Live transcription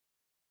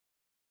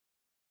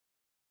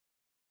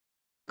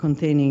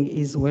containing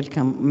his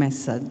welcome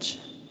message.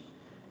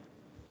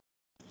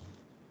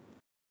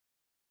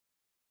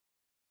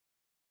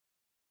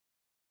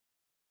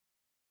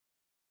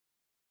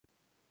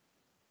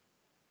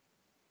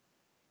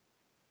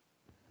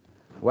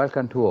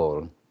 Welcome to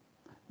all,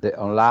 the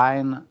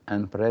online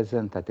and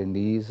present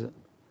attendees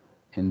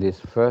in this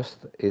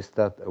first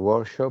ISTAT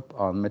workshop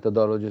on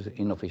methodologies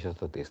in official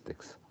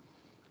statistics.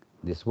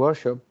 This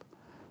workshop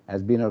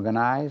has been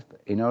organized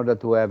in order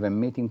to have a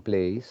meeting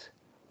place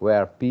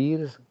where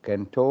peers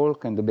can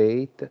talk and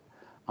debate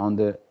on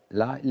the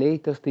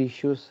latest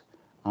issues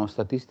on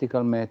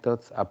statistical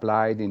methods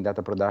applied in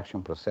data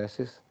production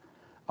processes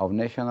of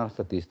national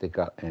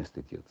statistical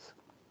institutes.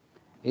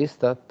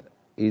 ISTAT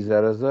is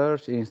a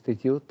research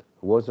institute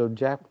whose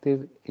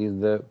objective is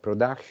the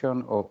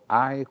production of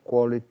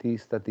high-quality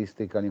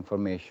statistical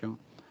information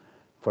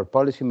for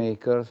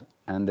policymakers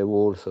and the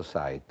whole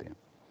society.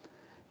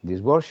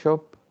 This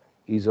workshop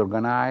is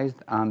organized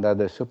under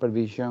the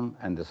supervision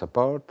and the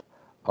support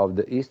of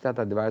the ISTAT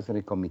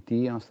Advisory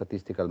Committee on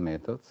Statistical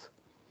Methods.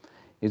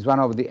 It is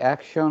one of the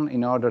actions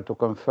in order to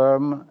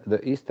confirm the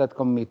ISTAT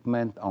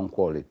commitment on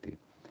quality,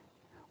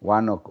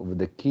 one of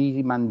the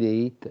key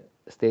mandates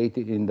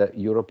stated in the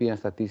European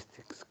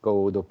Statistics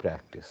Code of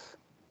Practice.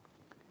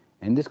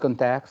 In this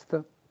context,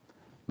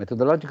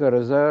 methodological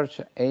research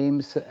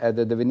aims at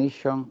the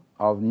definition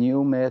of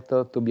new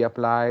methods to be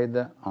applied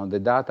on the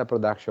data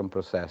production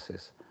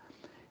processes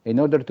in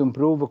order to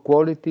improve the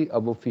quality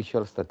of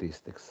official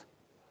statistics.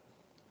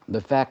 The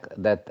fact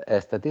that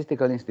a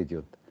statistical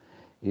institute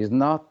is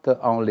not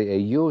only a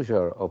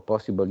user of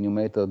possible new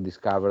methods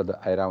discovered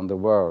around the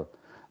world,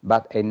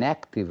 but an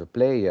active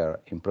player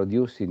in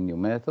producing new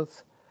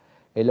methods,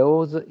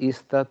 allows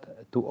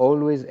ISTAT to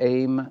always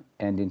aim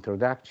at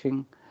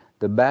introducing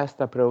the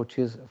best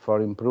approaches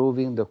for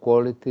improving the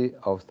quality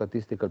of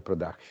statistical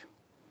production.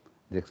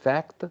 This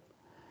fact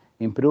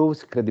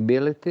improves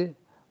credibility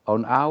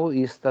on how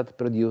ISTAT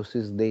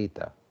produces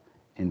data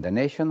in the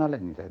national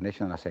and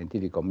international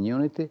scientific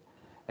community,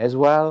 as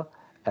well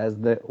as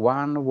the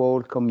one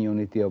world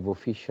community of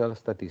official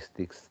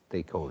statistics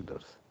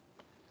stakeholders.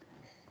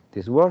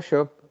 This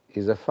workshop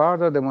is a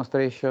further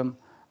demonstration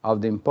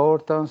of the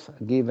importance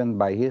given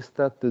by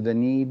ISTAT to the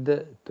need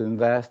to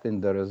invest in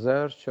the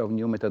research of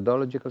new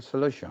methodological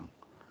solutions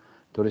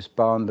to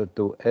respond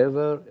to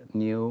ever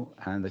new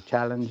and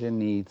challenging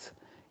needs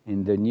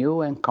in the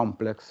new and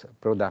complex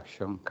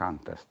production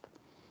context.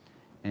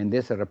 In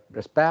this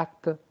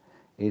respect,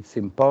 it's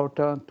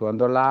important to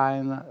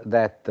underline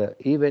that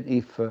even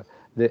if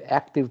the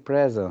active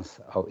presence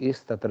of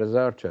ISTAT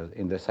researchers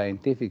in the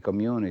scientific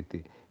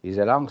community is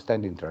a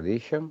long-standing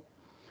tradition,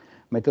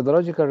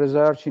 methodological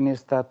research in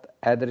ISTAT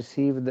had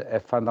received a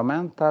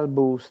fundamental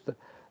boost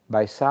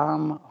by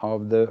some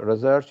of the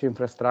research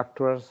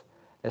infrastructures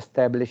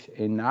established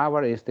in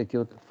our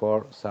institute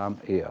for some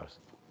years.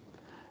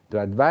 The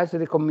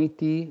Advisory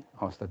Committee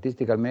on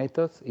Statistical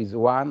Methods is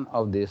one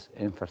of these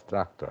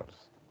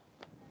infrastructures.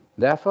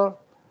 Therefore,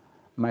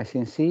 my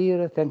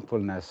sincere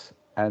thankfulness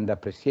and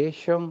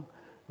appreciation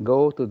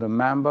go to the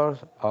members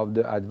of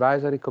the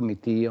Advisory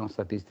Committee on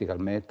Statistical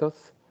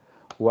Methods,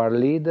 who are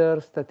leader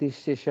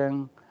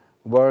statisticians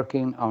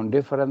working on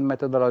different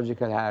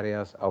methodological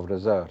areas of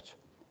research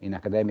in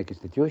academic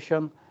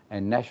institutions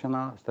and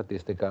national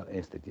statistical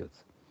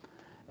institutes.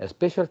 A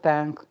special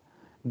thanks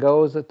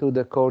goes to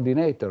the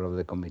coordinator of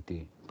the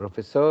committee,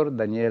 Professor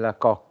Daniela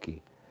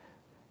Cocchi,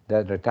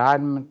 that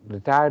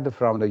retired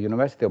from the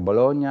University of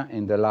Bologna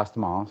in the last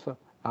month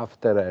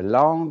after a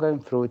long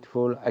and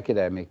fruitful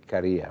academic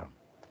career.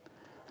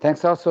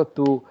 Thanks also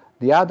to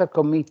the other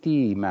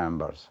committee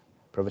members,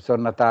 Professor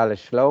Natale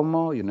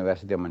Shlomo,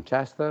 University of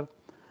Manchester,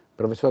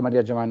 Professor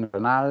Maria Giovanna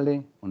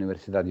Ronalli,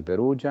 Università di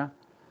Perugia,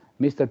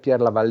 Mr.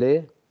 Pierre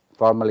Lavallée,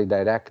 formerly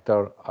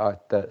director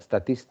at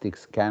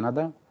Statistics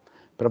Canada,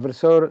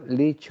 Professor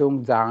Lee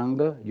Chung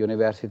Zhang,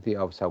 University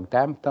of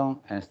Southampton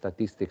and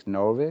Statistics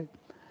Norway,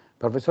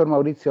 Professor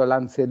Maurizio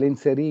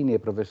Lenzerini e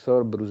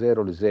Professor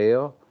Brusero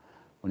Luseo,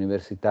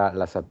 Università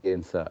La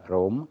Sapienza,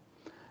 Rome,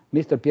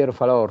 Mr. Piero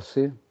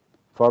Falorsi,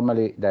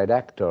 formerly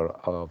director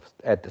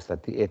at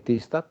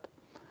ISTAT.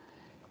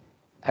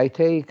 I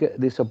take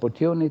this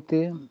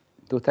opportunity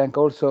to thank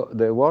also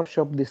the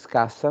workshop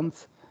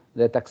discussants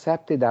that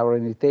accepted our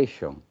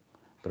invitation,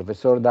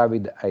 Professor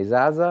David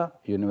Aizaza,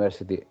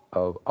 University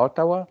of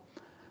Ottawa,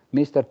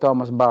 Mr.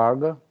 Thomas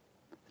Berg,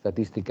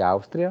 Statistica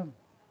Austria,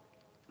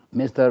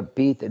 Mr.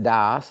 Pete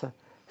Daas,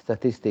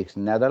 Statistics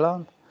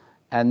Netherlands,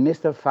 and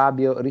Mr.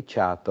 Fabio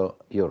Ricciato,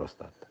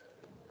 Eurostat.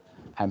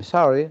 I'm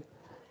sorry,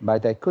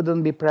 but I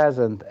couldn't be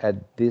present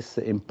at this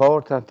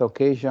important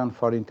occasion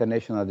for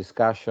international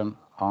discussion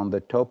on the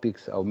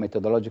topics of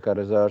methodological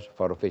research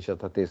for official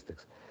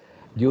statistics,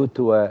 due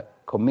to a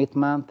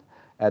commitment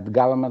at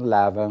government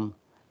level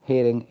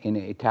hearing in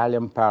the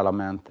Italian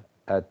Parliament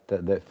at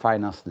the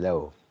finance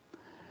law.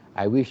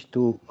 I wish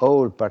to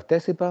all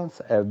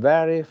participants a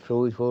very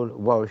fruitful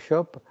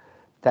workshop.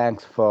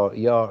 Thanks for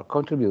your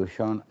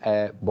contribution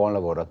e buon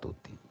lavoro a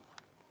tutti.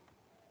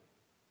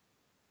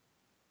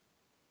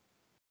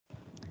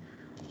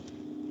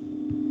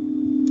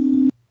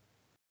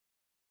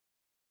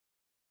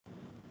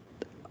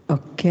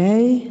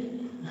 Okay.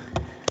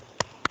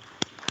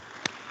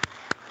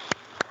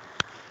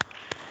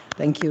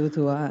 Thank you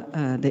to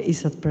the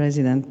ISTAT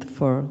president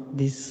for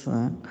this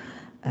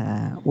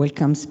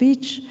welcome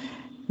speech.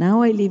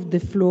 Now I leave the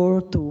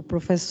floor to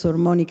Professor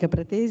Monica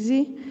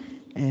Pratesi,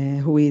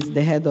 who is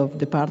the head of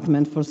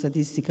Department for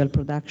Statistical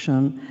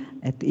Production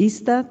at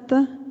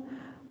ISTAT.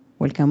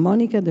 Welcome,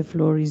 Monica. The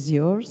floor is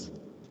yours.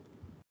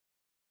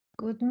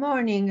 Good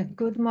morning.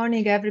 Good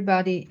morning,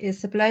 everybody.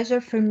 It's a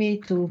pleasure for me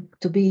to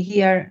be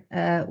here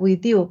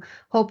with you.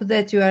 Hope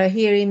that you are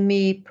hearing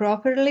me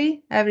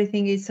properly.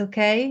 Everything is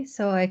okay,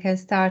 so I can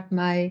start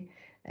my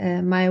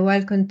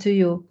welcome to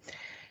you.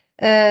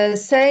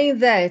 Saying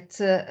that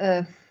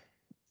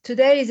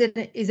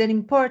today is an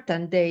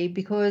important day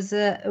because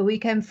we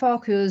can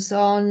focus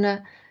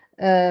on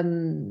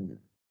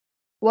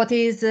what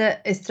is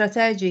a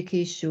strategic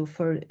issue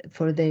for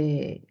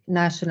the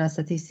National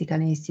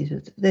Statistical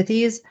Institute, that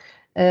is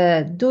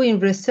doing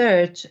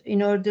research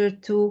in order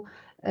to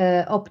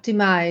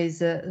optimize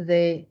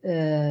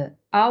the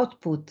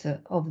output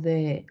of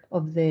the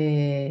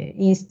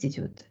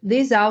institute.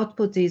 This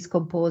output is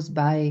composed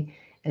by,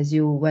 as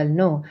you well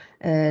know,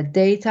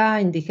 data,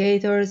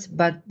 indicators,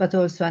 but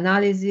also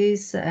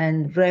analysis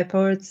and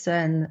reports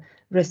and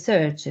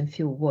research, in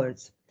few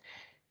words.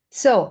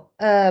 So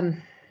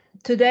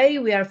today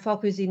we are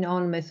focusing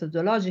on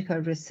methodological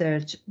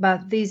research,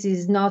 but this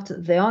is not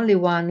the only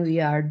one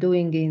we are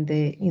doing in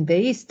the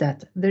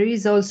ISTAT. There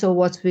is also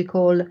what we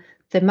call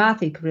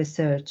thematic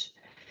research.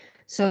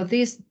 So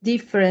this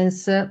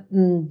difference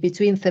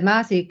between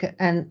thematic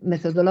and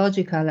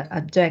methodological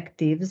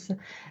objectives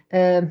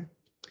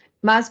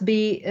must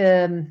be,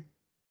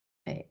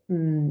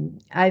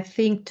 I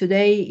think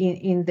today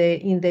in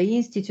the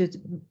institute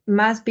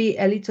must be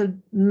a little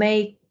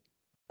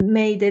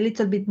made a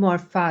little bit more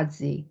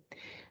fuzzy.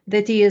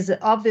 That is,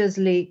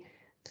 obviously,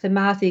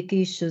 thematic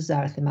issues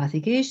are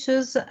thematic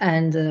issues,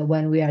 and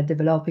when we are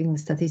developing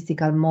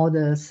statistical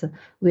models,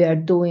 we are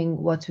doing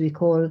what we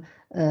call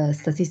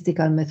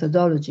statistical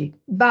methodology.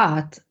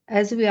 But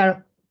as we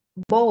are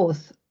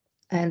both,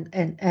 and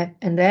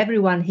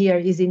everyone here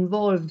is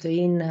involved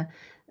in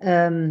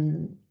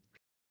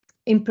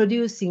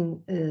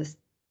producing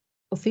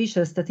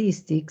official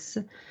statistics,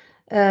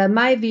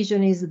 my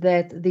vision is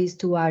that these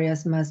two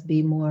areas must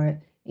be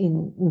more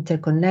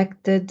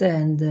interconnected,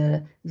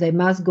 and they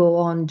must go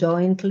on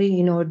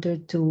jointly in order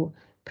to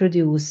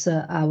produce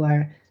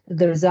the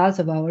results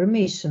of our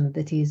mission,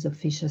 that is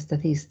official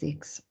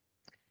statistics.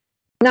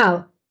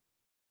 Now,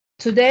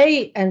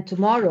 today and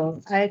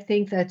tomorrow, I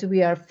think that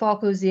we are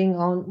focusing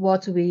on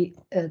what we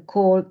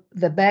call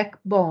the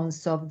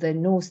backbones of the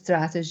new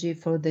strategy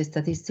for the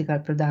statistical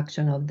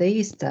production of the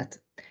ISTAT.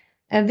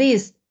 And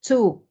these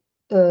two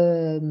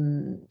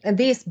and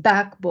this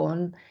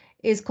backbone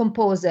is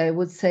composed, I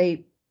would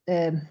say,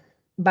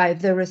 by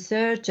the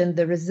research and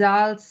the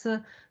results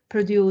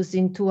produced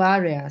in two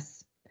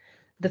areas.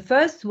 The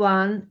first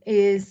one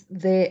is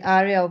the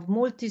area of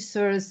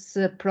multi-source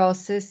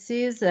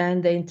processes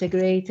and the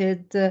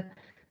integrated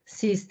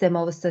system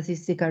of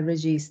statistical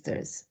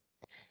registers.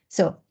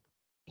 So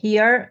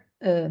here,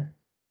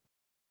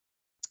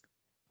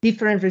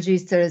 different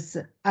registers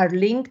are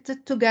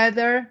linked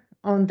together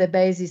on the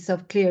basis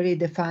of clearly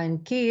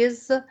defined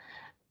keys.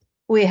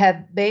 We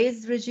have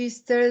base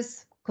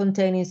registers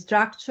containing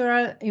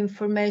structural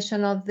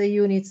information of the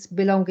units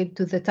belonging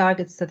to the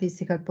target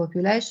statistical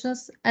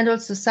populations, and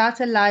also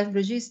satellite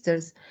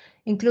registers,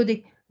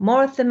 including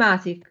more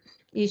thematic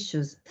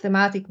issues,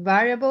 thematic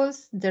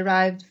variables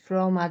derived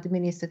from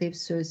administrative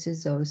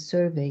sources or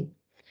survey.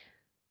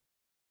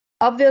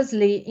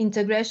 Obviously,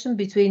 integration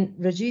between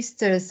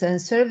registers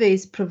and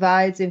surveys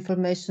provides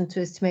information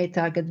to estimate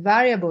target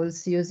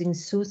variables using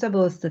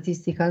suitable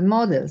statistical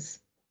models.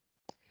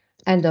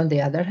 And on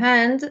the other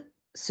hand,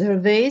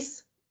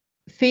 surveys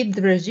feed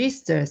the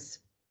registers,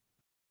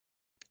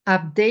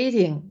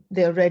 updating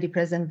the already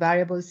present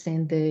variables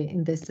in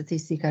the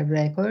statistical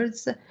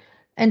records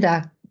and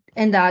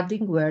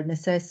adding, where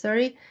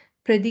necessary,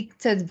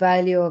 predicted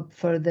value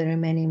for the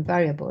remaining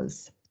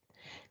variables.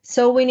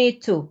 So we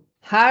need to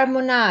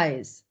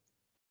harmonize,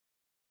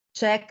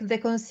 check the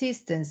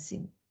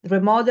consistency,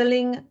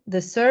 remodeling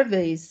the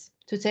surveys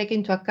to take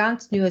into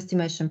account new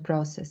estimation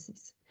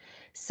processes.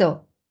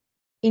 So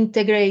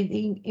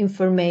integrating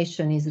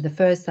information is the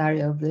first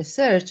area of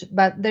research,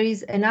 but there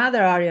is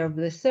another area of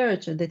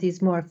research that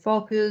is more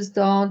focused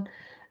on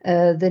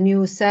the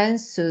new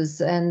census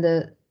and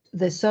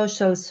the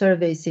social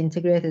surveys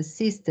integrated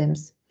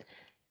systems.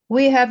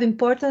 We have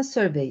important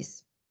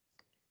surveys.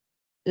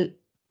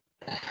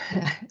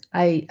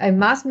 I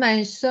must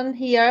mention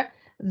here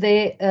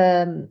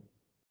the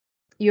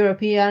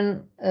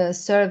European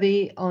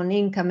Survey on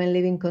Income and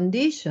Living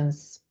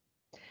Conditions,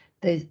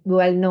 the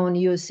well-known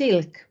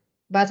USILC,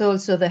 but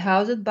also the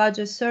Household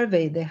Budget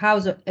Survey, the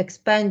Household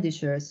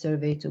Expenditure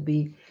Survey to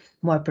be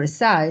more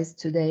precise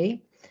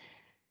today,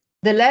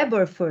 the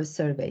Labor Force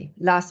Survey,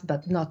 last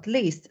but not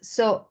least.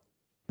 So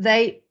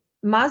they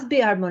must be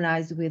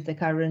harmonized with the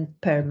current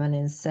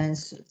permanent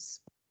census.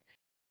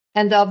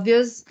 And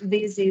obvious,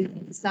 this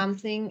is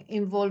something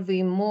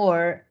involving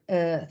more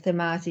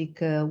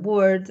thematic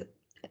word,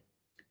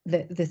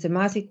 the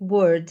thematic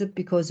word,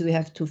 because we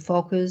have to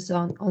focus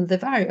on the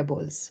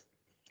variables.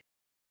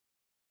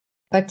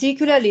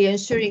 Particularly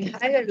ensuring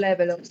higher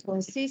level of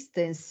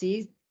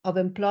consistency of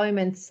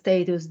employment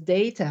status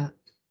data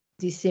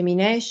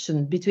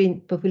dissemination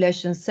between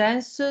population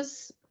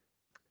census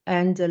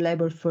and the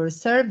labor force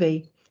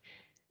survey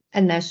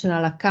and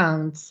national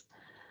accounts.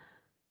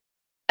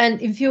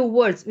 And in few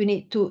words, we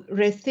need to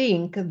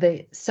rethink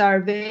the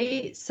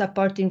survey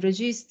supporting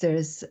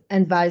registers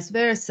and vice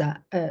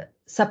versa,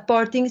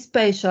 supporting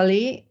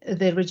especially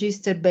the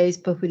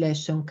register-based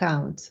population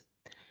count.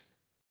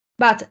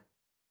 But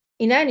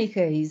in any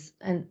case,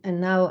 and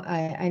now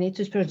I need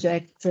to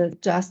project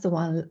just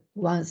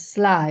one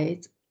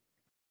slide.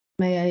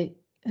 May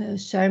I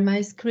share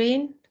my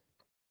screen?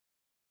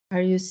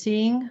 Are you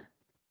seeing?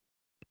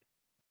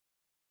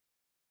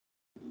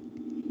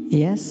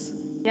 Yes.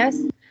 Yes.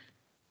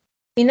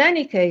 In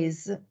any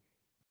case,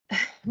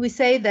 we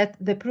say that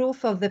the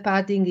proof of the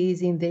pudding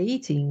is in the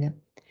eating,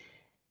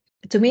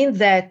 to mean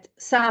that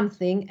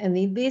something, and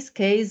in this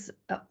case,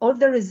 all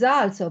the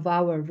results of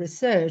our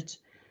research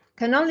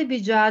can only be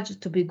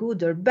judged to be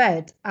good or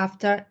bad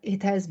after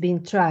it has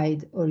been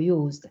tried or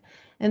used.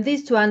 And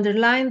this to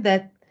underline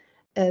that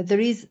there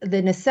is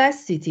the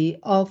necessity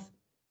of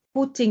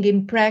putting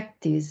in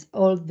practice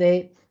all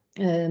the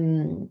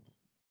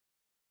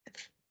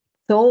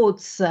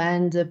thoughts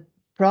and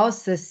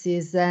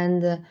processes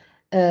and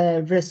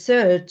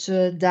research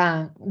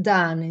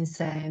done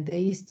inside the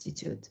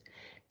institute,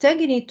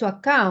 taking into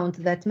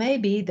account that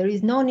maybe there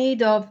is no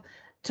need of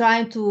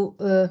trying to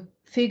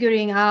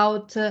figuring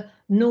out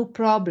new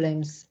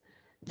problems.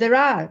 There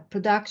are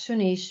production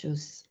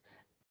issues,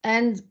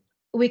 and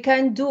we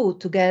can do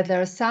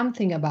together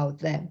something about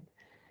them.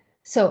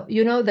 So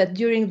you know that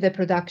during the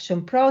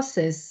production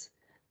process,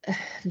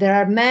 there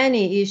are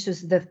many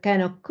issues that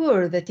can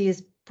occur, that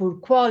is poor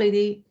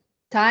quality,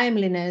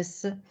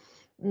 timeliness,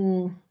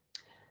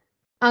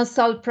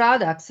 unsold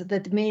products.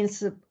 That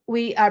means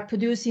we are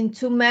producing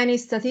too many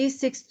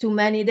statistics, too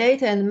many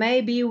data, and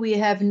maybe we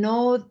have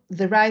no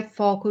the right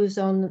focus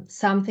on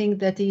something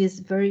that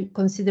is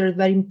considered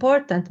very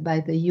important by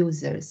the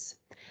users.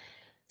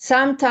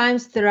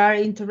 Sometimes there are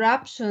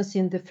interruptions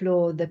in the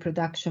flow of the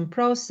production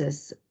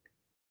process,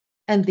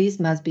 and this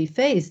must be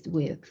faced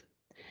with.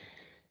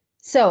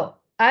 So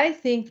I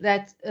think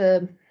that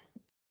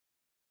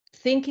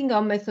thinking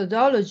on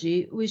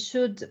methodology, we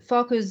should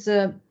focus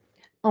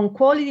on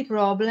quality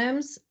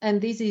problems,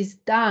 and this is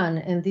done,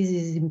 and this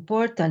is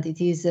important.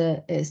 It is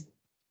a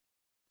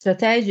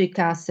strategic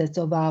asset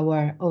of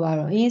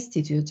our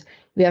institute.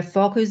 We are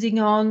focusing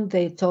on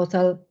the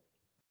total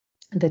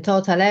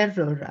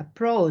error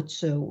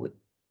approach,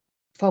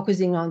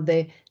 focusing on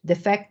the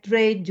defect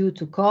rate due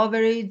to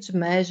coverage,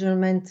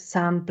 measurement,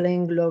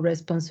 sampling, low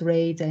response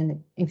rate,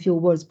 and in few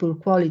words, poor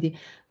quality.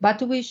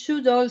 But we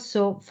should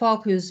also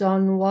focus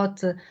on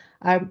what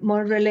are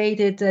more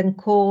related and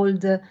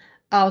called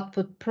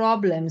output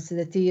problems,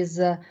 that is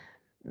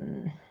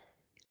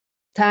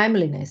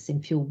timeliness,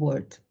 in few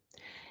words,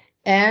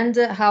 and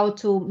how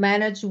to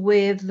manage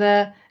with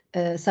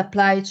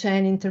supply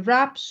chain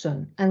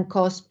interruption and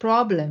cost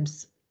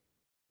problems.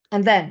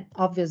 And then,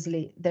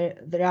 obviously,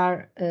 there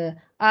are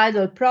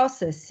idle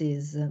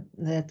processes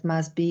that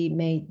must be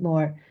made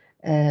more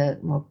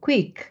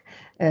quick.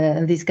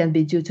 And this can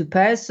be due to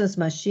persons,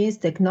 machines,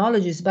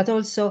 technologies, but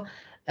also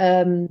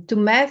to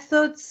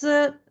methods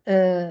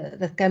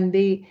that can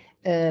be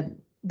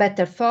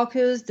better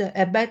focused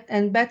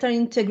and better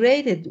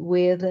integrated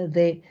with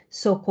the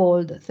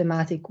so-called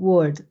thematic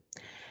word.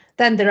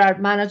 Then there are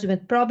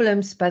management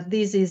problems, but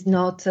this is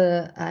not,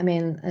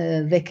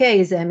 the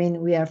case. I mean,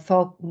 we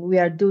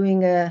are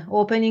doing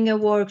opening a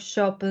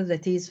workshop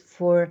that is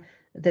for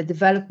the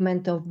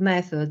development of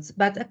methods.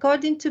 But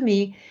according to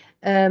me,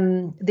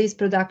 these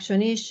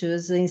production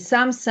issues, in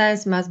some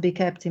sense, must be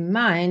kept in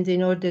mind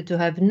in order to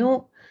have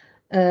new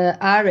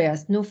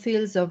areas, new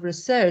fields of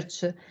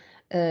research,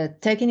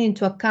 taking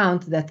into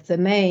account that the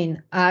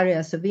main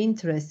areas of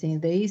interest in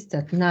the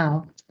Istat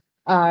now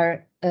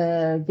are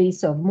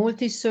these of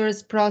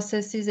multi-source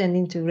processes and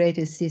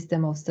integrated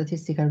system of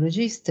statistical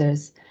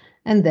registers,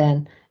 and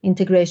then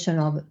integration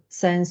of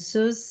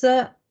census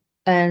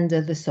and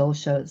the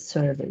social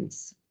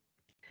surveys.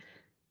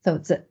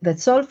 So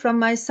that's all from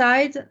my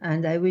side,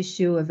 and I wish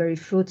you a very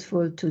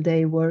fruitful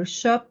today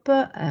workshop.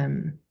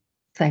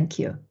 Thank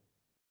you.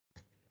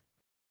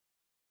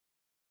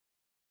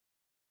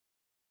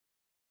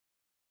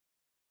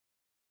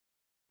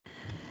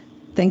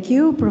 Thank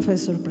you,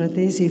 Professor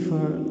Pratesi,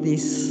 for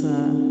this.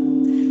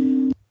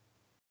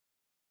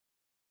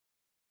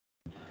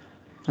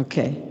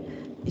 Okay,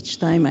 each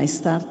time I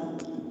start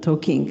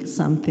talking,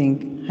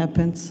 something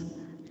happens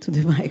to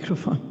the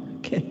microphone.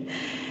 Okay.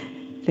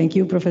 Thank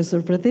you, Professor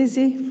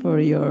Pratesi, for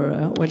your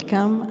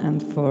welcome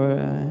and for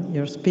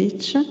your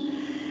speech.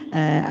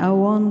 I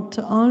want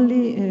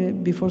only,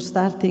 before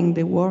starting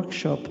the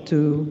workshop,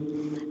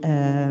 to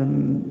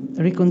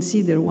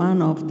reconsider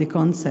one of the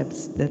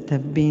concepts that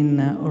have been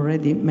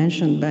already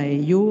mentioned by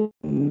you,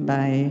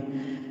 by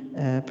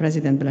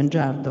President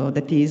Blangiardo,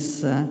 that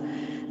is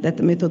that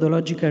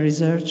methodological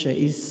research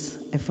is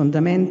a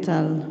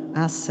fundamental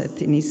asset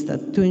in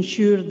ISTAT to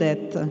ensure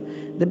that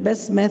the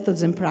best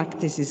methods and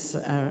practices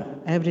are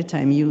every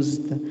time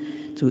used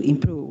to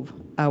improve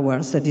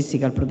our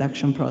statistical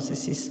production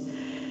processes.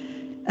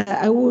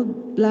 I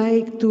would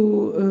like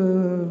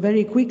to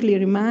very quickly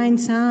remind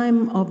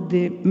some of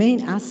the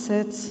main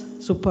assets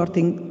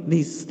supporting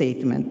this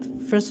statement.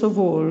 First of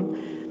all,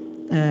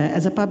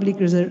 as a public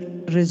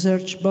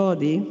research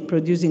body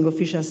producing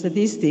official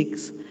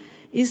statistics,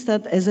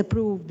 ISTAT has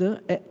approved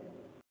a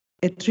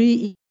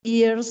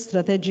 3-year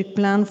strategic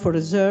plan for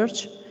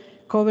research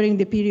covering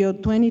the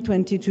period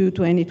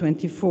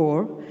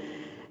 2022-2024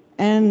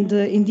 and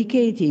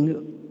indicating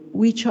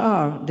which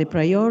are the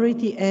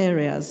priority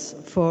areas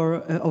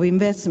of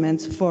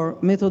investments for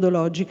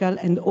methodological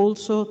and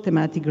also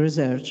thematic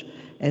research,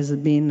 as has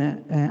been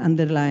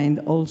underlined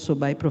also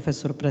by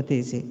Professor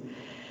Pratesi.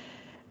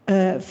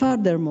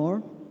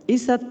 Furthermore,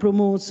 ISTAT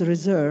promotes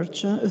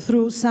research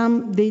through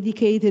some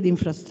dedicated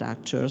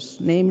infrastructures,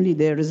 namely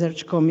the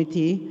research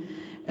committee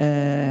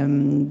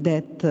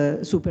that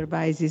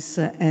supervises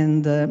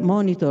and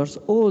monitors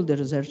all the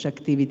research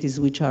activities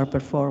which are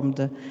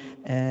performed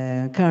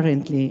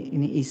currently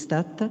in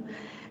ISTAT,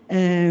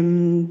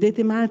 the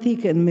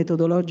thematic and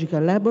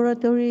methodological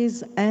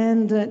laboratories,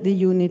 and the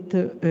unit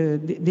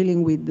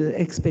dealing with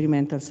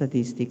experimental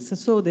statistics.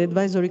 So the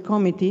advisory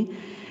committee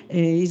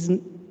is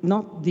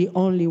not the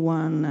only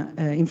one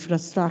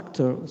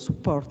infrastructure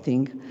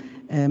supporting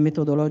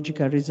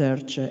methodological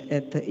research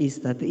at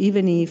ISTAT,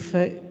 even if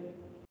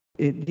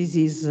this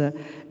is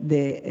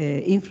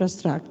the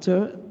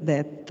infrastructure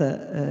that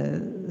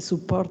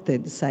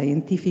supported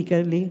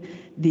scientifically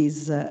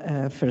this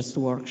first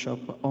workshop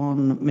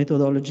on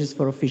methodologies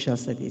for official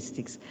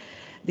statistics.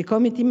 The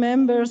committee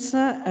members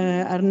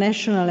are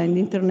national and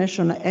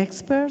international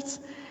experts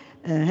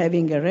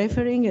having a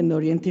refereeing and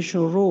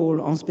orientation role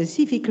on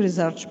specific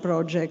research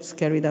projects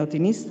carried out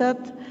in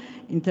ISTAT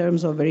in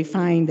terms of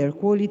verifying their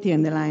quality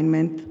and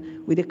alignment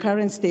with the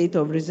current state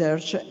of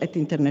research at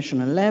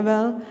international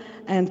level,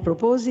 and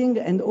proposing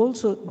and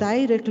also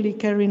directly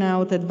carrying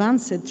out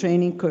advanced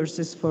training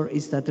courses for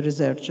ISTAT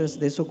researchers,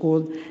 the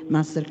so-called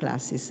master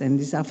classes. And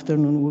this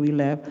afternoon we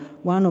will have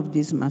one of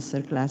these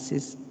master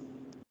classes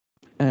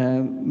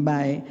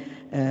by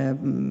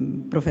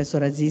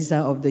Professor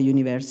Aziza of the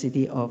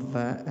University of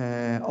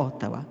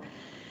Ottawa.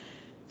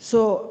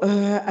 So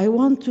I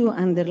want to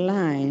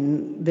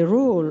underline the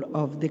role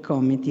of the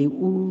committee,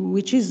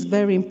 which is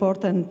very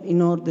important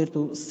in order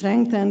to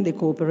strengthen the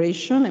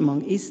cooperation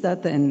among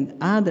ISTAT and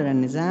other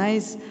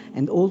NSIs,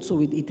 and also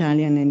with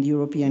Italian and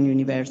European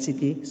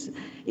universities,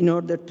 in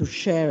order to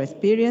share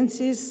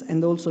experiences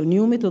and also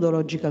new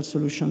methodological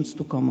solutions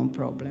to common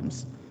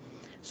problems.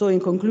 So in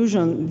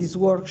conclusion, this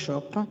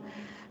workshop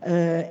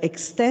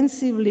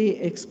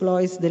extensively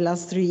exploits the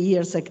last 3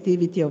 years'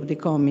 activity of the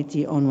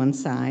committee on one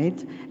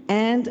side,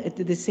 and at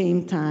the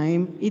same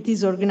time, it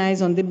is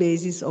organized on the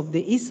basis of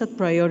the ISTAT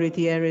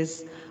priority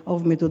areas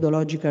of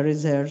methodological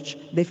research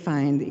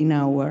defined in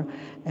our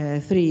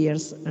 3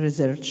 years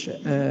research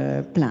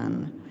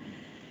plan.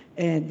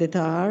 That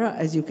are,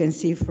 as you can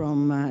see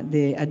from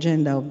the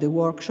agenda of the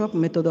workshop,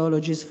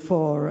 methodologies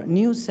for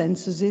new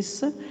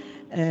censuses,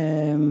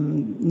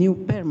 new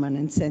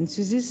permanent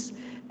censuses,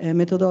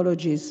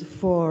 methodologies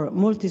for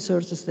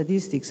multi-source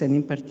statistics, and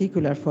in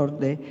particular for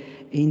the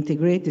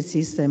integrated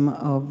system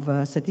of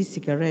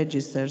statistical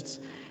registers,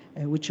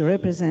 which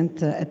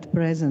represent at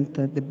present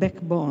the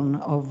backbone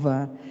of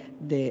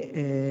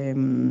the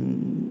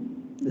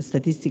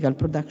statistical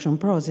production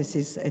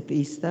processes at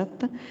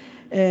ISTAT,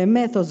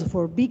 methods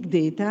for big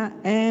data,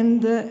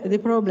 and the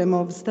problem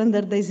of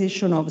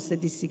standardization of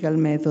statistical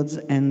methods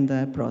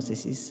and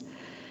processes.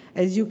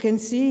 As you can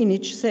see in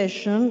each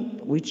session,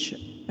 which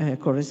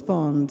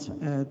corresponds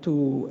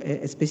to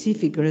a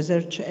specific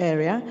research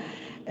area,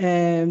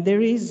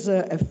 there is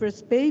a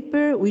first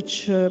paper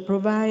which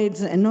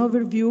provides an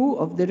overview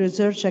of the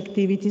research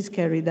activities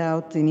carried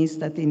out in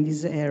ISTAT in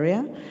this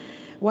area,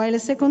 while a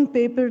second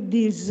paper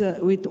deals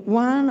with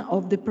one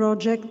of the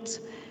projects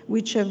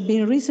which have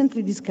been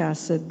recently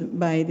discussed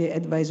by the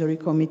advisory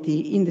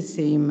committee in the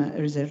same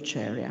research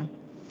area.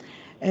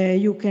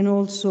 You can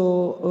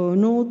also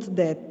note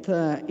that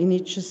in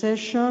each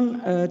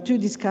session, 2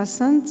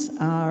 discussants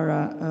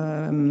are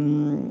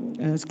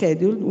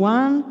scheduled.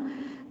 One,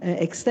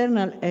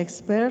 external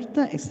expert,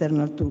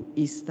 external to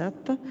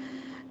ISTAT,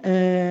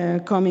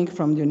 coming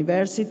from the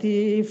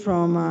university,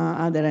 from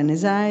other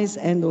NSIs,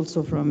 and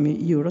also from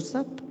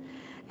Eurostat.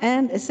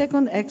 And a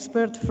second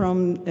expert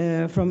from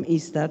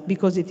ISTAT,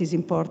 because it is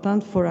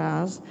important for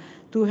us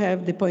to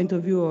have the point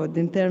of view of the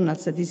internal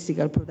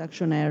statistical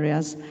production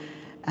areas,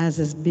 as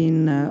has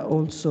been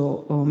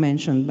also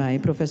mentioned by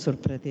Professor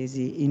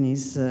Pratesi in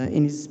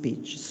his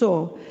speech.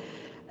 So,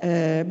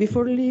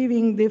 before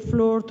leaving the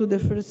floor to the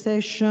first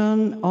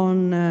session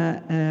on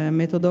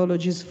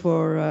methodologies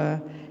for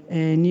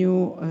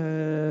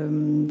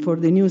for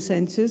the new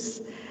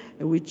census,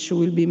 which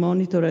will be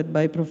monitored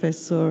by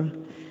Professor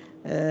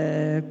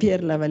Pierre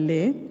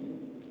Lavallee.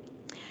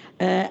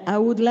 I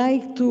would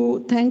like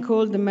to thank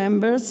all the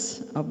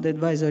members of the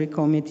advisory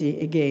committee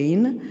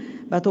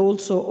again, but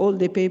also all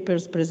the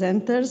papers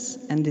presenters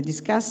and the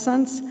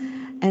discussants,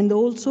 and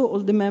also all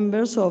the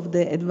members of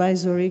the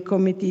advisory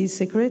committee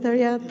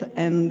secretariat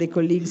and the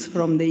colleagues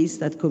from the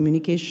ISTAT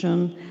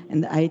communication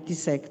and IT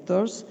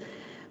sectors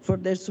for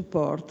their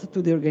support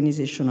to the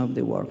organization of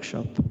the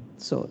workshop.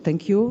 So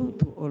thank you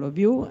to all of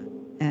you,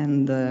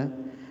 and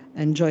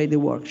enjoy the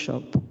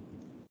workshop.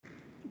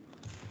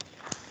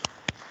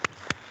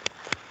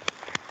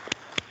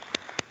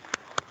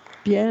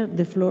 Pierre,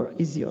 the floor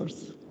is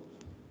yours.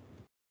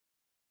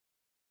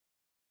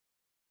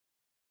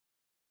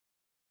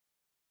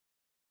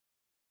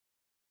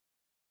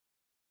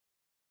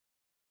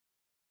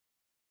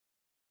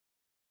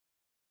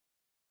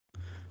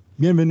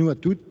 Bienvenue à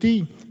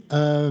tutti.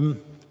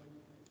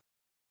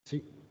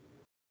 Sì.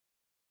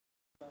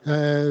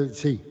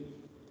 Sì.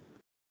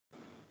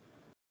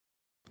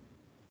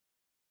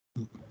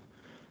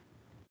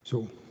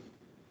 So,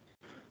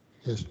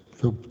 yes.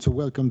 So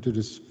welcome to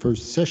this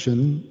first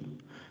session.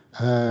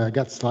 I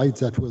got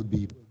slides that will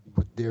be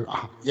put there.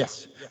 Ah,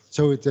 yes.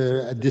 So it's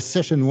this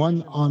session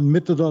 1 on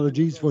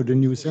methodologies for the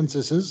new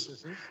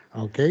censuses.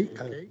 Okay.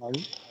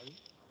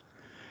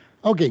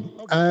 Okay.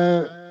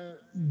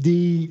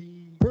 The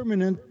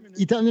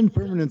Italian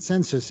permanent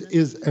census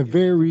is a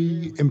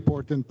very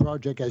important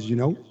project, as you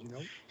know.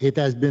 It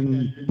has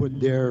been put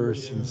there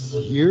since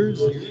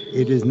years.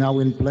 It is now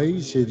in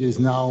place. It is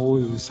now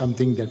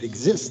something that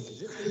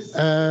exists.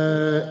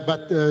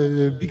 But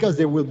because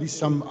there will be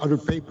some other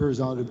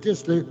papers out of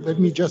this, let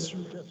me just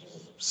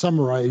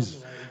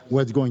summarize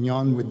what's going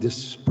on with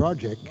this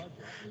project.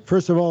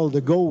 First of all,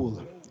 the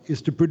goal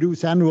is to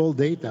produce annual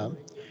data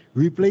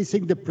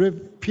replacing the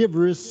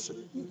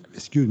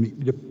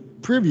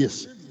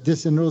previous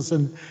decennial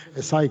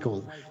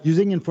cycle,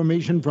 using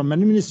information from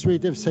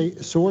administrative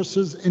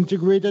sources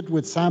integrated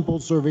with sample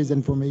surveys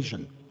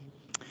information.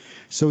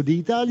 So the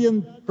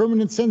Italian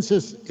permanent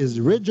census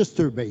is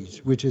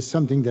register-based, which is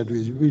something that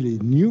is really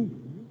new.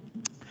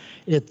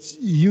 It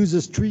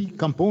uses 3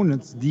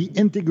 components: the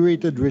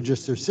integrated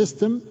register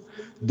system,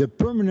 the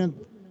permanent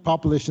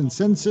population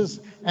census,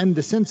 and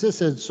the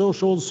census and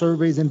social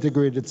surveys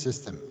integrated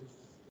system.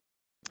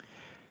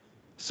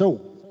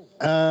 So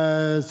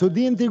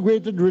the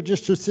integrated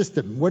register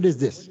system, what is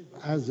this?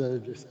 As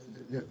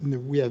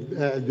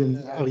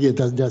Ariette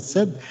has just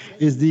said,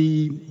 is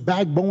the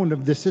backbone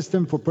of the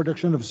system for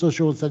production of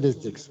social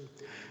statistics.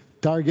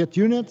 Target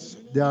units,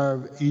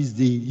 is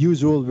the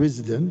usual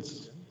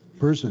residence,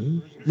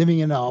 person living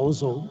in a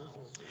household.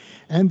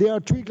 And there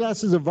are 3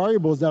 classes of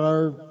variables that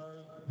are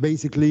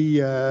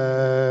basically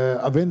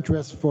of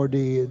interest for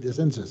the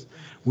census.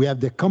 We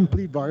have the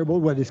complete variable,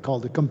 what is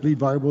called the complete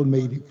variable,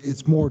 maybe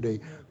it's more the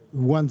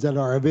ones that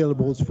are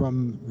available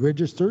from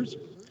registers.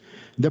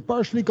 The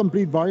partially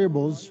complete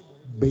variables,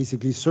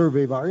 basically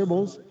survey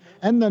variables,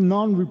 and the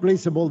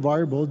non-replaceable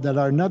variables that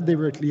are not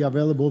directly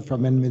available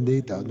from admin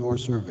data nor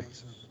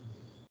surveys.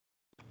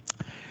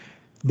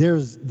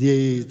 There's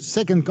the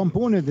second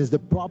component is the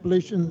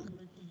population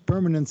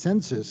permanent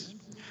census.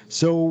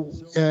 So,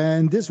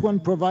 and this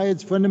one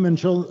provides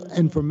fundamental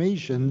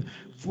information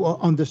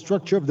on the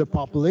structure of the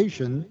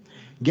population,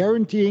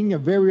 guaranteeing a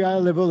very high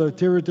level of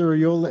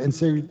territorial and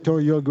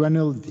sectorial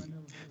granularity.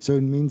 So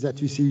it means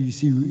that you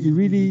see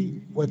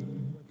really what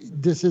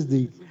this is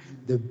the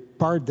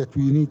part that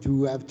we need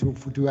to have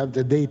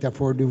the data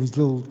for those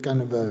little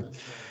kind of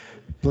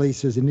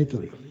places in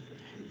Italy.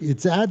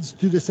 It adds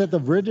to the set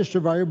of register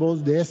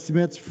variables the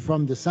estimates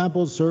from the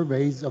sample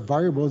surveys of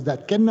variables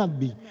that cannot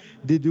be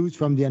deduced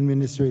from the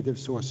administrative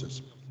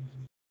sources.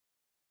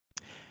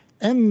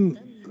 And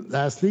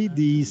lastly,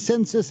 the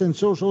census and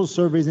social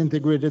surveys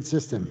integrated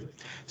system.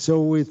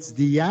 So it's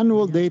the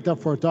annual data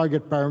for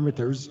target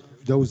parameters,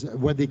 those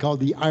what they call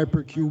the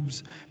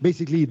hypercubes,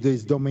 basically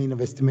this domain of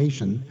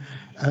estimation,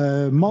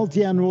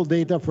 multi-annual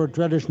data for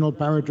traditional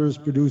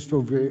parameters produced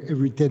over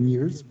every 10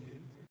 years.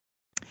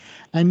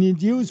 And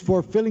it's used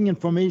for filling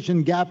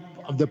information gap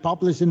of the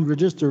population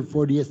register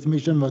for the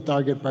estimation of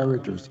target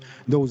parameters,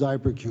 those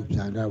hypercubes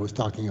that I was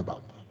talking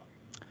about.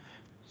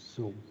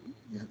 So,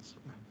 yes.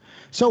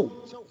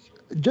 So,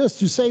 just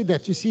to say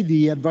that you see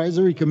the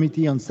Advisory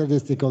Committee on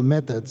Statistical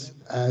Methods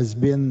has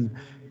been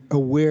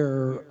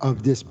aware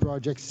of this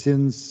project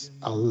since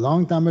a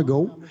long time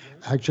ago,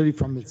 actually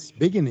from its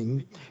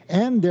beginning.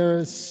 And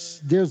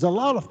there's a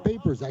lot of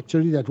papers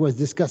actually that was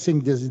discussing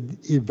this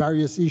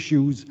various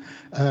issues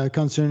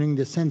concerning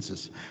the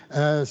census.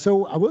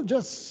 So I will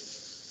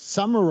just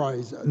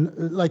summarize,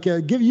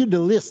 give you the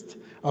list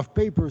of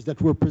papers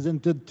that were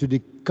presented to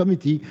the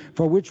committee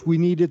for which we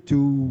needed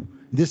to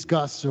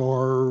discuss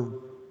or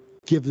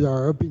give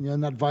our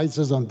opinion,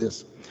 advices on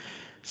this.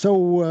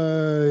 So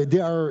they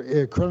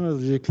are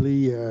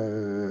chronologically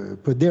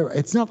put there.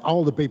 It's not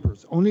all the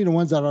papers, only the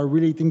ones that are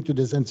relating to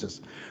the census.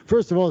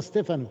 First of all,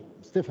 Stefano,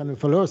 Stefano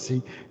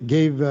Falossi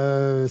gave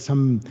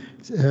some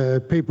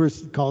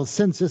papers called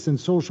Census and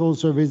Social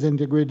Surveys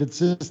Integrated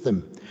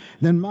System.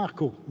 Then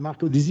Marco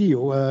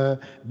Dizio,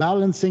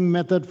 balancing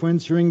method for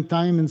ensuring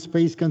time and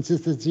space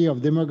consistency of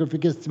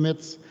demographic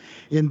estimates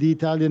in the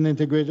Italian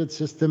integrated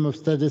system of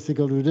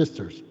statistical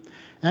registers.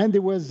 And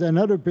there was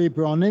another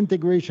paper on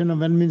integration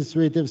of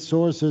administrative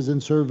sources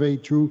and survey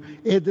through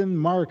hidden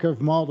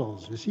Markov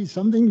models. You see,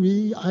 something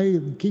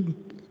I keep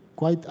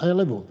quite high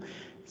level.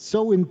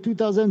 So in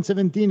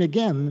 2017,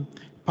 again,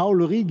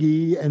 Paolo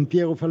Righi and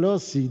Piero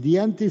Falossi, the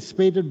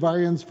anticipated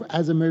variance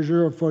as a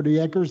measure for the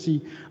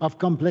accuracy of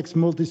complex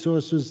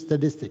multi-sources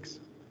statistics.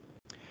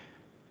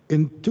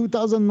 In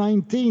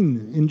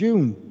 2019, in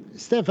June,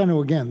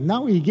 Stefano again,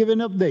 now he gave an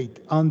update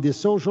on the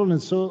social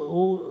and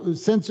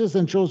census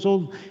and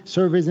social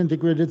surveys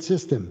integrated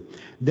system.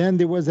 Then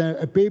there was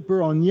a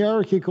paper on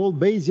hierarchical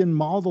Bayesian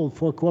model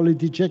for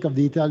quality check of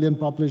the Italian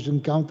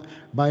population count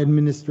by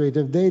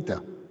administrative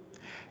data.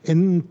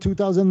 In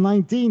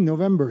 2019,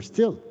 November,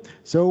 still.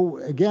 So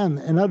again,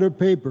 another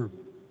paper,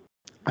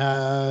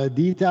 the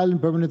Italian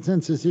permanent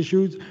census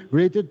issues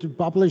related to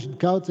population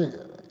count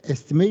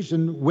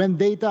estimation when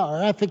data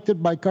are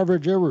affected by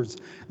coverage errors.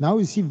 Now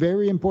you see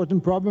very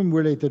important problem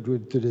related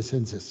to the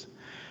census.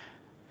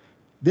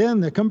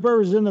 Then the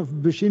comparison of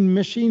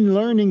machine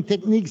learning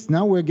techniques.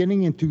 Now we're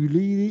getting into,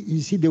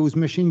 you see those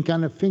machine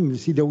kind of things, you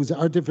see those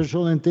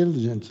artificial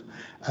intelligence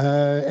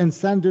and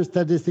standard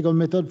statistical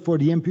method for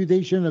the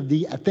imputation of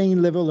the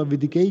attained level of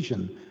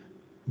education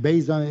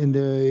based on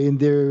in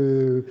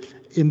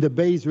the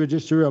base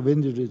register of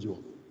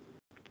individual.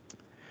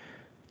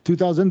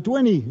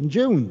 2020, in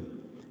June.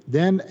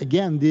 Then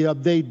again, the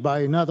update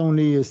by not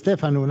only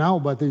Stefano now,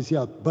 but there's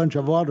a bunch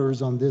of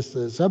others on this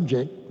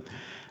subject.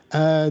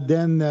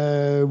 Then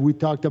we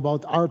talked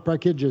about R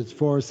packages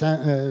for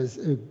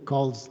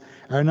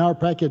an R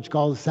package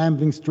called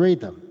sampling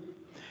strata.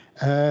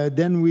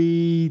 Then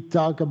we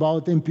talk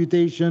about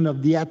imputation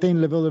of the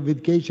attained level of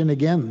education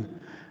again,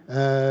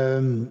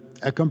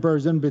 a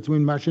comparison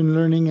between machine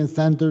learning and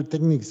standard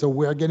techniques. So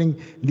we are getting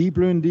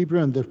deeper and deeper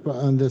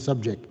on the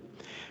subject.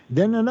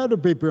 Then another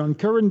paper on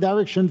current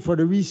direction for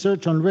the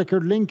research on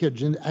record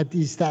linkage at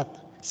 *Istat,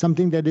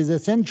 something that is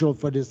essential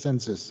for this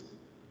census.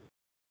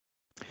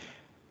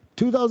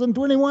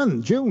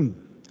 2021, June,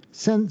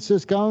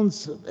 census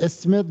counts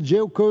estimate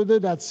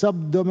geocoded at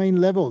subdomain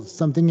levels,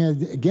 something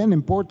again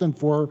important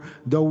for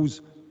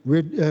those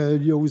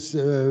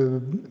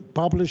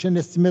population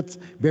estimates,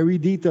 very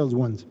detailed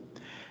ones.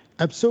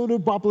 A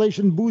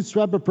pseudo-population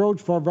bootstrap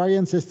approach for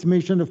variance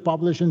estimation of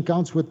population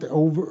counts with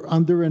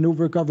under and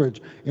over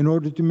coverage in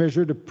order to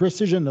measure the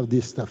precision of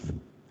this stuff.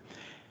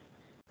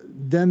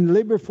 Then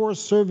labor force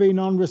survey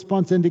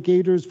non-response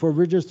indicators for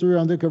register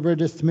under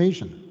coverage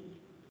estimation.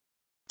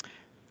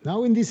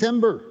 Now in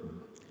December,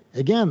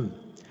 again,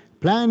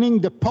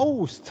 planning the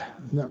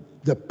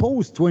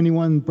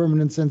post-21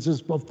 permanent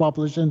census of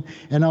population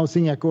and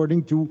housing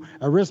according to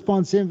a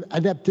responsive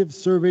adaptive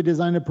survey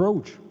design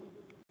approach.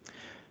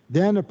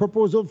 Then a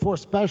proposal for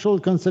spatial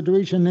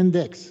consideration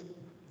index.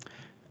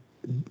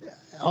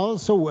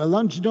 Also a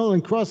longitudinal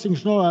and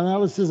cross-sectional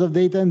analysis of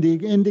data in the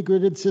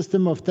integrated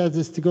system of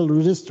statistical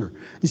register.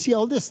 You see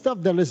all this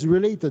stuff that is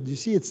related. You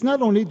see, it's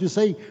not only to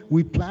say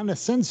we plan a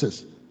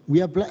census.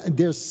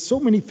 There's so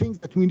many things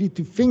that we need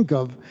to think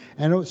of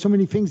and so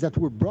many things that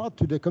were brought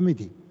to the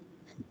committee.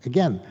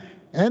 Again,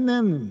 and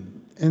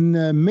then in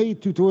May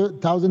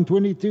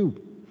 2022,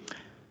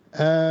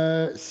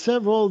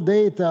 several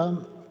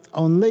data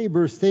on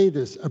labor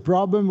status, a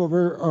problem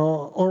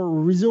or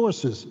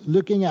resources,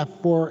 looking at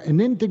for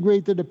an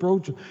integrated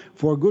approach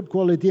for good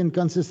quality and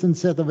consistent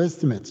set of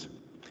estimates.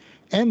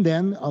 And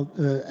then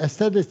a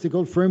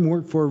statistical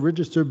framework for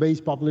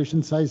register-based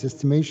population size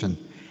estimation.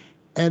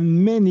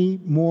 And many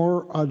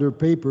more other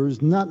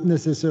papers not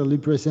necessarily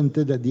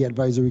presented at the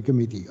advisory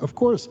committee. Of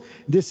course,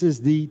 this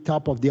is the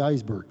top of the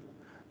iceberg.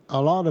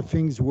 A lot of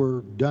things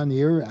were done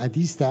here at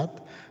 *Istat.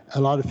 A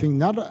lot of things,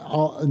 not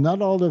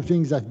all the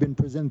things have been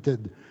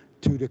presented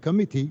to the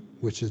committee,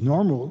 which is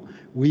normal.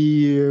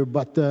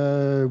 But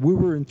we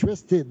were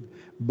interested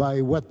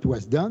by what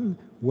was done,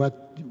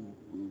 what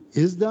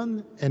is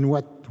done, and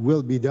what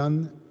will be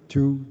done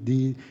through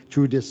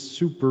this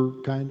super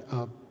kind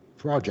of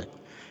project.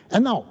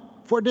 And now,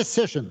 for this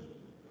session,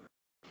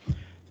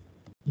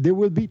 there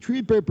will be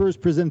 3 papers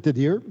presented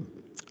here.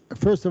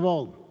 First of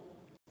all,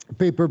 a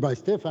paper by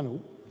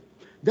Stefano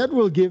that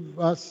will give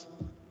us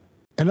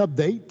an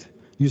update.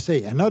 You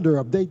say,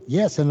 another update?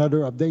 Yes,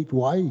 another update.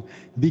 Why?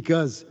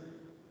 Because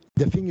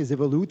the thing is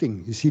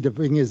evolving. You see, the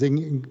thing is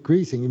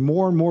increasing.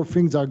 More and more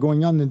things are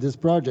going on in this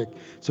project.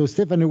 So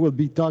Stefano will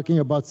be talking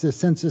about the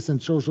census and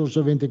social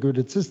survey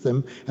integrated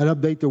system, an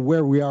update to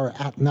where we are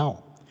at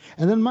now.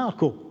 And then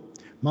Marco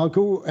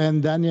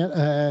and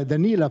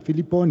Daniela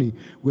Filipponi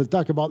will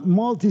talk about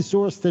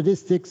multi-source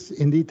statistics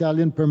in the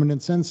Italian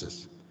permanent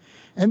census.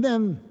 And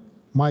then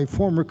my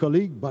former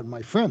colleague, but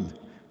my friend,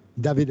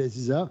 David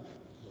Aziza,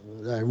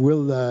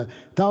 will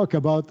talk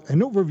about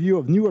an overview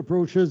of new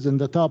approaches and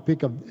the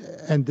topic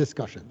and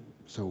discussion.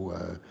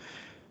 So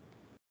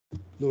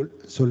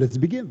So let's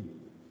begin.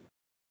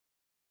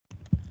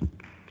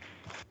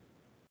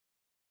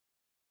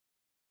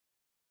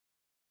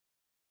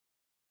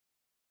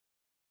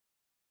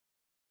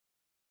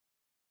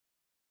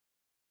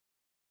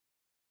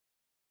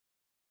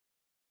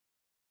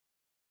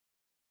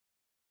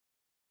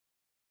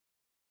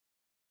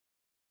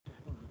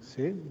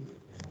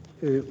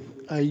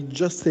 I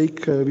just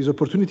take this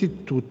opportunity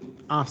to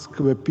ask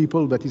the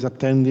people that is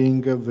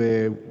attending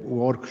the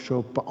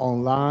workshop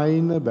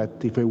online that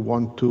if they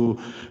want to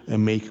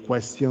make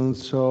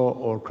questions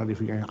or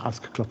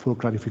ask for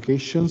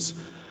clarifications,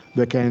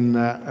 they can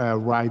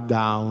write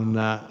down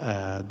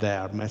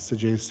their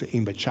messages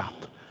in the chat.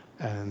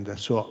 And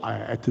so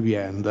at the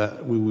end,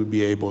 we will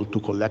be able to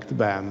collect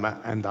them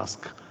and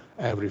ask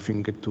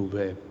everything to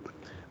the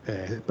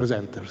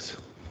presenters.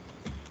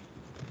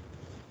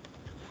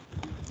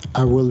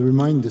 I will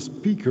remind the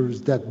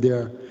speakers that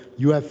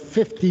you have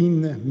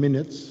 15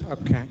 minutes.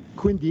 Okay.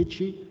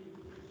 15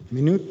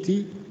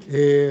 minuti,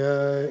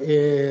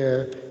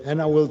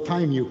 and I will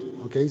time you.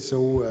 Okay,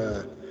 so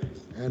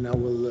and I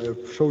will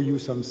show you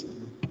some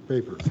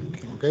papers.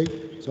 Okay,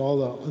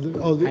 so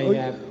I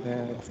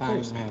have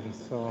time,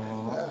 so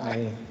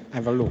I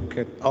have a look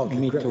at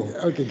me too.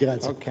 Okay,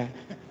 grazie. Okay.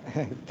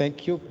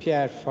 Thank you,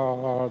 Pierre,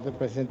 for the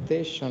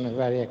presentation, a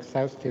very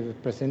exhaustive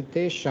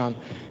presentation.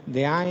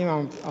 The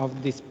aim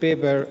of this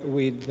paper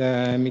with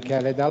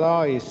Michele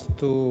Dalò is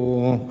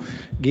to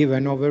give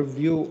an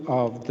overview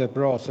of the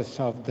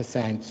process of the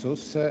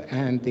census,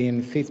 and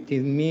in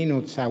 15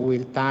 minutes I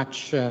will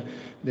touch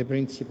the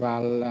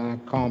principal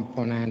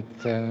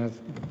components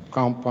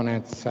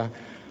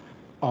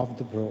of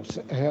the process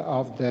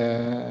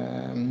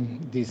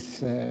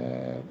this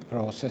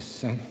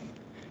process.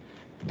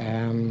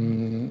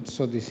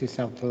 So this is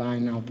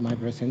outline of my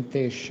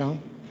presentation.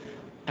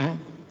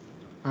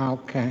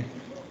 Okay.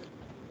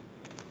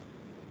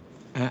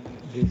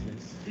 This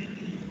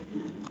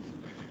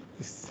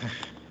is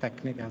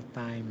technical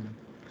time.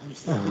 I'm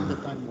starting the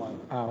time while.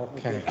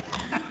 Okay.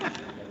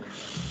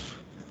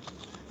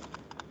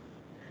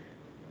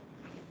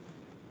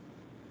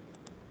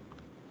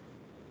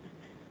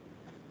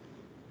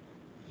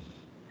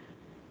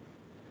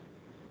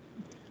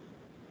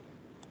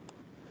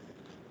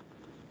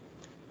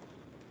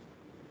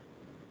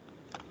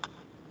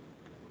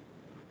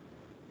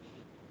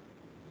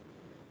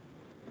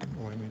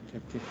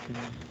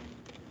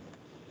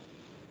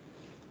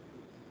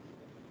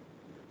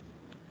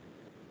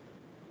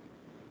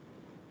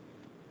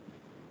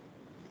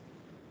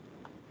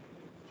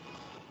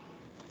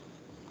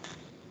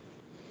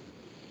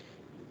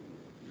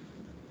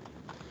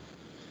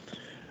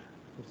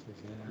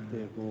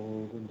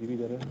 Devo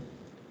condividere?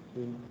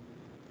 La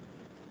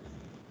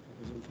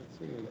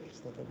presentazione è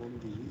stata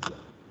condivisa.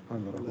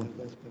 Allora,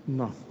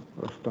 no,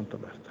 l'ho soltanto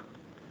aperta.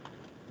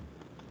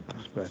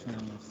 Aspetta.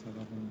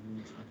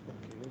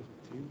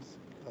 Teams,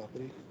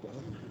 apri qua.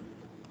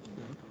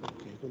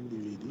 Ok,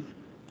 condividi.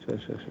 Sì,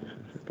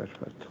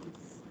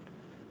 perfetto.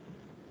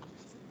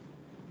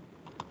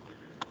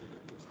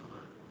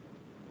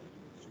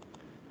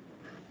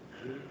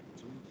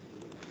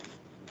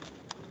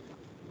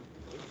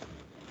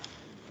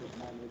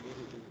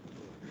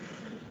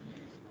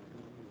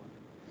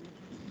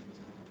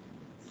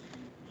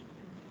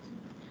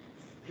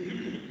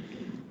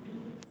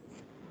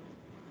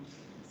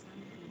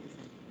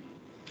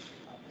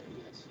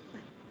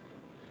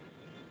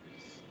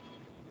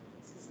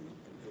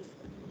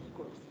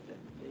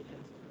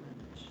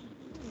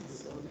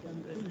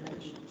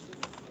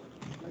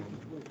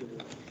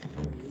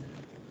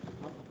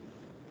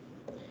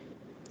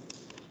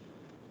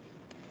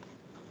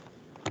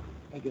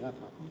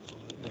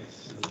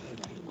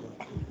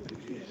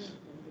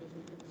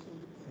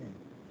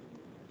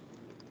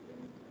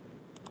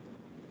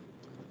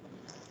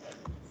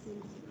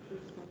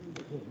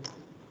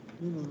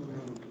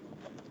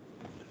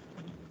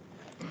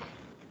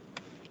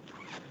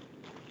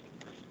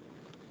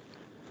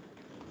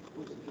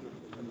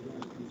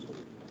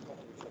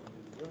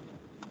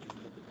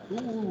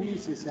 Oui,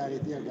 c'est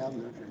arrêté,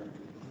 regarde.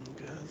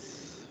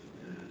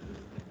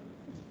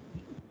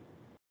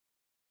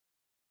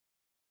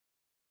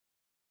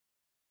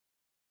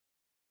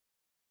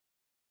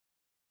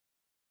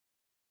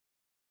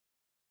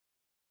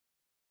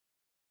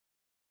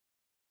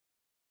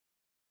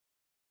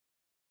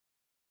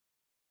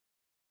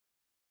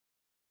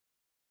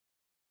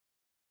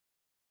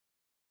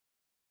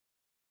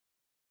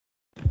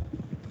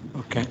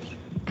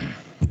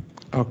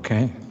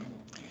 Okay.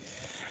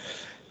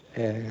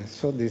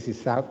 So this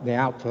is the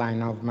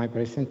outline of my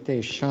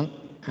presentation,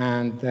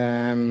 and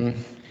the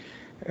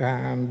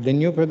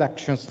new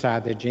production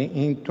strategy.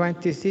 In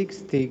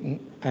 2016,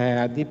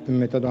 a deep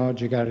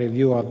methodological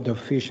review of the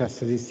official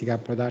statistical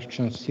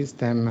production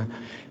system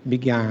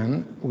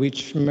began,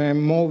 which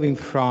moving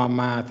from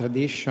a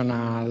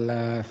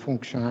traditional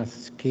functional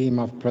scheme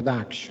of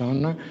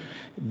production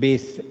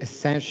based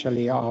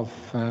essentially of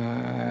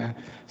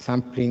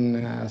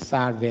sampling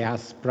survey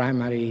as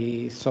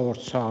primary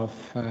source of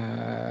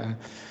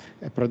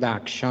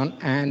production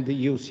and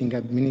using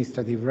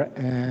administrative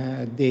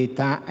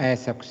data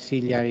as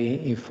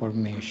auxiliary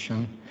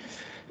information.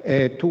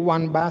 To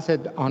one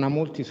based on a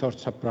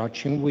multi-source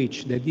approach in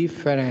which the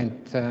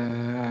different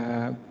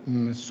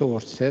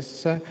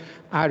sources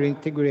are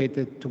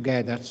integrated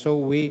together. So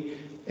we,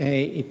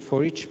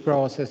 for each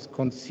process,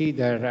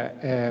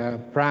 consider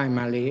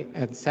primary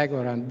and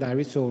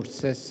secondary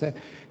sources,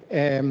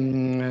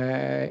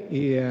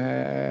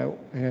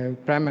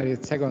 primary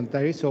and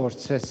secondary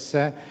sources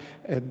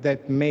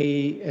that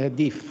may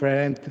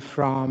different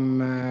from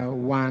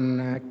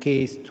one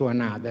case to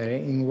another.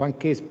 In one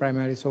case,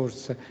 primary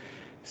source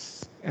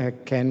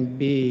could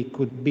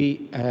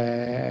be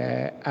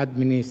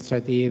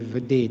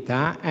administrative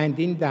data, and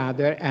in the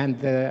other,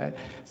 and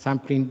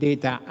sampling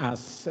data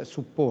as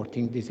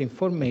supporting this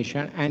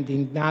information, and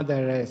in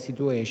another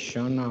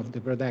situation of the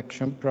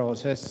production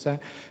process,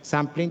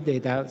 sampling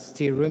data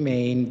still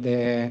remain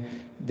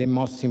the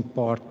most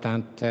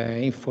important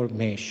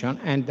information,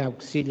 and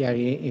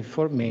auxiliary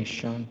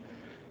information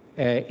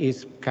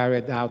is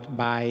carried out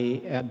by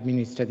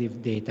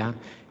administrative data.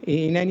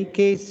 In any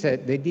case,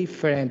 the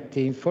different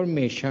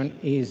information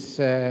is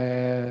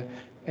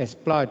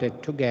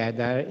exploited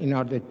together in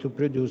order to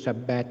produce a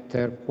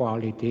better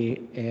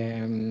quality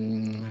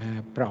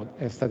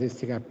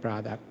statistical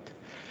product.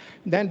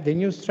 Then the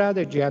new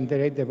strategy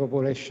under the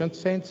population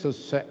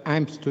census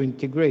aims to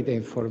integrate the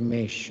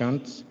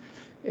information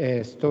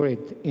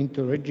stored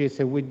into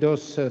register with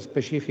those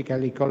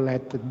specifically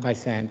collected by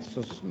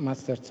census,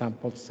 master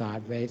sample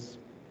surveys.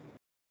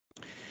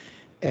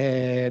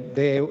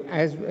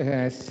 As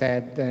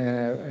said,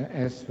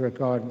 as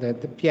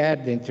recorded, Pierre,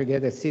 the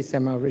integrated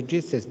system of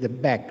registers is the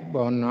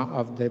backbone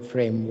of the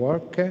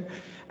framework,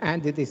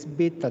 and it is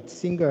built at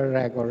single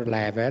record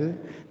level,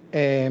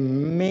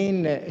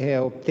 mainly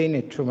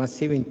obtained through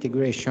massive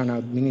integration of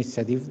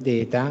administrative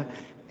data,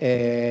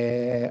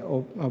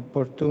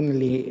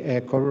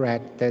 opportunely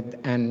corrected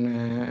and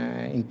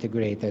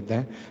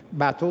integrated,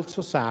 but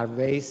also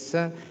surveys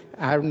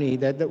are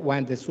needed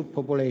when the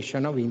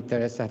subpopulation of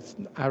interest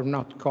are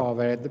not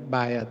covered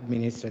by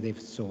administrative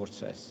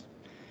sources.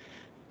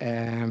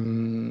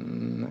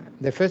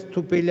 The first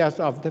two pillars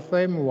of the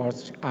framework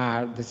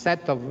are the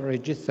set of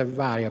registered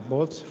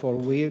variables for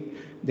which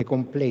the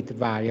complete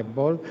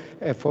variable,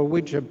 for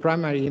which the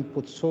primary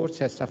input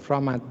sources are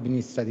from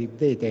administrative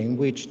data, in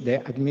which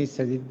the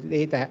administrative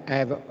data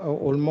have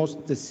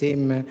almost the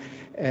same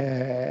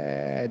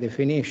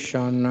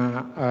definition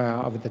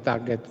of the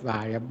target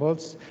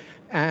variables.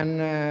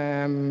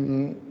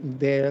 And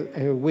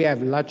we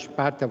have large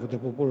part of the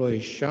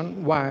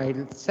population,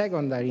 while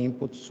secondary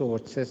input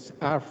sources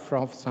are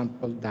from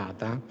sample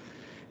data.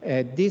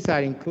 These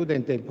are included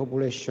in the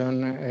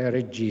population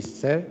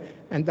register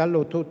and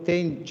allow to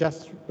obtain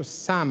just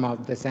some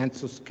of the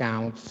census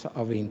counts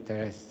of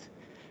interest.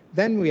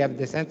 Then we have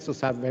the census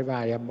survey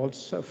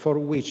variables, for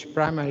which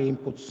primary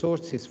input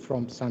source is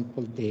from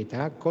sample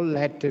data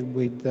collected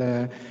with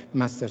the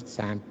master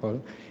sample.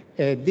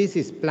 This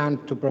is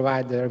planned to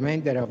provide the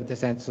remainder of the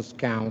census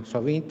counts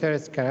of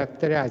interest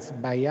characterized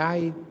by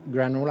high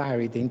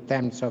granularity in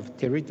terms of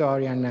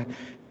territorial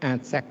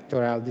and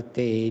sectoral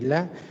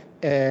detail,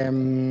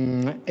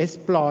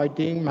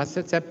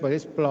 master sample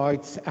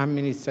exploits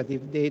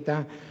administrative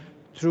data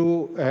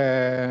through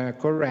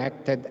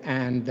corrected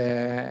and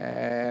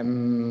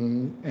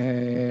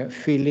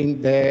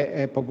filling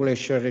the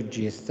population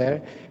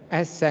register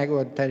as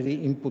secondary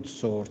input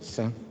source,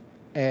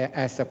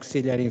 as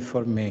auxiliary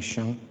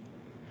information.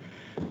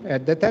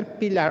 The third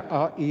pillar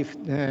of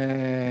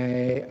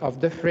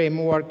the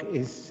framework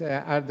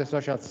are the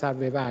social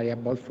survey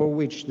variable, for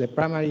which the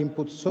primary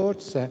input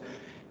source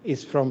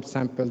is from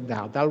sample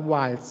data,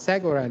 while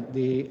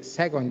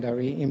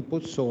secondary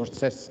input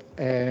sources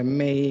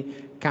may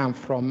come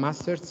from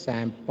master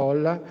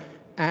sample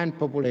and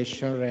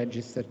population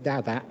register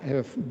data.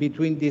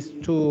 Between these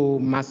two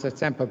master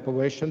sample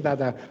population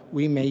data,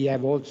 we may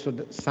have also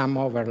some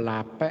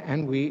overlap,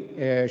 and we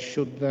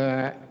should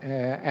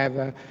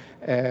have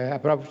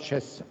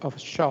approaches of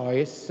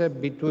choice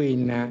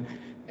between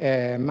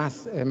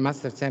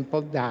master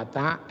sample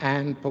data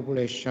and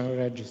population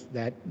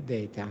register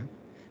data.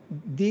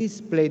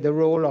 These play the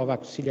role of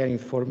auxiliary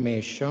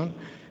information,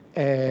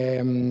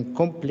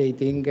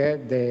 completing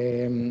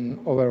the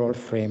overall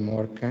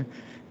framework.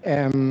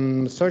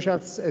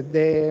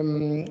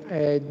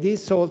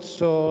 This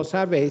also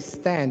survey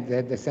extends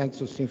the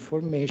census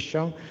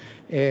information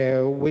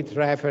with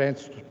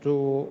reference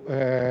to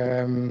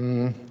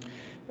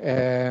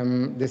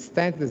the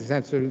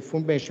census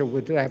information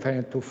with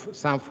reference to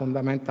some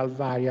fundamental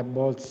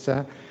variables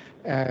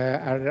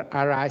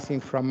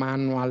arising from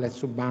annual and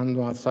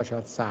subannual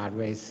social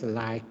surveys,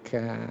 like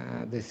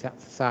the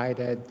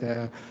cited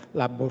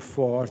labor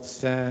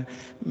force,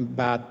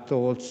 but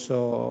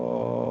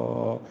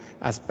also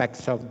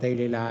aspects of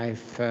daily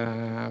life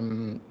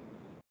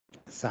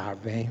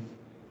survey.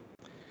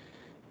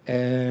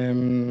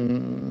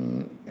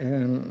 Then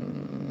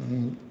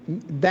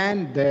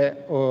the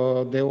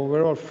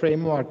overall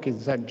framework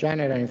is a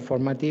general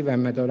informative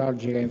and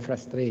methodological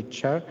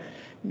infrastructure.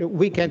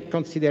 We can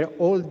consider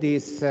all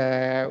this.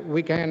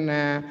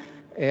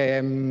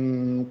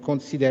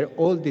 Consider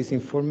all this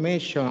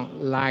information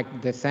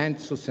like the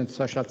census and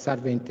social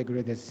survey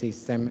integrated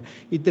system.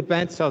 It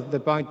depends on the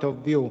point of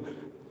view.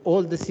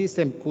 All the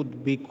system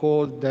could be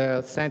called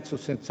the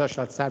census and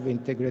social survey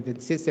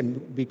integrated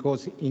system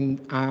because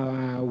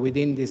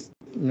within this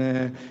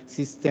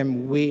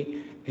system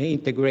we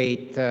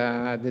integrate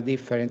the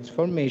different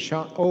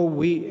information, or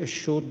we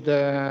should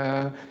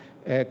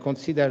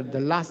consider the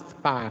last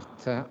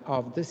part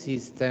of the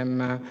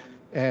system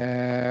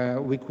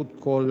we could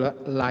call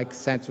like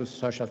census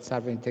social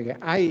survey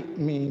integrated.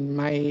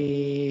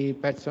 My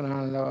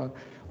personal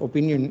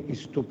opinion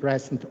is to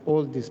present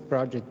all these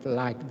projects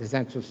like the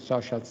census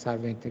social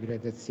survey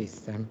integrated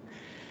system.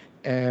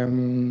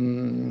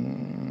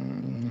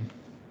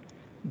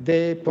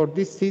 For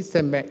this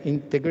system,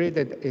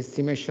 integrated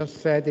estimation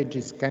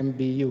strategies can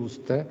be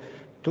used to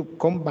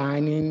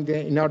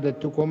in order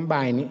to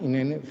combine in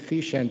an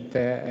efficient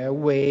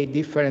way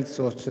different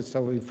sources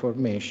of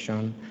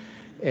information,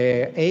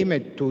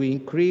 aimed to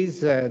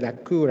increase the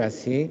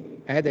accuracy,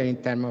 either in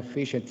terms of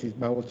efficiency,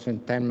 but also in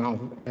terms of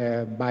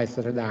bias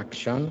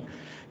reduction,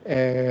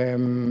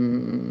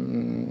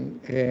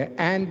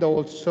 and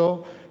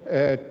also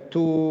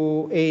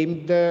to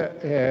aim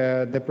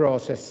the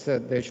process,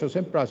 the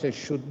chosen process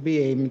should be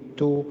aimed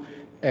to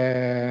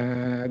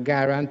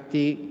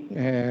guarantee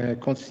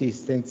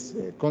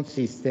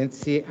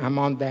consistency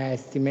among the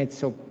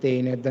estimates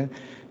obtained.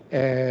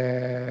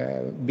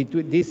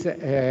 Between this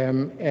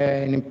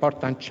an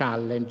important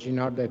challenge in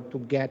order to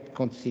get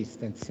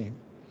consistency.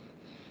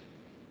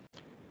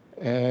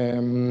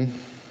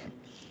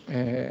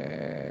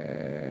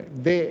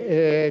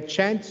 The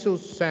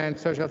census and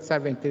social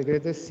survey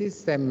integrated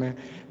system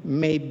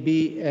may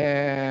be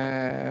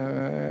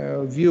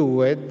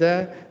viewed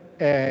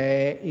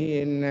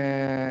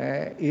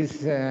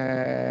is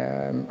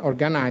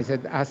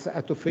organized as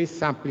a two-phase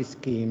sampling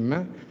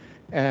scheme.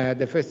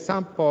 The first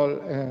sample,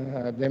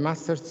 the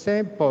master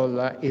sample,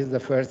 is the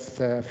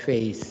first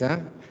phase,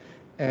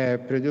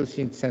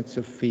 producing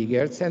census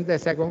figures, and the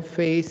second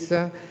phase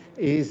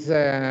is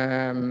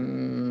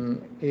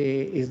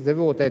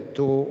devoted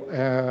to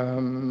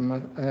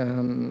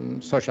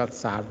social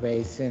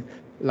surveys,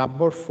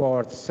 labor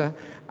force,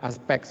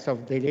 aspects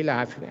of daily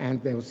life,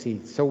 and those.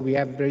 So we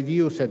have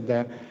reduced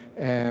the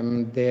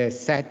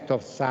set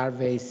of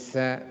surveys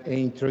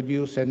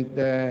introduced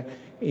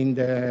in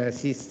the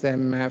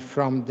system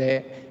from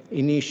the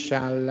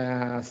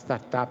initial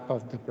startup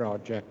of the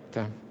project.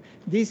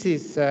 This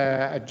is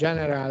a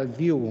general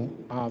view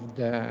of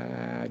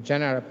the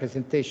general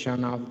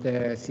representation of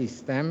the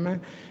system,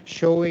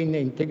 showing the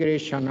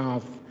integration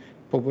of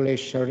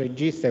population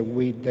register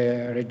with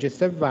the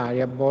register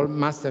variable,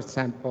 master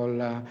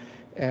sample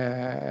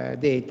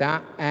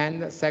data,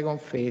 and second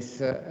phase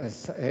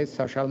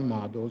social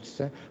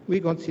modules.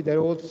 We consider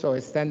also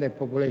extended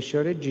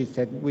population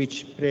register,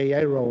 which play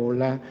a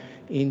role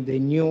in the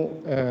new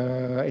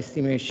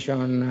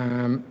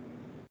estimation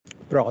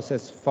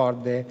process for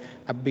the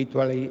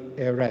habitually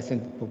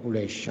resident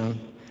population.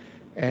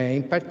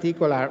 In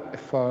particular,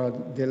 for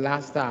the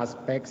last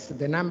aspects,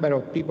 the number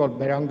of people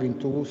belonging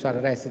to USA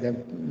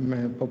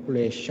resident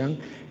population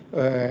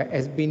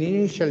has been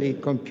initially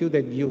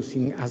computed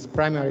using as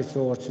primary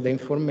source the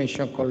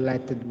information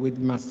collected with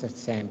master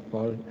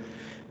sample,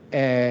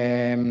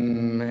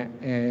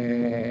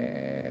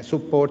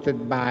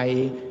 supported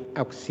by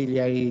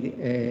auxiliary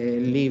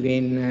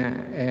living,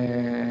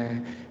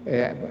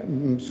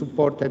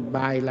 supported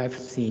by life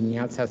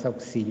signals as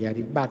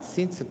auxiliary. But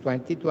since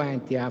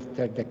 2020,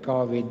 after the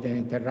COVID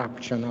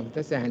interruption of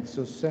the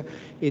census,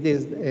 it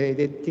is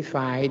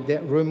identified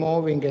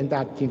removing and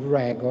adding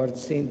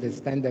records in the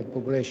standard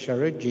population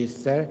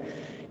register,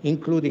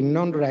 including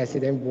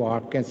non-resident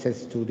workers and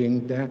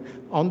students,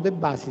 on the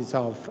basis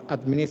of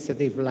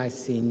administrative life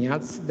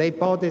signals, the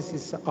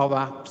hypothesis of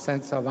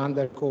absence of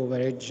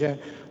undercoverage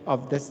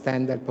of the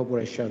standard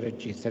population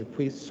register.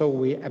 So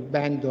we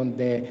abandoned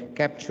the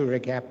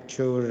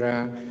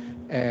capture-recapture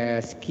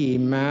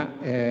scheme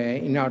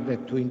in order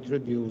to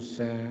introduce,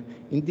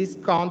 in this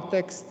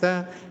context,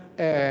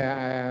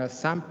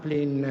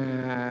 sampling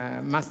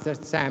master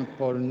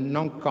sample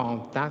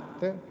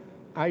non-contact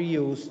are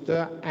used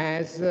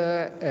as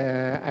are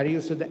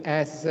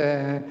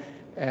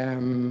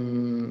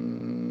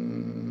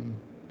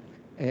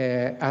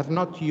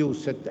not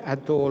used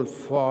at all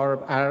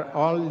for, are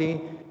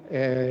only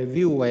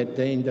viewed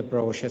in the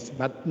process,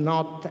 but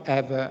not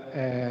have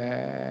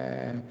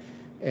a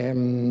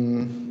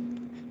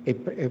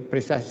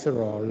precise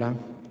role.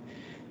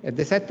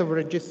 The set of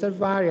register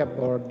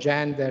variables,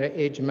 gender,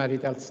 age,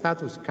 marital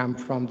status, come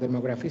from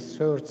demographic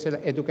sources,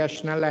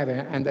 educational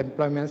level, and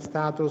employment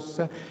status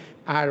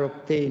are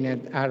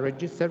obtained are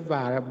registered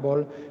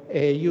variable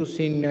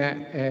using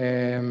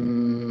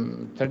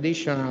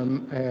traditional,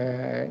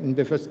 in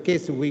the first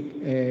case we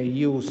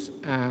use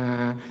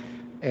a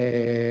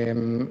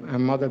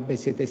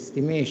model-based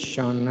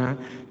estimation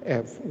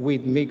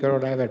with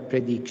micro-level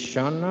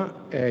prediction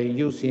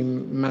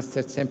using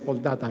master sample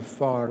data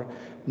for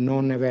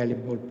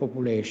non-available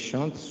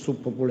populations,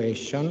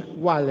 subpopulation,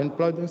 while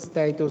employment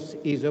status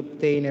is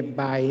obtained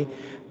by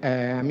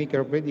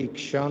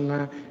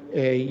micro-prediction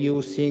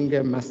using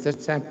master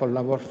sample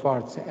labor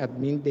force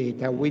admin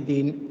data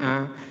within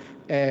a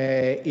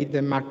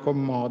hidden Markov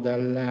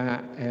model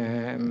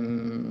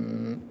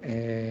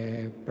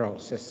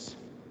process.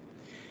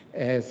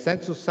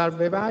 Census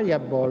survey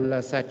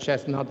variables such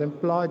as not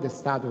employed,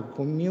 status,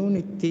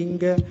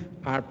 commuting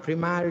are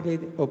primarily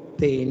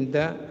obtained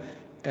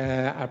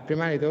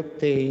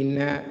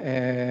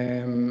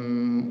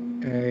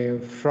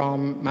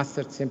from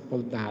master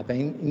sample data.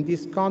 In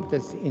this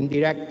context,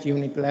 indirect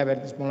unit level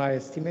small area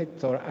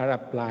estimator are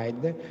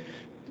applied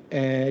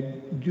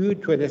due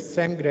to the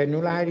extreme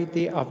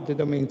granularity of the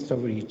domains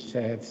of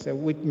research,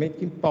 which make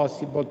it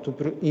impossible to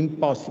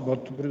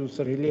produce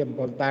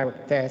reliable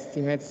direct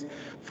estimates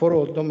for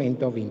all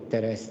domains of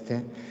interest.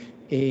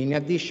 In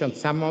addition,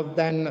 some of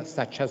them,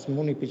 such as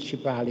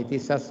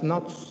municipalities, are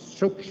not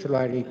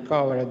structurally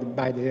covered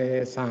by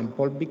the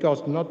sample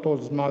because not all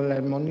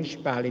smaller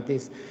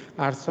municipalities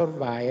are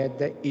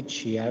surveyed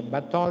each year,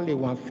 but only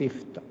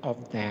 1/5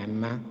 of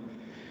them.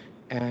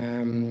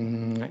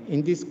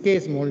 In this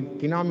case,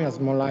 multinomial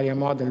small area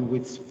model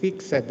with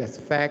fixed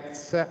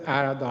effects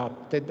are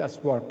adopted as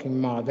working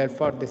model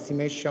for the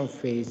estimation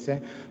phase,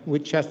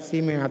 which are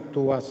similar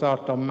to a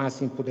sort of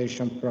mass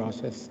imputation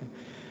process,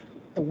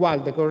 while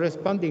the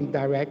corresponding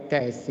direct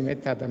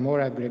estimate at a more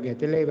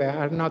aggregate level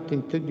are not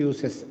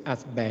introduced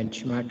as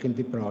benchmark in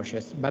the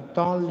process, but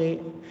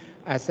only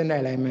as an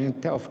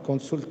element of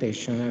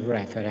consultation and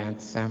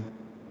reference.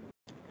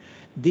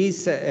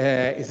 This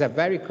is a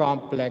very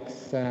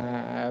complex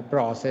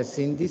process.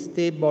 In this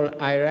table,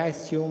 I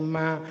assume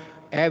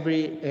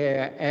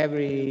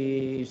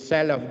every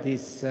cell of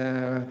this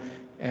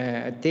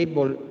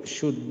table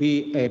should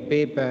be a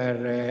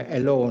paper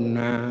alone.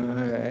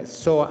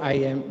 So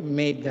I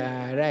made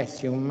a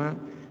resume,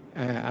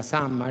 a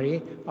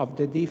summary of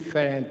the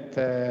different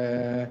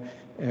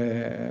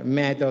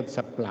methods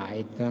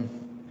applied.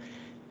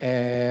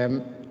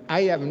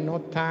 I have no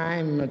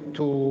time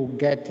to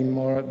get in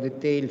more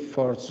detail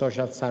for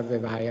social survey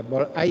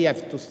variable. I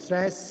have to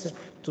stress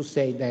to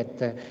say that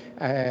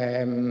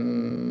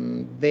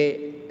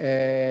the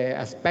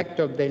aspect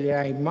of the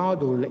array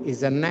module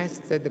is a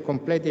nested,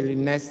 completely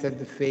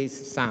nested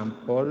phase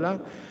sample,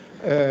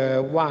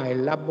 while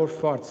labor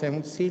force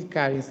and silk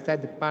are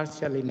instead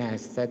partially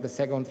nested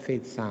second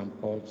phase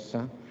samples.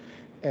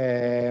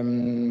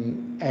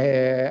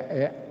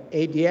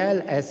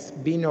 ADL has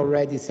been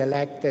already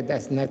selected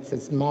as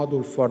nested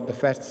module for the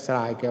first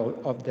cycle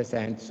of the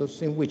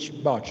census, in which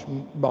both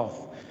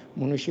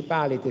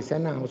municipalities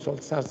and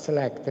households are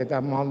selected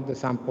among the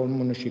sample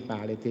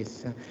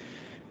municipalities.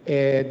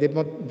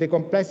 The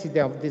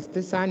complexity of this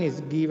design is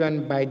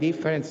given by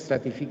different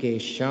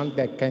stratification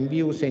that can be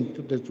used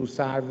into the two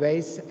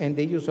surveys and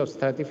the use of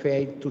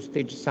stratified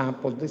two-stage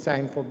sample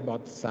design for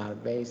both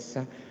surveys.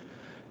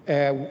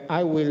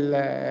 I will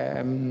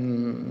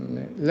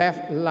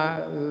left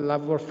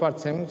labor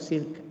force and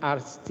silk are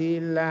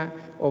still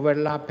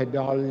overlapped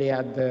only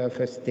at the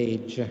first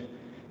stage.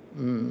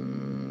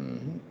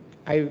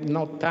 I have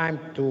no time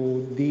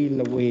to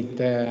deal with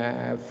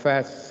the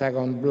first,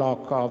 second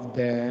block of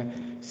the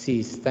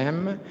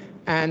system,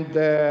 and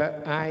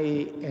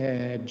I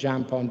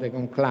jump on the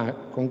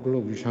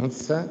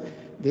conclusions.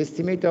 The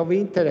estimate of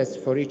interest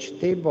for each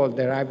table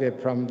derived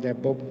from the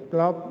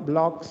above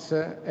blocks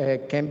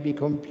can be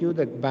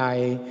computed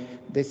by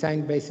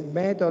design-based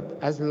method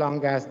as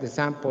long as the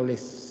sample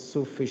is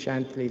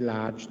sufficiently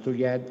large to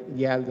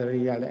yield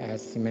real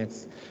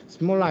estimates.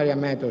 Small area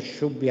method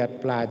should be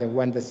applied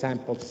when the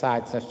sample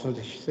size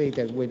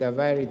associated with a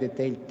very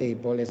detailed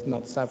table is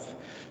not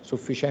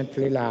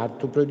sufficiently large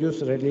to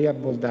produce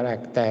reliable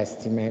direct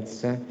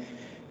estimates.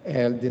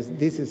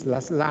 This is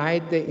the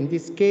slide. In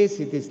this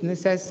case, it is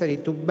necessary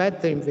to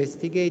better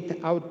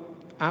investigate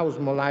how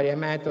small area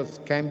methods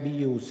can be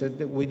used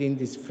within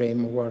this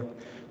framework,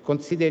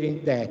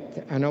 considering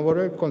that an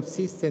overall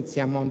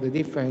consistency among the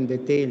different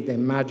detailed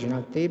and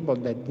marginal tables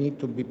that need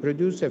to be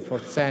produced for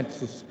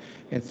census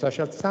and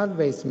social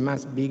surveys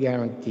must be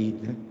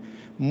guaranteed.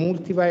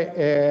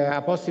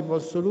 A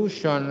possible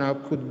solution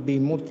could be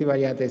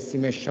multivariate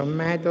estimation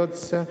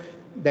methods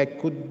that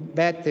could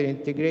better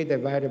integrate the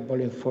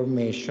variable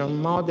information,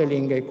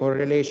 modeling a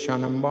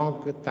correlation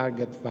among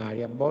target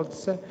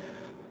variables.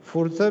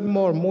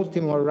 Furthermore,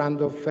 multimode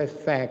random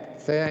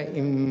effects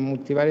in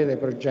multivariate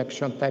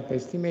projection type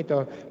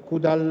estimator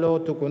could allow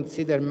to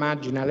consider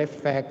marginal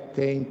effect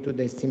into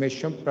the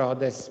estimation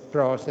process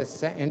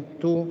and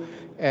to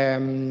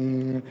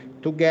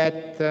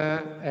get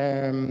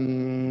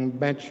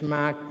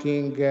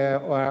benchmarking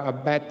or a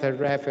better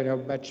reference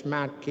of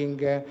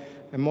benchmarking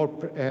a more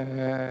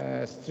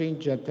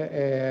stringent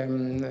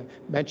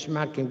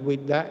benchmarking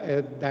with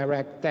a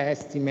direct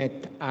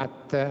estimate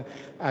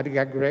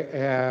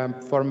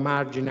for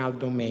marginal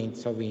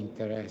domains of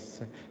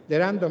interest. The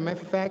random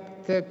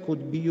effect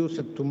could be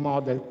used to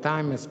model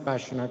time and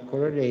spatial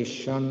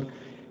correlation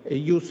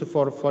used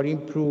for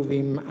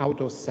improving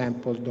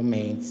out-of-sample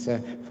domains.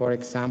 For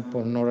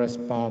example,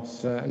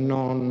 non-response,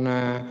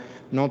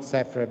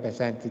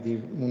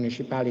 non-self-representative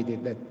municipalities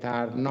that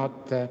are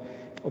not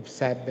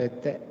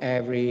observed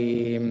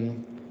every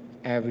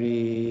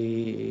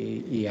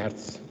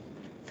years.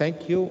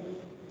 Thank you.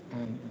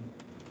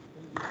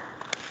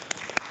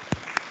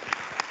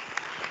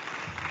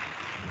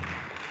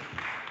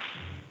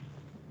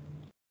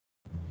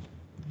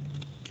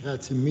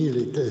 Grazie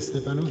mille,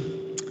 Stefano.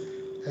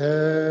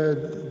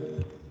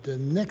 The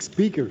next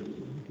speaker,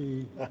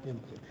 hey,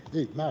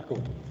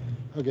 Marco.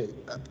 Okay.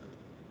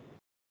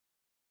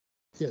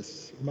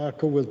 Yes,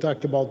 Marco will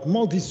talk about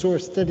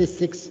multi-source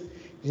statistics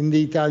in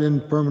the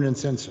Italian permanent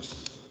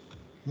census.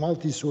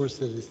 Multi-source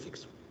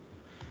statistics.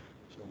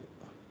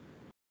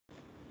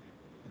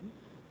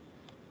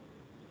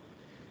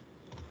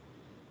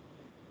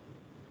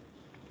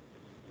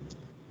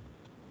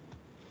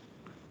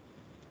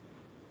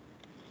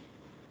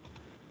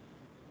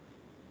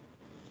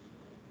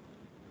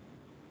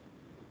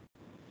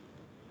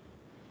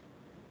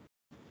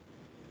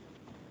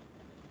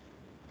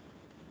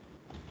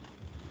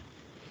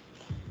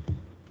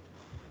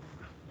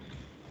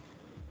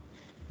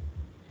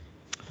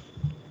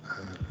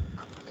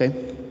 Okay,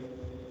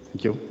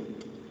 thank you.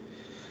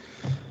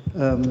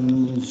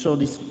 So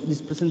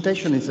this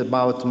presentation is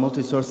about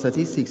multi-source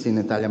statistics in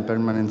Italian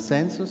permanent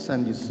census,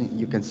 and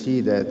you can see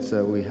that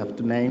we have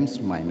two names,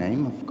 my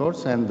name, of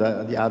course, and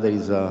the other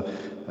is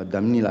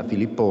Daniela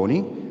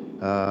Filipponi.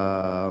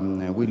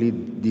 We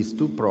lead these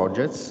two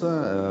projects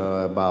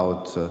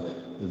about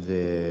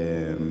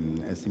the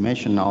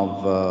estimation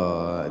of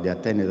the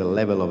attained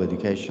level of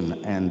education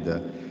and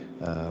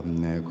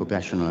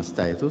occupational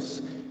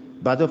status.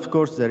 But of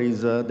course, there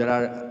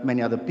are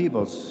many other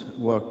people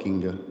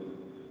working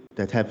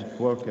that have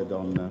worked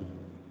on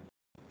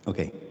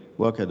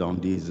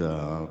these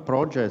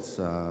projects.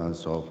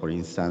 So, for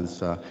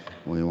instance,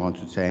 we want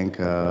to thank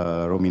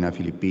Romina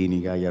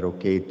Filippini, Gaia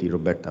Rocchetti,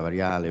 Roberta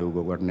Variale,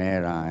 Ugo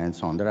Guarnera, and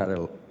so on. There are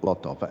a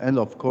lot of, and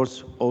of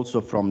course,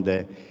 also from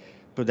the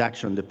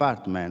production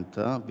department,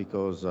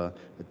 because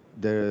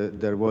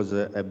there was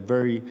a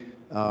very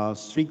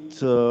strict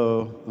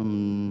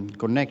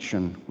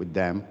connection with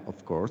them,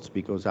 of course,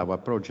 because our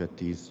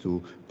project is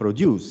to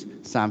produce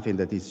something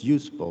that is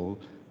useful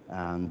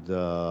and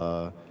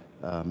that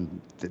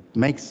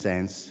makes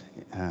sense,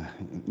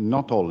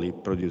 not only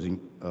producing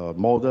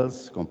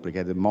models,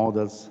 complicated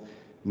models,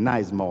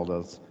 nice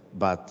models,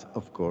 but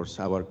of course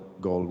our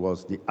goal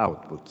was the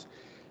output.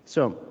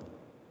 So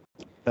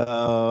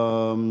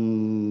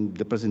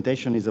the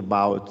presentation is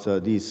about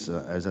this,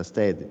 as I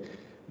said,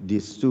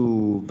 these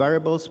two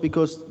variables,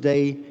 because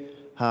they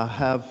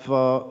have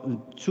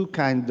two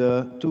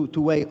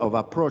way of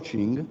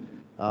approaching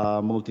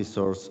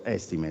multi-source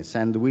estimates,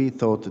 and we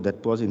thought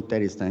that was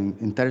interesting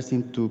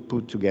to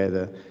put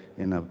together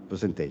in a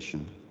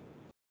presentation.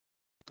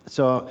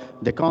 So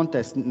the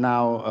context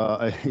now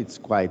it's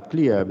quite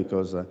clear,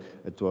 because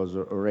it was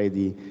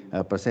already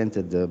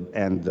presented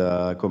and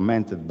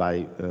commented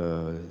by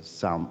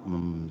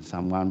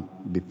someone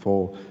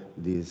before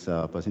this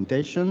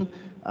presentation.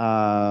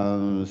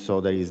 So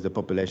there is the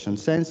population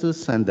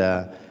census and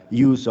the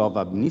use of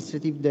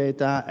administrative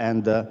data,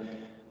 and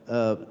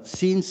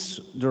since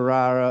there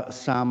are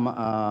some,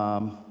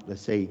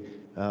 let's say,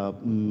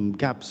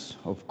 gaps,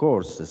 of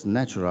course, it's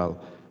natural,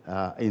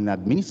 in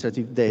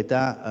administrative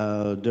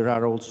data, there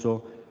are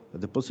also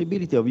the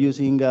possibility of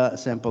using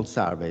sample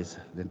surveys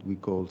that we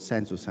call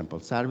census sample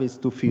surveys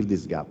to fill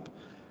these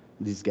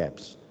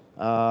gaps.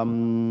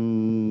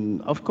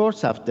 Of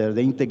course, after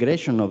the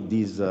integration of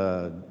these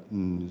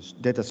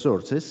data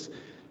sources,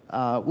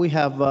 we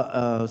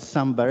have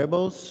some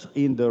variables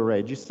in the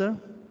register,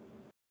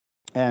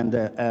 and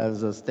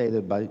as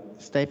stated by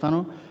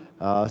Stefano,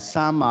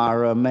 some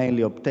are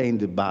mainly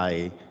obtained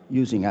by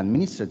using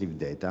administrative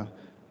data,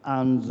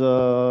 and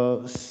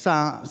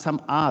some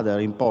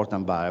other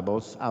important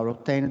variables are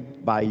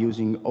obtained by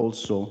using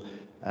also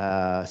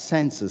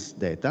census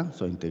data,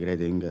 so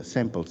integrating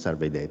sample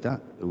survey data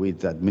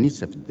with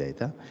administrative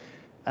data.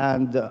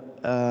 And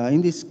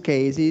in those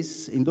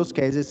cases,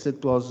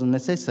 it was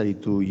necessary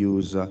to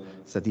use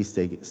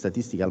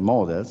statistical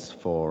models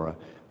for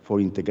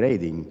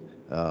integrating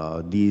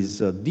these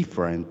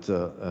different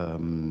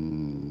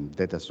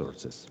data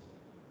sources.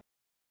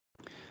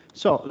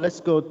 So let's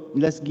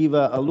give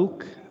a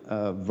look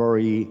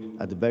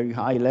at the very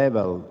high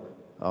level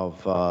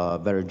of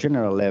very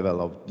general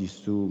level of these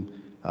two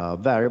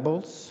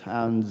variables.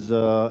 And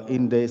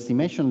in the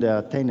estimation the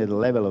attained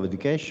level of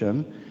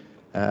education,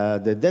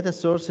 the data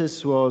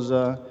sources was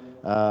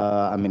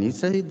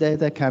administrative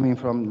data coming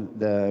from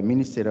the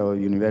Ministry of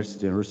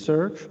University and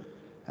Research,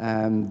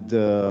 And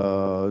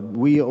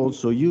we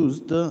also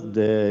used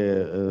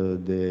the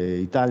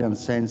Italian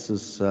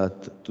census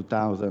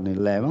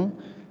 2011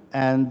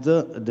 and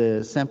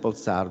the sample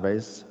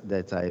surveys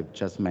that I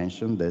just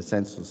mentioned, the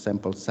census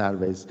sample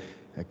surveys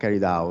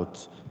carried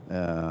out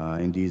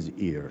in these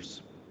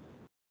years.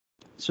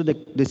 So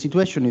the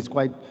situation is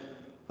quite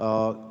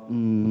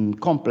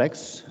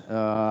complex.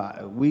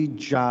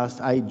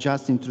 I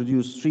just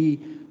introduced 3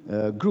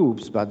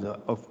 groups, but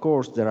of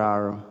course there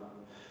are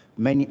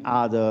many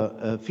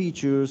other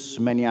features,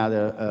 many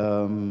other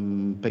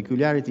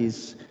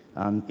peculiarities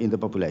in the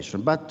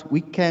population. But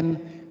we can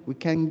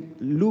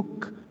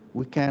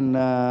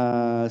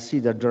see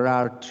that there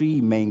are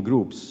 3 main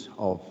groups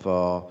of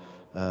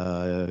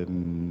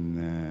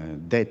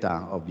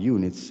data of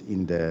units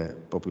in the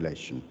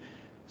population.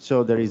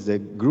 So there is the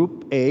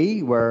group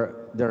A, where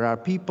there are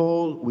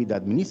people with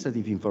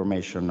administrative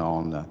information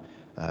on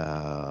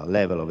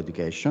level of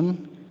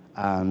education,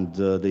 and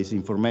this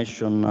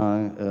information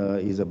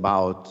is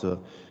about,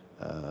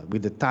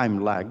 with the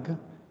time lag,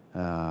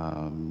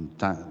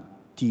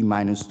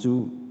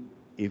 T-2.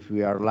 If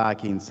we are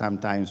lucky,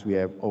 sometimes we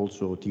have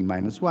also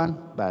T-1,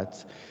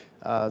 but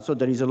so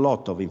there is a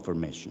lot of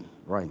information,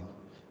 right?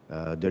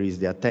 There is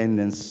the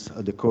attendance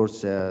of the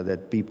course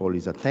that people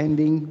is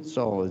attending,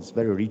 so it's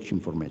very rich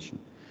information.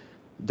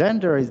 Then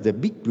there is the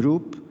big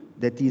group,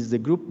 that is the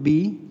group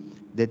B,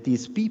 that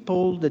is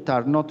people that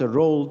are not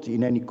enrolled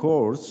in any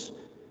course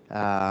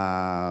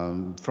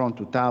from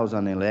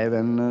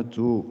 2011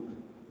 to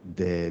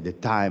the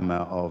time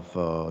of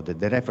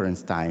the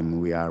reference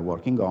time we are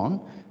working on.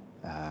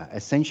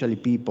 Essentially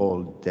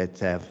people that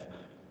have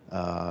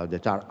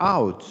that are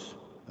out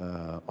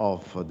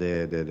of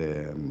the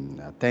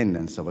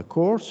attendance of a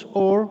course,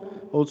 or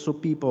also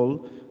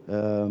people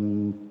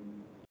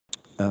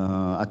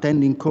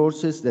attending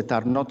courses that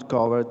are not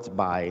covered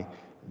by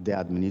the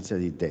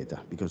administrative data,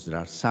 because there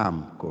are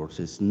some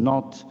courses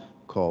not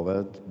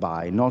covered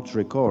by, not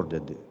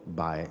recorded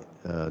by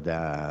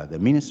the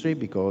ministry,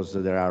 because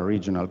there are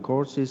regional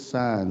courses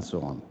and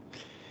so on.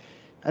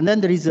 And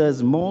then there is a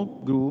small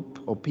group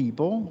of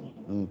people,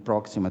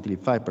 approximately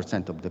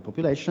 5% of the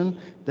population,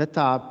 that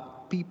are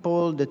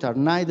people that are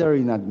neither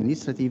in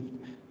administrative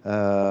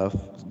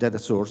data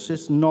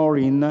sources nor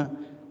in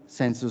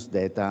census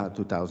data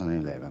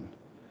 2011.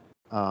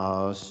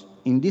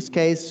 In this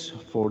case,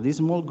 for this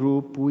small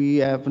group, we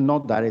have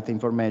not direct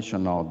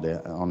information on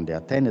the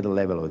attended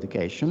level of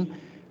education,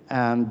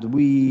 and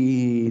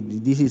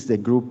this is the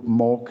group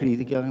more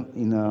critical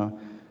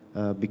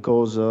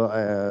because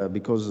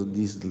of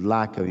this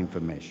lack of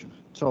information.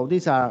 So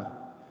these are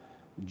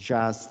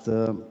just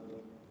 3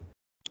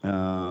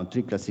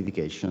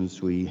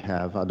 classifications we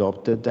have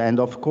adopted, and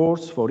of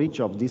course, for each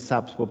of these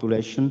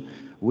subpopulations,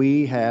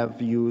 we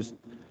have used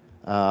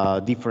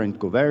different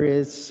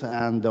covariates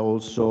and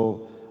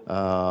also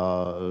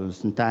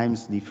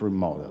sometimes different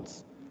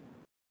models.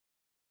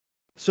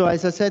 So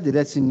as I said,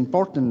 that's an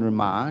important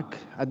remark.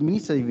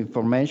 Administrative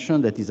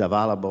information that is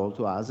available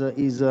to us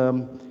is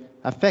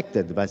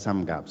affected by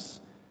some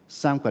gaps.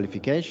 Some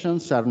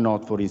qualifications are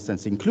not, for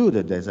instance,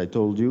 included, as I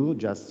told you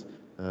just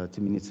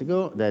 2 minutes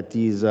ago. That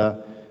is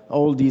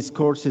all these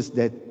courses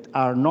that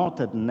are not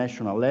at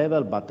national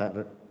level, but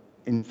are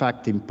in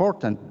fact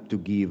important to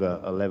give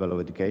a level of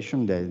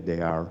education.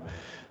 They are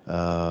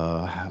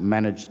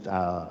managed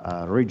at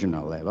a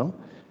regional level.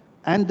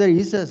 And there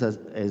is,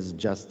 as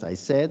just I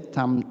said,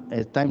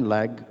 a time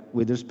lag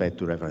with respect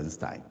to reference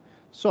time.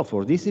 So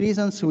for these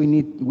reasons,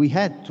 we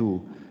had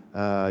to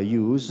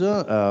use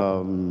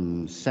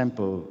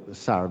sample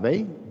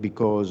survey,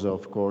 because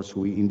of course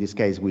in this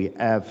case we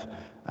have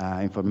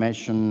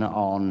information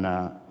on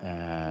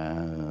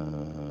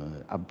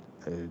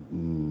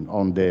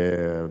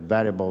the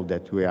variable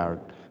that we are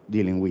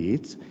dealing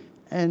with,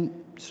 and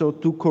so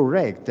to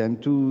correct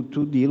and to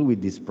deal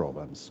with these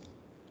problems.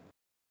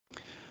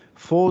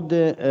 For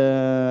the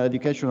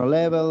educational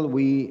level,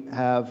 we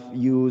have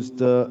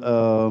used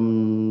a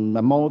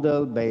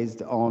model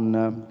based on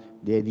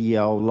the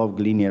idea of log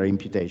linear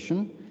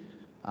imputation.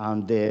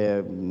 And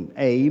the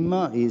aim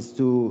is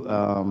to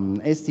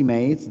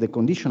estimate the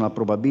conditional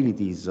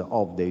probabilities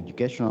of the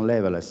educational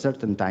level at a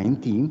certain time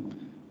t,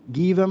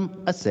 given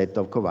a set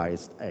of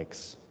covariates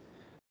X.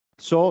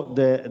 So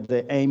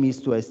the aim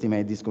is to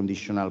estimate these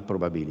conditional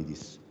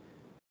probabilities.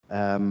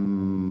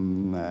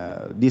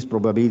 These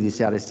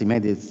probabilities are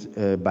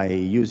estimated by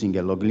using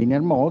a log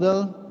linear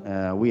model.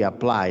 We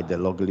applied the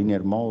log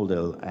linear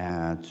model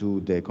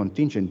to the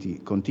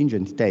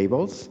contingent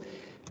tables,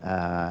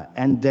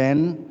 and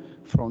then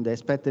from the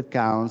expected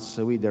counts,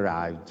 we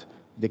derived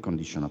the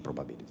conditional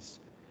probabilities.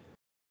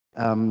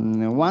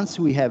 Once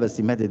we have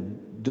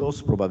estimated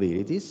those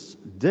probabilities,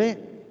 the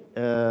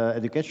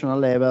educational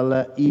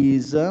level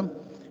is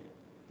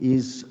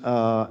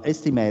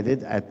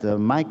estimated at the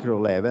micro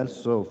level,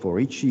 so for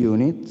each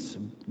unit,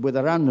 with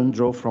a random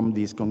draw from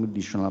these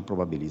conditional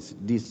probabilities.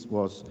 This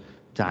was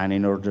done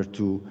in order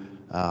to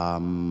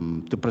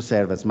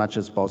preserve as much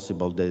as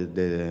possible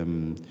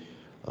the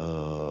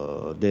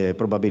the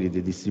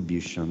probability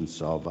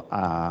distributions of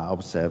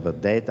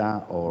observed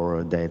data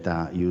or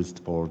data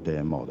used for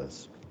the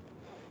models.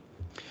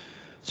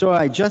 So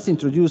I just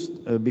introduced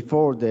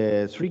before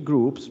the three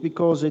groups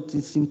because it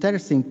is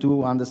interesting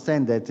to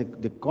understand that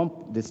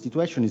the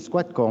situation is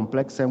quite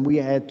complex and we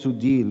had to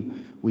deal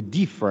with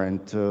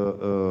different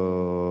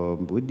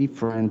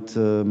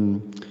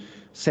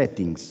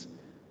settings.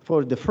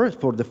 For the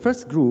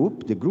first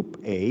group, the group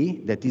A,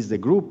 that is the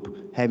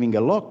group having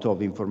a lot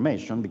of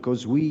information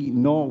because we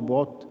know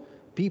what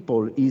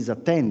people is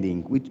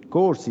attending, which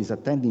course is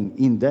attending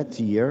in that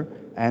year,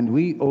 and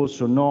we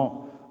also know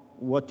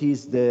what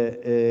is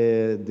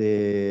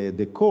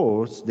the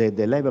course,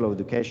 the level of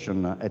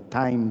education at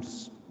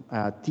times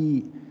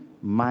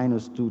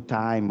t-2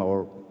 time,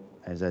 or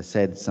as I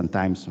said,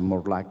 sometimes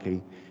more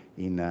likely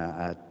in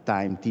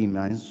time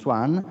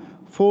t-1.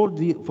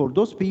 For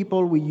those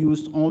people, we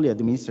used only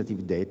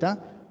administrative data.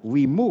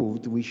 We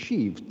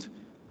shift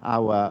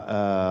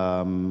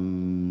our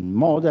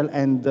model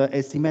and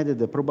estimated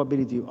the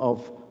probability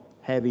of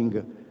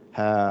having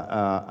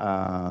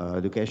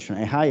a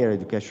higher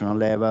educational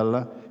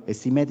level,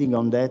 estimating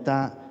on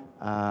data,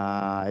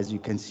 as you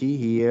can see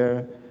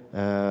here,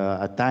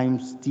 at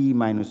times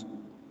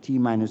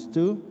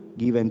t-2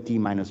 given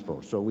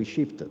t-4. So we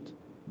shifted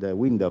the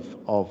window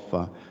of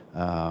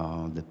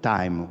the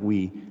time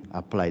we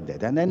applied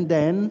that. And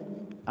then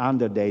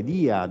under the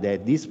idea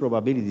that these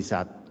probabilities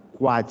are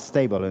quite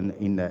stable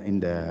in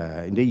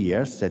the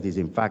years, that is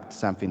in fact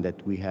something that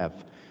we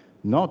have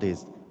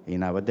noticed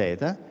in our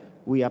data,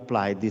 we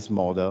applied this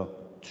model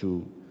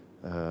to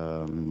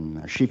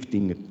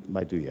shifting it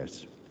by 2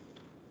 years.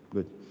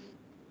 Good.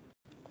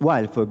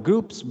 While for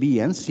groups B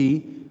and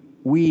C,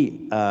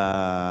 we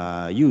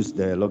use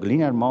the log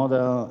linear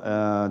model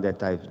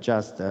that I've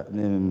just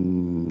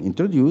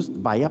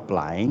introduced by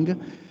applying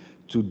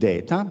to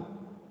data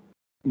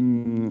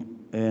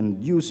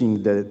and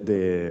using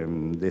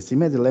the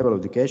estimated level of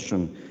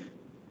education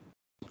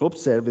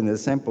observed in the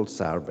sample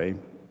survey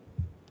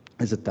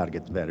as a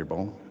target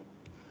variable.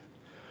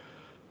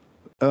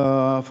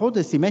 For the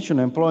estimation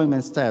of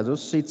employment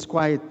status, it's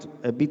quite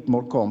a bit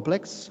more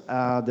complex.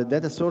 The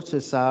data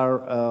sources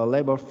are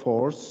labor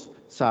force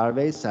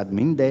surveys,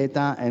 admin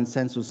data, and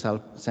census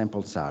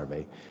sample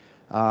survey.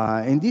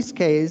 In this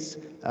case,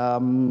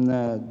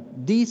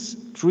 these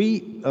three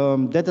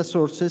data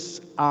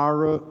sources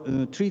are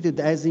treated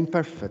as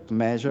imperfect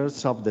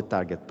measures of the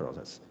target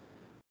process.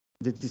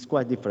 That is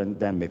quite different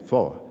than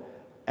before.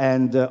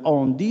 And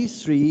on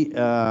these three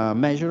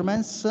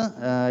measurements,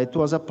 it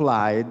was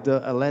applied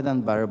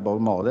latent variable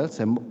models,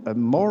 and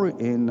more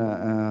in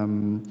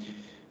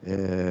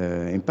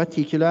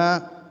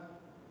particular,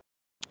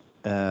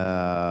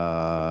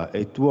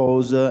 it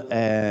was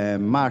a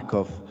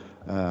Markov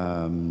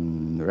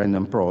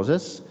random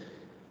process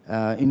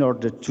in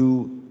order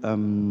to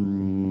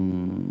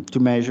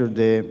measure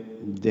the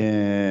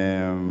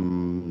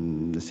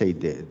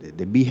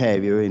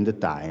behavior in the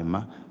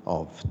time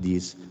of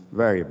this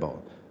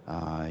variable.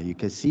 You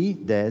can see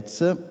that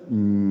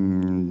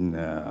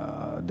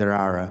there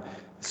are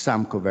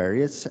some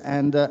covariates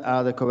and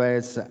other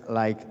covariates,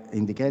 like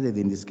indicated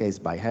in this case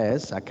by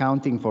Hess,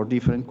 accounting for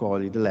different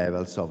quality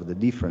levels of the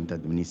different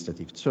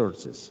administrative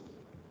sources.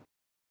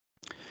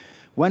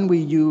 When we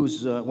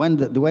use, when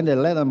the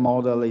latent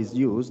model is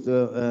used,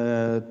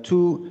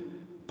 two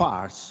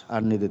parts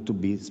are needed to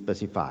be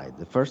specified.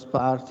 The first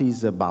part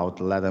is about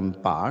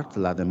latent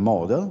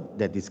model,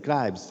 that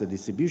describes the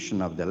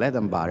distribution of the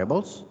latent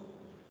variables.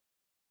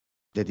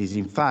 That is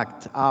in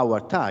fact our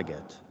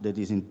target, that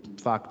is in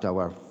fact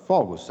our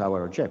focus,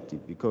 our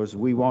objective, because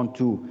we want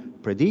to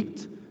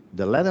predict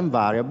the latent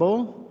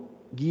variable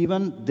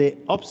given the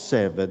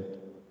observed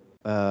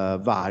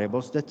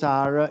variables that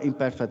are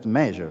imperfect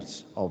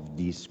measures of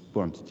this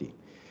quantity.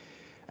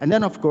 And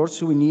then of course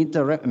we need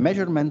a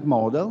measurement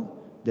model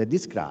that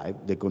describes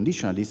the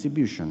conditional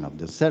distribution of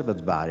the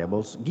observed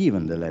variables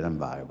given the latent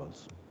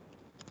variables.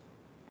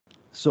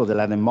 So the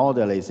latent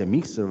model is a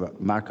mix of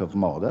Markov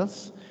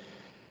models.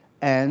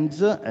 And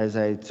as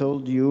I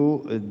told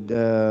you,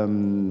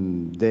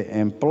 the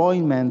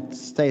employment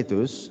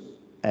status,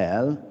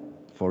 L,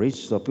 for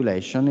each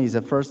population is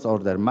a first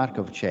order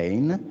Markov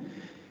chain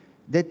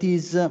that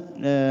is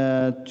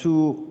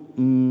to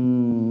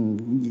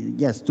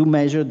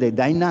measure the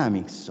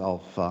dynamics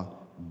of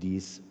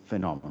this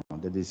phenomenon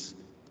that is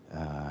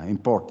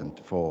important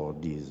for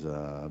this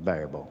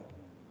variable.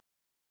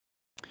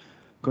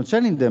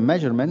 Concerning the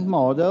measurement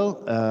model,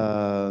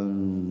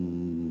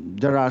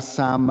 there are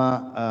some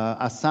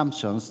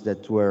assumptions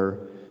that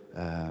were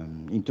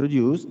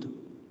introduced.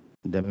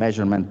 The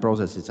measurement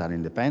processes are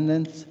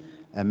independent.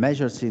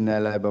 Measures in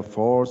labor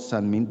force,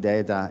 admin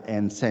data,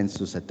 and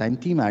census at time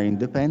t are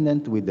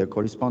independent with the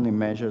corresponding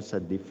measures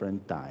at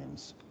different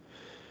times.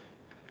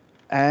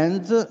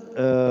 And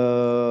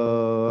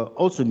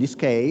also in this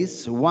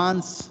case,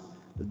 once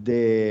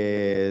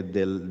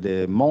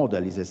the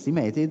model is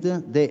estimated,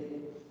 the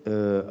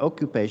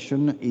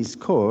occupation is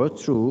scored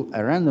through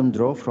a random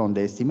draw from the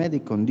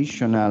estimated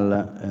conditional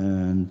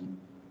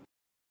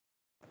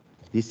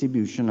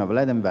distribution of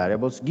latent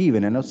variables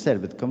given an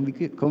observed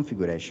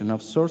configuration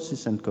of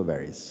sources and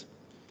covariates.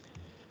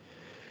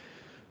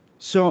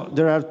 So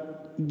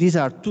these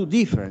are two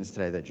different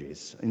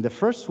strategies. In the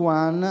first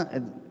one,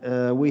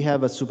 we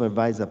have a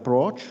supervised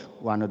approach.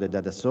 One of the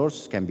data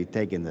sources can be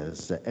taken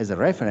as a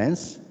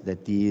reference.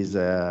 That is,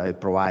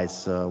 it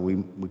provides,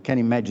 we can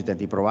imagine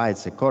that it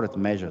provides a correct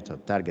measure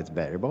of target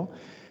variable.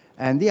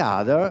 And the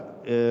other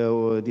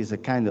is a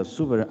kind of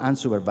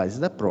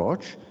unsupervised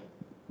approach.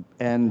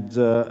 And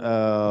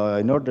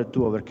in order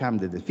to overcome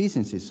the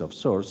deficiencies of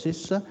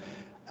sources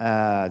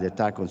that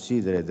are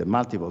considered the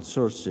multiple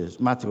sources,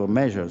 multiple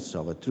measures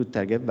of true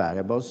target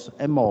variables,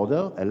 a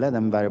model, a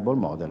latent variable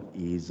model,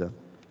 is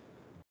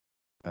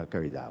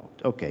carried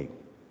out. Okay.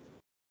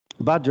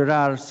 But there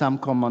are some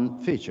common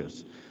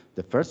features.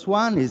 The first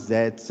one is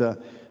that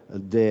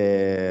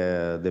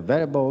the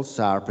variables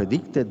are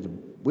predicted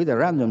with a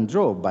random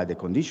draw by the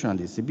conditional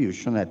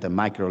distribution at a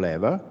micro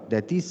level.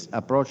 That this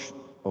approach,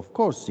 of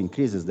course,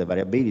 increases the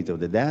variability of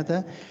the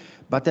data,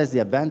 but has the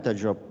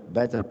advantage of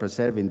better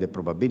preserving the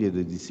probability of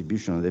the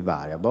distribution of the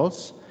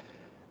variables.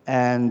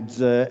 And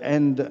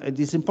it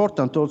is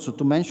important also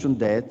to mention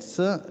that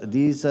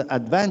this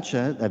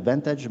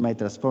advantage may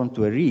transform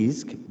to a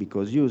risk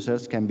because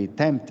users can be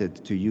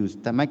tempted to use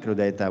the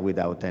microdata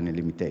without any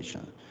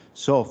limitation.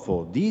 So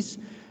for this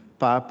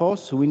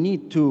purpose, we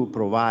need to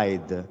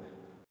provide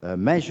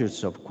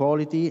measures of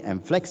quality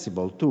and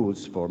flexible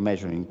tools for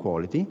measuring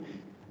quality.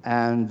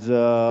 And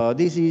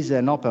this is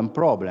an open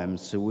problem.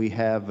 So we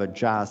have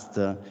just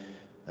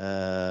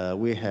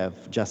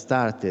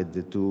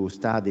started to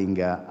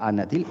studying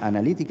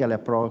analytical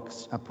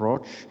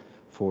approach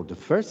for the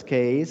first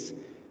case,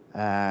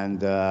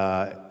 and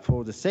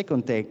for the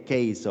second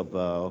case of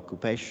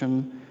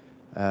occupational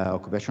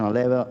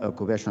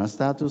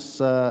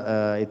status,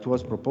 it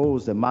was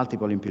proposed a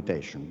multiple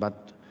imputation,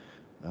 but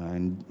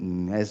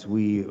as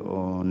we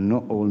all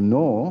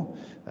know,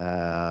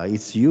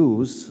 its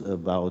use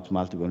about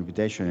multiple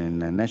imputation in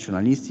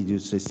national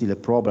institutes is still a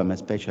problem,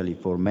 especially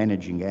for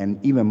managing and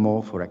even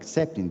more for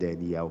accepting the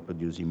idea of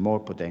producing more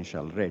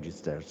potential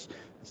registers.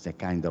 It's a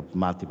kind of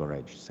multiple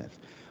registers.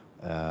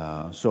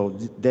 So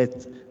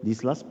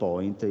this last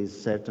point is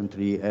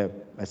certainly a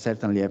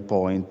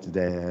point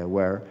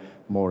where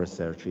more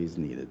research is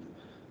needed.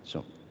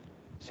 So,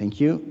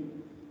 thank you.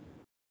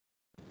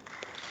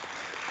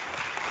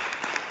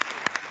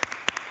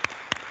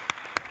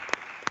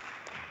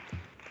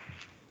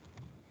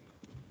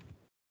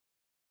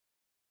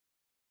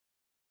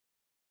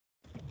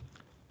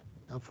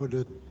 Now for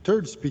the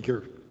third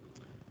speaker,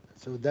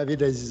 so David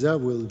Aziza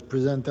will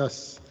present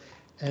us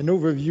an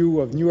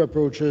overview of new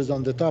approaches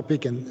on the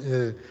topic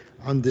and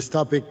on this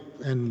topic,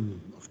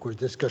 and of course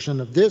discussion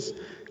of this.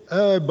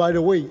 By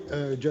the way,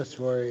 just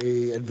for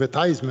a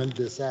advertisement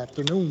this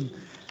afternoon,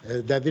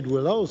 David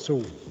will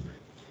also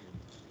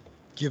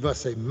give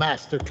us a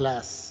master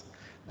class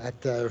at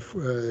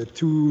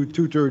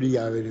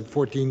 2:30,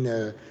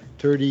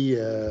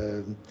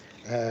 14:30.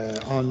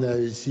 On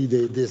see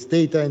this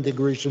data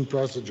integration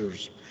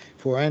procedures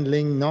for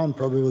handling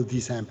non-probability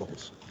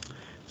samples.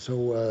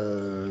 So,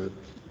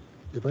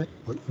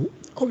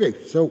 okay,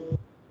 so.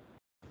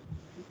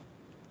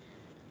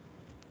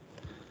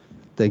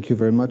 Thank you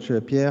very much,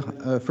 Pierre.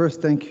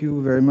 First, thank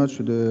you very much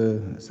to the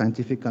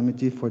Scientific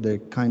Committee for the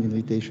kind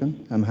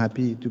invitation. I'm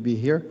happy to be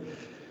here.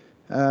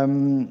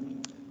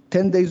 10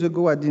 days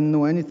ago, I didn't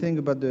know anything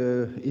about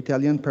the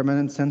Italian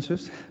permanent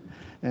census.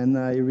 And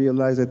I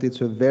realized that it's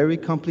a very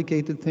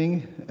complicated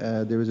thing.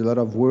 There is a lot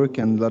of work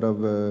and a lot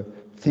of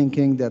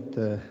thinking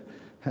that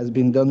has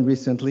been done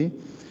recently.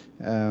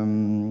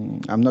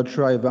 I'm not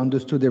sure I've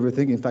understood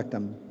everything. In fact,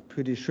 I'm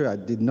pretty sure I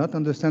did not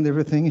understand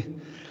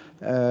everything.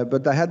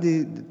 But I had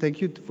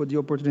thank you for the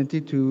opportunity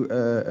to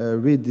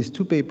read these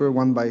two papers,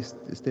 one by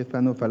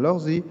Stefano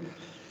Falorzi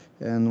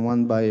and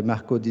one by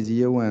Marco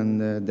Dizio and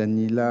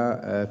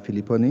Daniela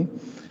Filipponi.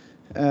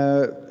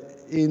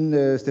 In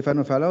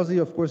Stefano Falorzi,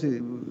 of course,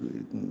 it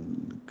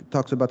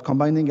talks about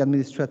combining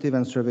administrative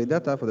and survey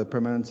data for the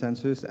permanent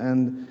census,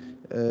 and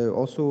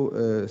also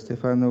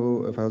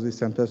Stefano Falorzi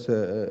sent us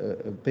a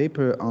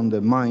paper on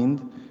the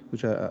mind,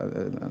 which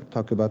I'll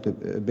talk about a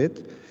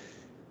bit.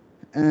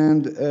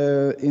 And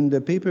in the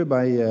paper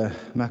by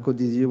Marco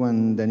Dizio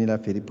and Daniela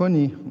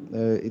Filipponi,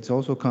 it's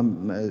also,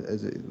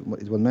 as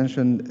it was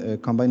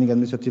mentioned, combining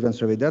administrative and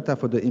survey data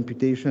for the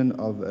imputation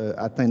of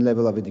attained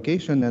level of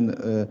education and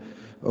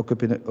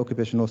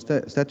occupational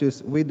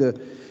status with the,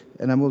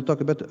 and I will talk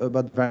about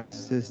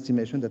variance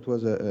estimation that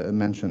was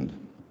mentioned.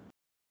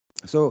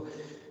 So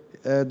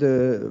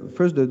the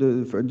first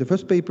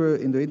paper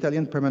in the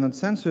Italian permanent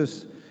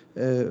census,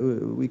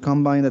 we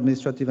combine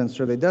administrative and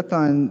survey data,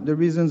 and the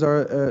reasons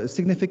are a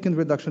significant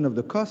reduction of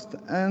the cost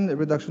and a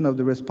reduction of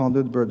the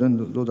respondent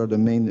burden. Those are the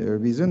main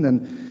reasons.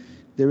 And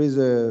there is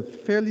a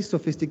fairly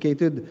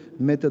sophisticated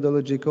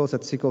methodological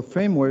statistical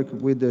framework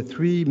with the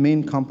three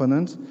main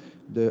components: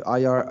 the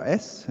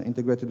IRS,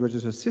 Integrated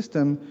Register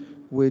System,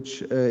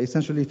 which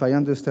essentially, if I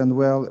understand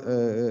well,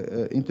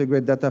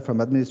 integrate data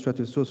from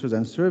administrative sources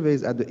and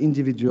surveys at the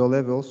individual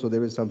level, so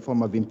there is some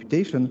form of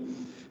imputation.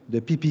 The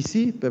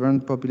PPC,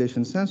 Permanent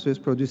Population Census,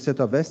 produce set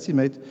of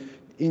estimates,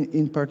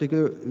 in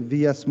particular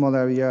via small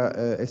area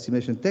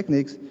estimation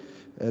techniques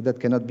that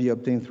cannot be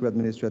obtained through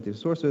administrative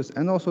sources,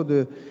 and also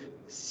the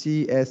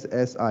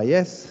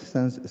CSSIS,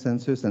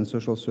 Census and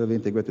Social Survey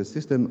Integrated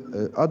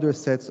System, other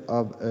sets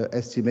of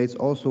estimates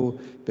also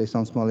based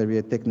on small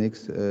area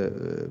techniques.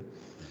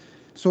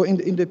 So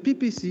in the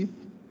PPC,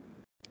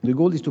 the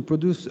goal is to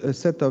produce a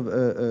set of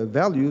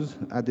values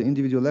at the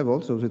individual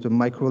level, so it's a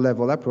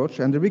micro-level approach,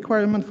 and the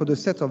requirement for the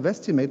set of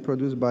estimate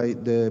produced by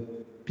the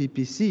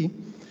PPC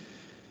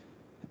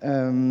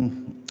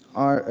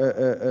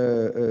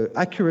are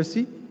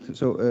accuracy,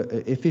 so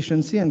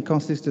efficiency and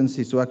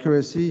consistency. So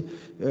accuracy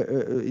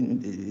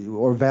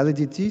or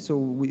validity. So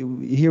we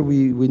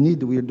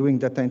are doing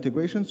data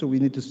integration, so we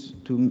need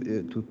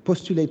to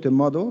postulate a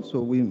model. So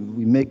we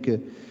make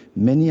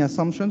many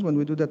assumptions when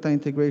we do data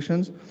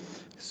integrations.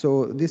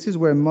 So this is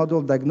where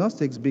model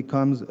diagnostics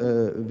becomes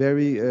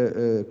very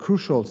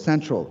crucial,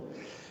 central.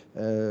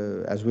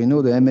 As we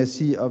know, the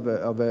MSE of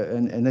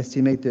an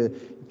estimate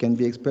can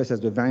be expressed as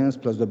the variance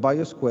plus the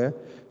bias square.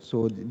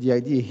 So the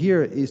idea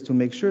here is to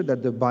make sure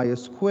that the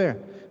bias square,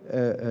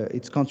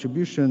 its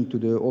contribution to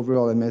the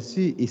overall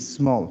MSE is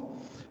small.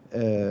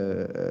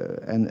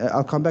 And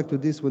I'll come back to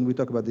this when we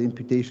talk about the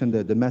imputation,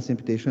 the mass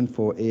imputation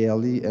for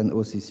ALE and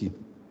OCC.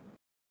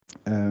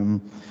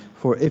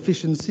 For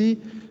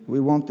efficiency, we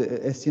want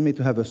the estimate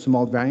to have a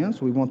small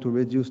variance. We want to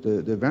reduce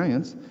the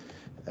variance.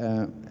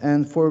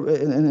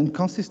 And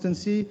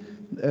consistency,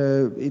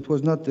 it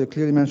was not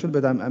clearly mentioned,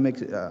 but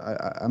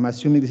I'm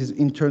assuming this is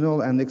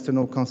internal and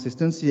external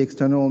consistency.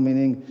 External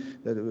meaning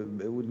that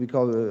what we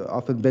call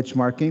often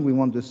benchmarking. We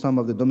want the sum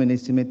of the domain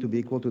estimate to be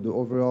equal to the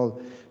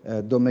overall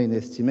domain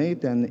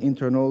estimate, and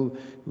internal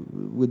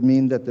would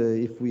mean that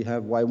if we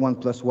have y1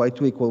 plus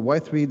y2 equal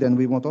y3, then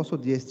we want also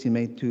the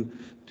estimate to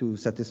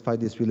satisfy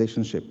this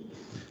relationship.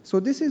 So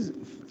this is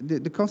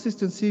the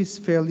consistency is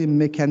fairly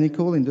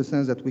mechanical in the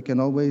sense that we can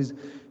always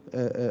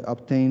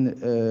obtain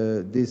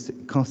this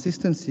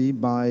consistency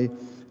by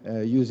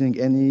using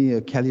any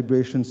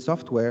calibration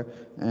software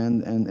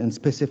and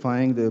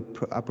specifying the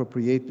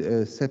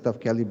appropriate set of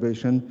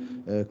calibration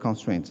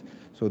constraints.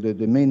 So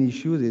the main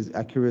issue is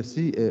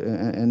accuracy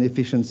and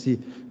efficiency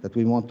that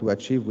we want to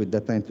achieve with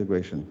data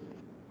integration.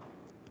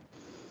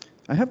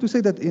 I have to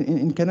say that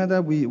in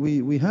Canada,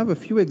 we have a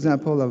few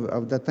examples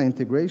of data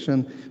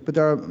integration, but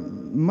they are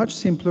much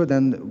simpler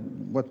than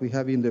what we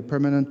have in the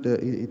permanent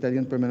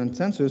Italian permanent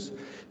census.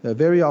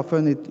 Very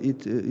often,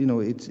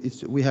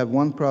 we have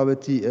one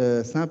probability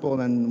sample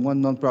and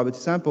one non-probability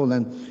sample,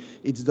 and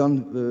it's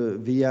done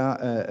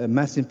via a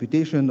mass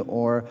imputation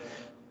or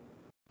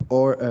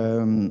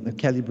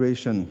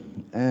calibration.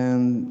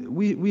 And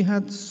we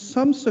had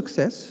some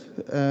success,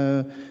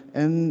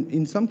 and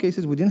in some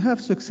cases we didn't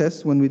have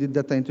success when we did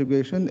data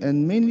integration,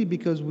 and mainly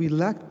because we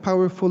lacked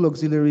powerful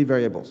auxiliary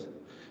variables.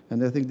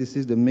 And I think this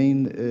is the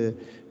main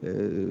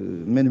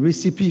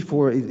recipe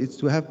for it, it's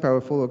to have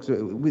powerful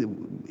auxiliary.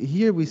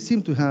 Here we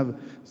seem to have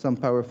some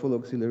powerful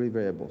auxiliary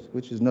variables,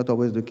 which is not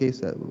always the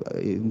case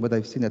in what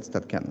I've seen at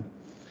StatCan.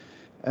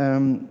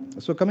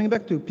 So coming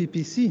back to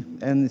PPC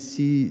and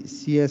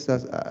CSSIS,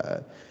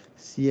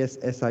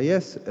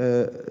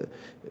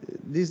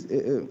 this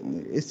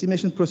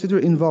estimation procedure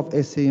involved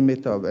SAE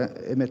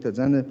methods,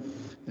 and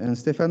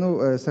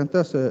Stefano sent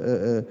us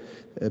a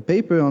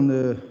paper on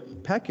the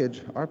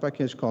our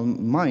package called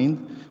MIND,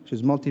 which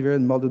is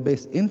multivariate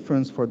model-based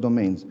inference for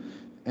domains.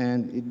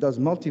 And it does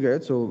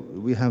multivariate, so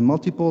we have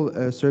multiple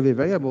survey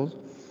variables,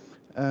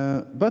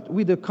 but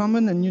with a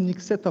common and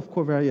unique set of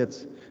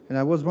covariates. And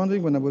I was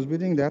wondering when I was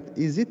reading that,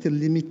 is it a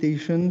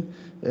limitation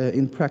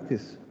in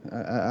practice?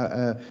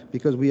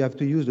 Because we have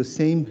to use the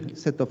same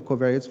set of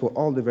covariates for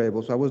all the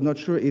variables. So I was not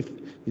sure if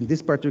in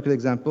this particular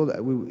example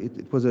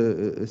it was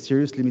a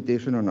serious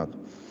limitation or not.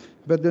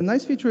 But the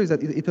nice feature is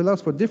that it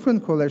allows for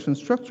different correlation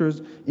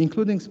structures,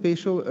 including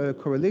spatial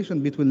correlation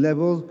between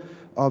levels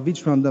of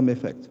each random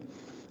effect.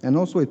 And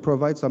also it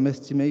provides some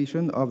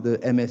estimation of the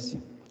MSE.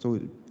 So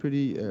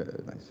pretty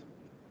nice.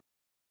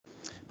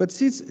 But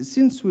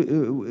since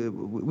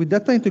with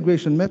data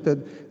integration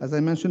method, as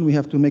I mentioned, we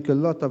have to make a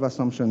lot of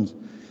assumptions.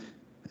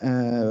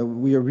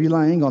 We are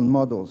relying on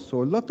models.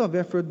 So a lot of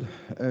effort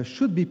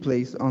should be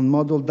placed on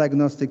model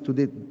diagnostic to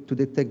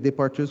detect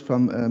departures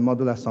from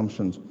model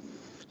assumptions.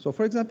 So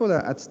for example,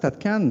 at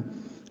StatCan,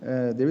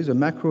 there is a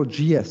macro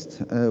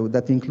GEST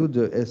that includes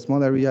a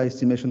small area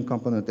estimation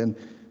component. And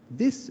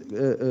this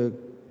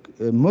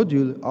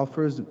module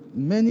offers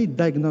many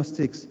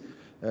diagnostics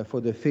for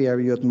the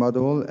Fayet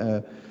model.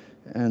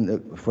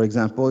 For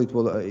example,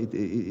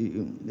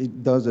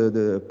 it does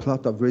the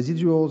plot of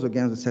residuals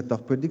against a set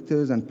of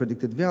predictors and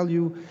predicted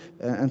value.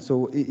 And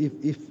so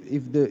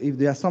if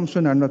the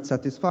assumptions are not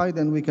satisfied,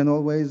 then we can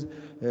always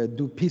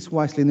do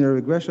piecewise linear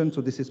regression. So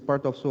this is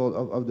part also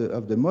of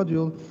the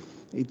module.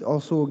 It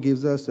also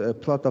gives us a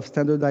plot of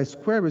standardized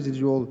square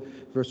residual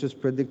versus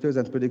predictors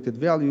and predicted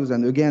values.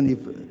 And again, if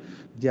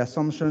the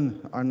assumptions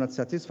are not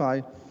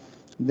satisfied,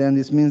 then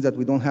this means that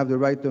we don't have the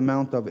right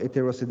amount of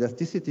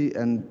heteroscedasticity,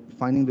 and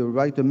finding the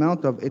right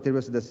amount of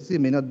heteroscedasticity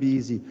may not be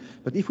easy.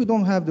 But if we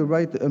don't have the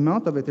right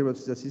amount of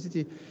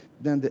heteroscedasticity,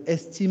 then the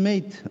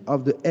estimate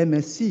of the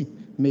MSC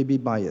may be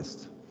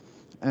biased.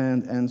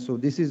 And so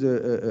this is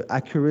an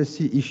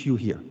accuracy issue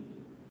here.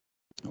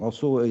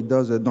 Also, it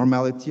does a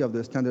normality of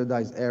the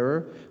standardized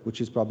error, which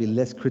is probably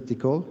less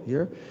critical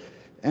here.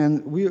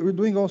 And we're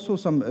doing also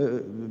some,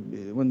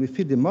 when we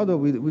fit the model,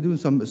 we're doing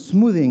some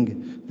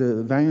smoothing,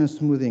 the variance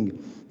smoothing.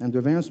 And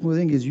the variance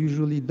smoothing is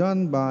usually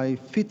done by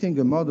fitting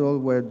a model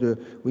where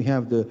we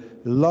have the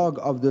log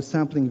of the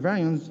sampling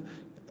variance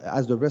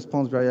as the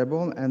response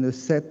variable and a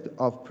set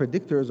of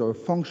predictors or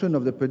function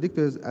of the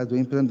predictors as the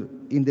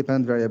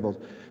independent variables.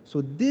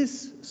 So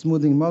this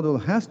smoothing model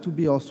has to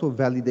be also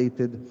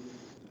validated.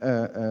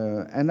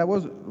 And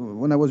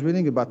when I was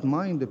reading about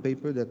mine, the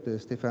paper that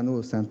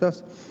Stefano sent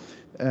us,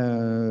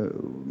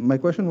 my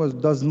question was,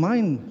 does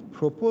mine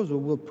propose or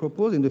will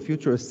propose in the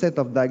future a set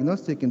of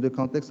diagnostic in the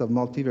context of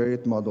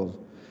multivariate models?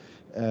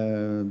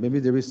 Maybe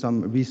there is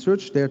some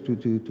research there to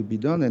be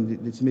done,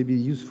 and it's maybe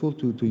useful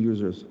to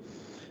users.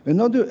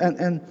 Another,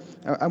 and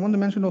I want to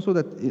mention also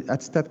that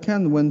at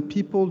StatCan, when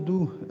people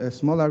do a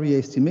small area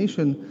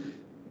estimation,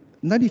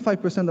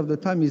 95% of the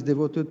time is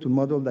devoted to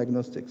model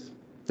diagnostics.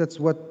 That's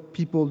what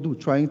people do,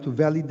 trying to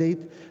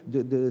validate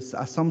the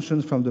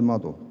assumptions from the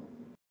model.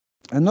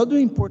 Another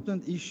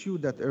important issue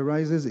that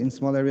arises in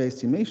small area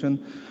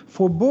estimation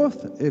for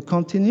both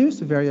continuous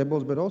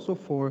variables but also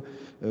for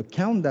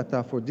count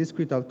data for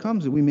discrete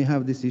outcomes, we may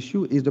have this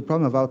issue, is the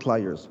problem of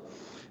outliers.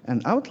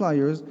 And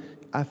outliers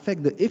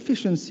affect the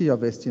efficiency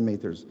of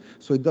estimators.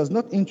 So it does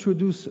not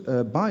introduce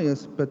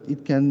bias, but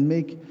it can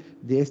make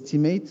the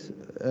estimate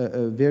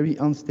very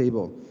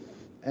unstable.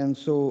 And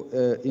so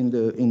in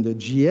the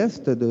GS,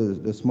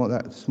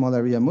 the small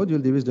area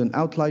module, there is an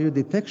outlier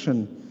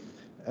detection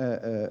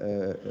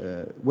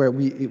where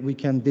we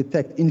can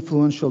detect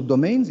influential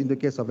domains in the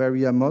case of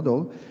area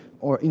model,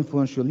 or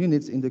influential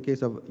units in the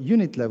case of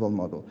unit level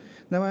model.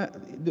 Now,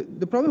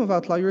 the problem of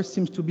outliers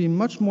seems to be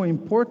much more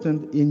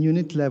important in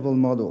unit level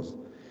models.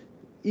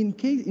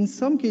 In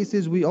some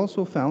cases, we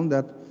also found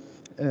that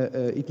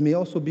it may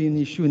also be an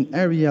issue in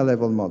area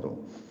level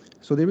model.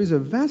 So there is a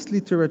vast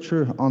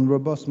literature on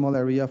robust small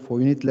area for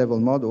unit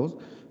level models.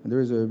 And there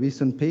is a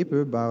recent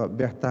paper by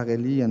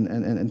Bertarelli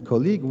and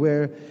colleague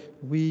where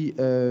we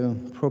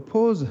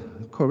propose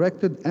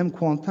corrected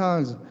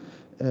M-quantiles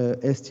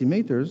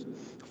estimators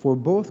for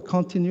both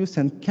continuous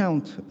and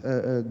count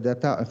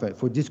data,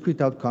 for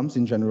discrete outcomes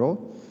in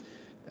general.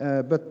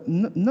 But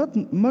not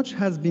much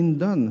has been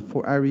done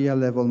for area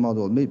level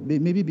model,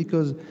 maybe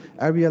because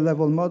area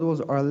level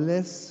models are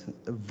less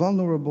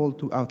vulnerable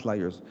to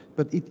outliers.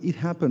 But it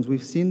happens.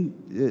 We've seen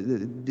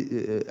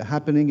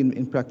happening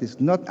in practice,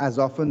 not as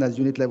often as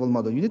unit level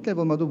model. Unit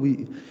level model,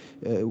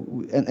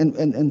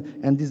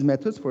 and these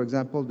methods, for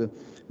example, the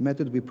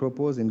method we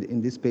propose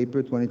in this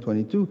paper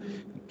 2022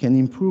 can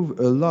improve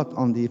a lot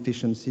on the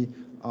efficiency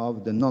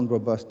of the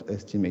non-robust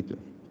estimator.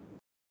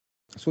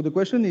 So the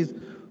question is,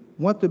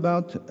 what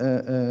about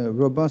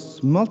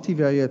robust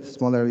multivariate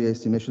small area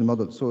estimation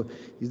model? So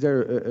is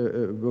there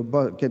a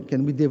robust,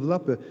 can we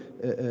develop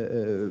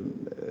a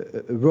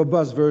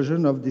robust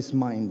version of this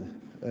mind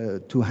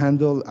to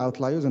handle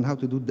outliers and how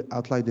to do the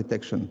outlier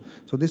detection?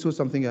 So this was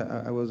something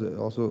I was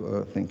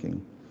also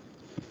thinking.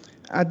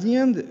 At the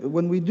end,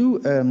 when we do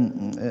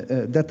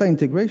data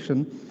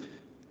integration,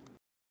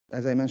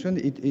 as I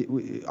mentioned,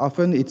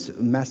 often it's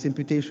mass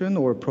imputation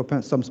or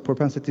some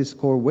propensity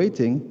score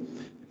weighting.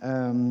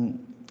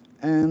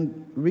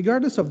 And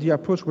regardless of the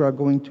approach we are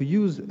going to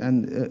use,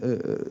 and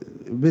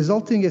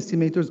resulting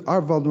estimators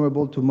are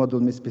vulnerable to model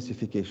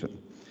misspecification.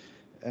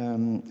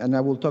 And I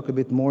will talk a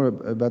bit more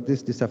about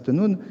this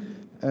afternoon.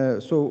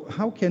 So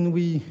how can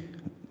we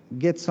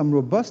get some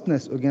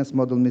robustness against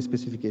model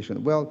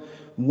misspecification? Well,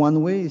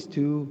 one way is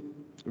to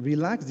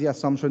relax the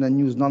assumption and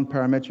use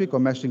non-parametric or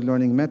machine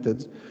learning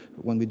methods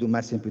when we do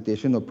mass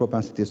imputation or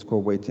propensity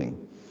score weighting.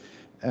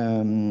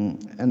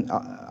 And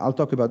I'll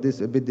talk about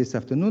this a bit this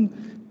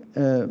afternoon.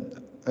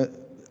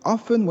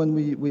 Often when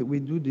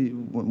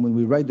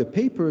we write the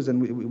papers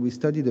and we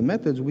study the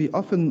methods, we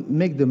often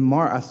make the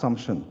MAR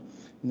assumption.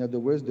 In other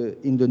words,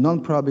 in the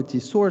non-probability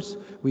source,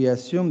 we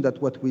assume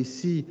that what we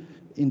see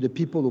in the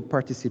people who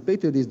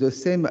participated is the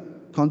same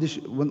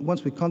condition.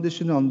 Once we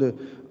condition on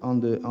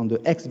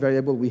the X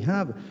variable we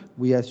have,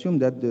 we assume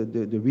that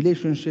the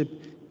relationship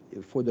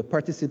for the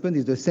participant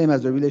is the same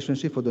as the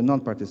relationship for the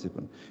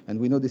non-participant. And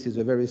we know this is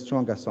a very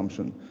strong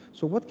assumption.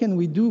 So what can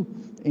we do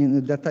in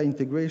the data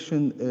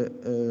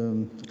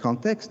integration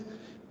context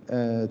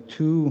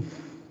to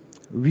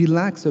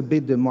relax a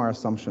bit the MAR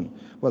assumption?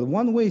 Well,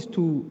 one way is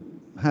to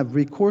have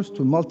recourse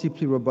to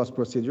multiply robust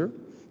procedure,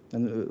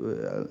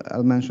 and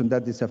I'll mention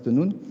that this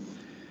afternoon.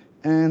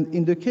 And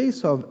in the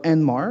case of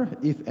NMAR,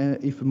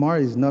 if MAR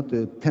is not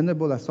a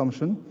tenable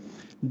assumption,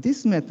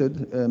 This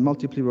method,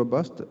 multiply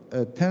robust,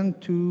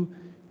 tend to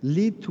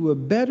lead to a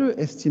better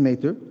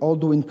estimator,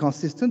 although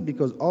inconsistent,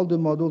 because all the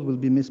models will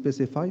be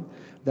misspecified,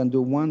 than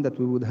the one that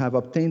we would have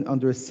obtained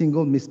under a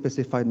single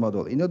misspecified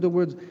model. In other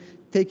words,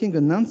 taking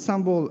an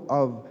ensemble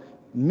of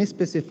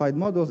misspecified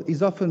models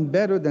is often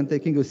better than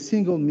taking a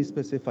single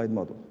misspecified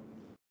model.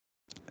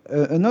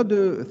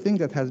 Another thing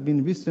that has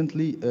been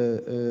recently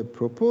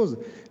proposed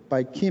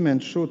by Kim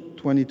and Cho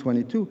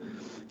 2022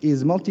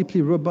 is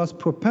multiply robust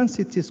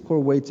propensity score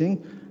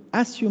weighting,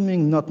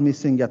 assuming not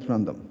missing at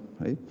random,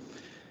 right?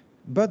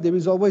 But there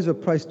is always a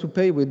price to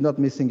pay with not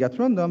missing at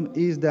random,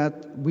 is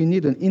that we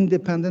need an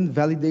independent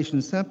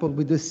validation sample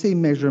with the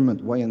same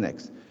measurement, y and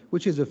x,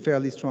 which is a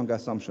fairly strong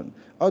assumption.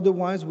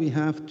 Otherwise, we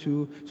have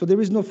to, so there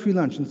is no free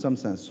lunch in some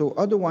sense. So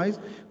otherwise,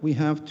 we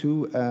have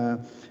to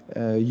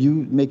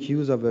make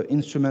use of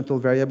instrumental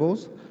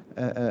variables.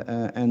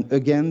 And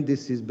again,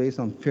 this is based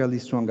on fairly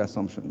strong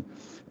assumption.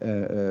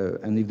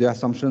 And if the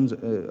assumptions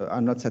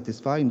are not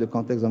satisfied in the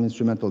context of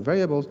instrumental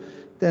variables,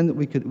 then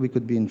we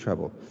could be in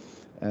trouble.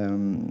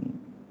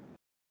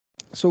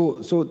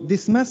 So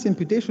this mass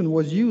imputation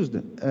was used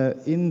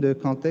in the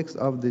context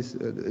of this,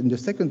 in the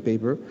second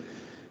paper,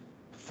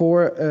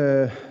 for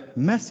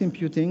mass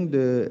imputing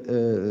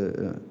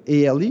the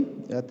ALE,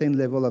 attained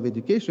level of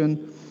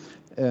education,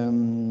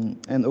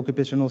 and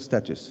occupational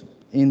status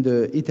in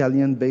the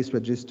Italian-based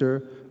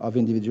register of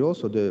individuals,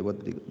 so the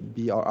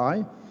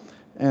BRI.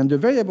 And the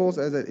variables,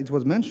 as it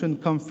was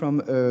mentioned, come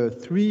from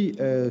three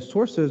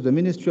sources: the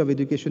Ministry of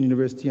Education,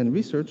 University and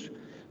Research,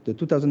 the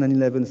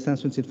 2011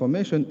 census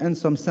information, and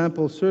some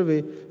sample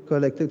survey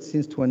collected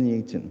since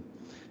 2018.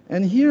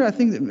 And here, I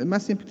think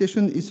mass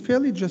imputation is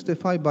fairly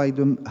justified by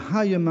the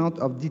high amount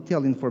of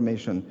detailed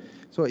information.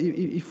 So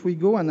if we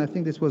go, and I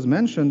think this was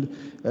mentioned,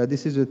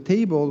 this is a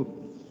table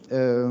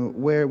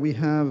where we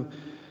have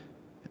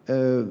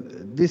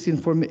this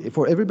information.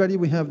 For everybody,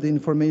 we have the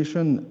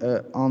information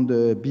on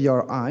the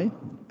BRI.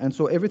 And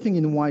so everything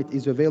in white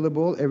is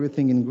available,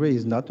 everything in gray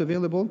is not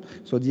available.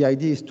 So the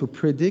idea is to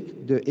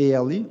predict the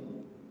ALE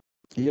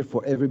here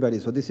for everybody.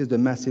 So this is the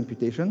mass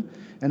imputation.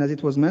 And as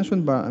it was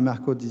mentioned by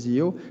Marco Di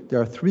Zio, there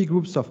are three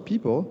groups of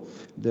people,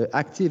 the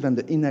active and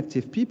the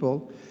inactive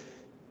people.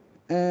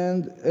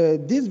 And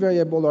these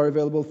variables are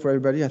available for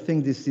everybody. I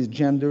think this is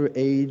gender,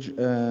 age,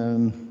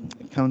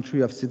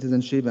 country of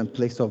citizenship, and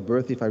place of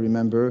birth, if I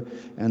remember.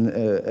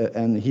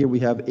 And here we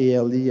have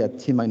ALE at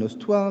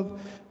T-12.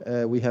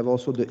 We have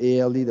also the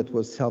ALE that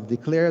was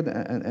self-declared,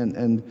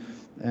 and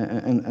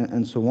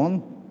so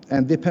on.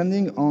 And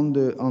depending on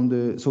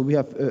the, so we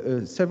have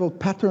several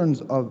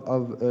patterns of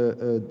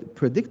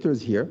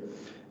predictors here,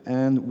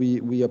 and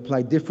we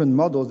apply different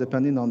models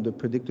depending on the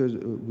predictors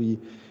we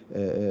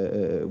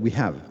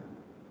have.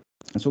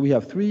 And so we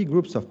have three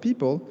groups of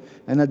people,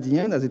 and at the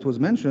end, as it was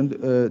mentioned,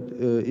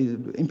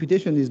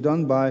 imputation is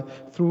done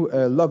through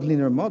log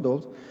linear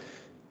models,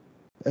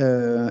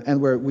 and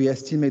where we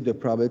estimate the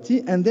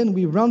probability, and then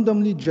we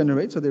randomly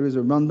generate, so there is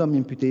a random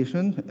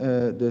imputation,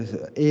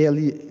 the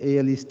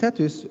ALE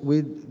status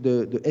with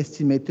the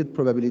estimated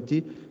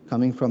probability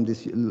coming from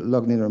this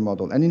log linear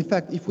model. And in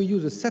fact, if we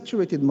use a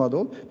saturated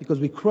model, because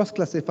we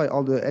cross-classify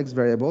all the X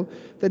variable,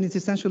 then it's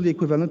essentially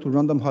equivalent to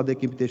random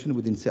Hodek imputation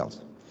within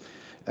cells.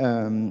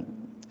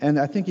 And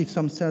I think if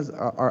some cells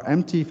are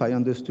empty, if I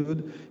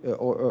understood,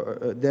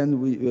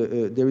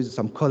 then there is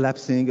some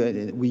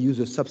collapsing. We use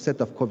a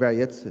subset of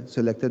covariates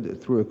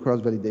selected through a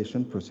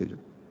cross-validation procedure.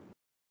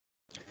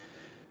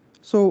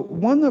 So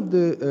one of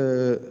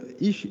the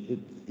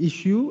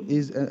issue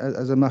is,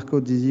 as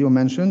Marco Di Zio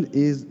mentioned,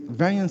 is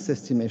variance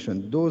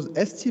estimation. Those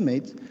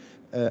estimates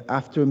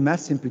after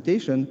mass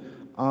imputation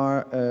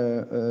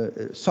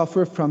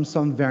suffer from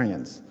some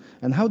variance.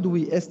 And how do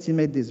we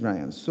estimate this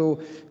variance?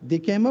 So they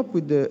came up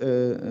with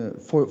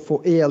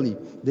for ALE,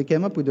 they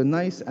came up with a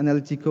nice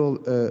analytical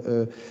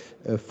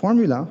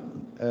formula,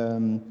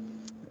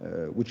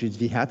 which is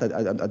V hat.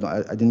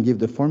 I didn't give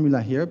the formula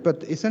here,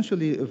 but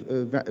essentially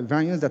a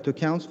variance that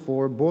accounts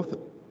for both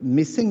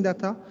missing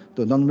data,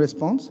 the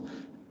non-response,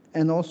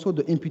 and also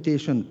the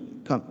imputation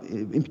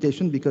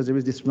because there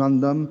is this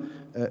random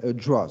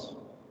draws.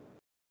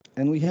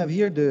 And we have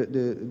here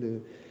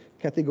the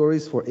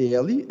categories for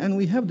ALE, and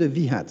we have the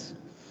V-hats.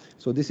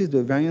 So this is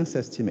the variance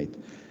estimate.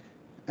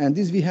 And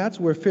these V-hats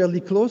were fairly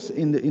close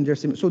in their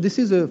estimate. So this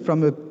is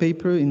from a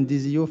paper in Di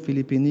Zio,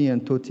 Filippini,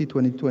 and Totti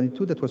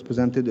 2022 that was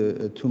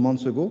presented 2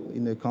 months ago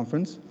in a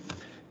conference.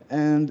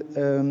 And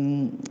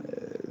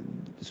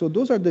so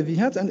those are the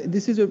V-hats, and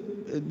this is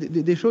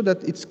they show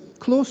that it's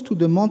close to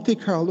the Monte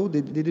Carlo.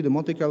 They did a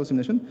Monte Carlo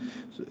simulation,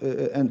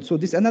 and so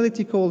this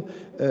analytical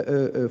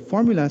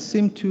formula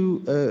seemed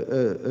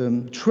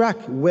to track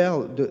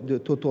well the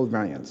total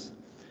variance.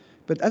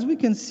 But as we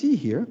can see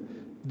here,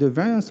 the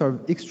variance are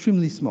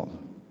extremely small.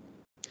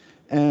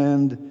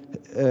 And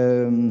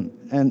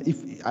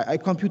if I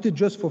computed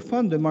just for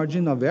fun the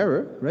margin of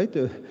error, right?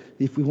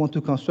 If we want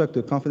to construct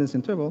a confidence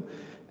interval.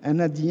 And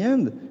at the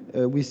end,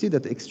 we see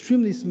that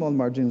extremely small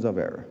margins of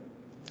error.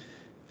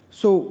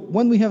 So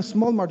when we have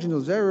small margins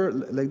of error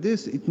like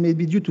this, it may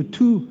be due to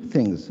two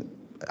things.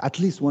 at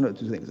least one or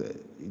two things.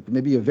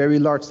 Maybe a very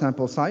large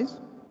sample size,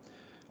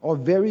 or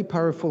very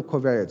powerful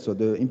covariate. So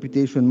the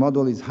imputation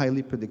model is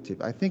highly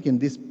predictive. I think in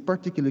this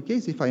particular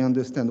case, if I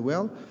understand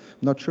well,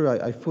 not sure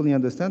I fully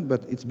understand,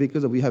 but it's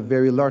because we have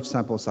very large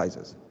sample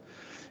sizes.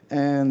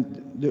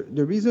 And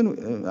the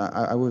reason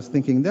I was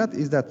thinking that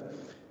is that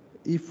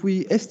if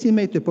we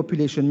estimate the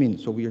population mean,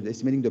 so we are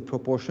estimating the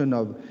proportion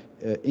of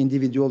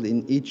individuals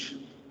in each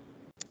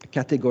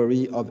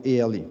category of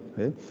ALE.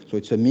 Okay? So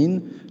it's a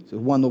mean, so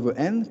 1 over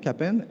n,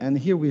 cap n, and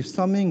here we're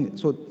summing,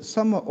 so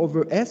sum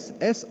over s.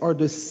 S are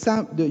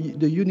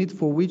the unit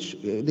for which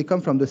they come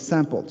from the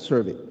sample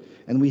survey.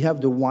 And we have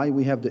the y,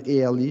 we have the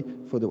ALE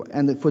for the,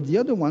 and for the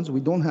other ones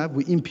we don't have,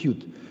 we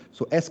impute.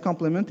 So S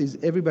complement is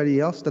everybody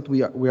else that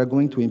we are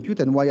going to impute,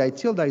 and yi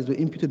tilde is the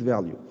imputed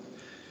value.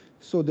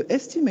 So the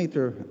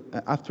estimator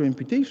after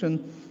imputation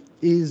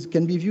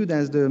can be viewed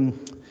as the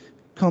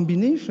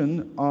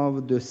combination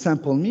of the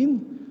sample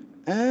mean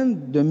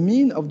and the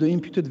mean of the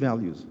imputed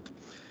values.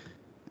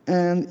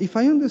 And if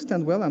I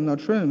understand well, I'm not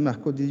sure, and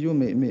Marco Dizio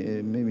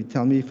may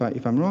tell me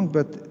if I'm wrong,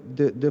 but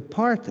the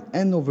part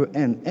n over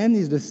n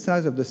is the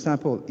size of the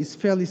sample, is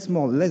fairly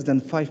small, less than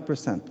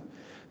 5%.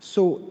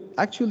 So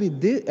actually,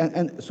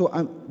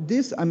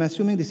 I'm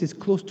assuming this is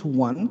close to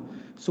 1.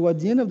 So at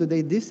the end of the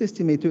day, this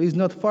estimator is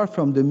not far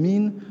from the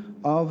mean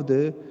of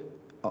the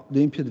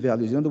imputed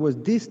values. In other words,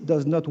 this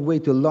does not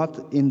weight a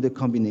lot in the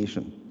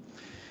combination.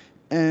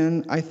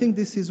 And I think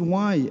this is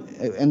why,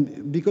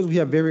 and because we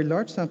have very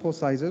large sample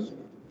sizes,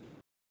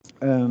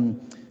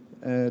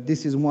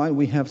 this is why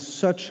we have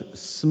such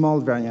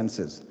small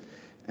variances.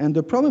 And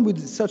the problem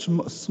with such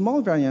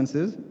small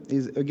variances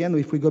is, again,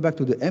 if we go back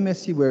to the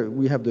MSE where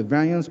we have the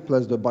variance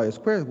plus the bias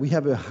square, we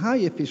have a high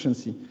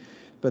efficiency.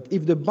 But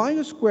if the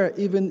bias square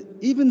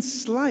even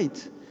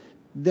slight,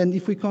 then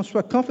if we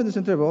construct confidence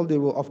interval, they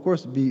will of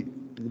course be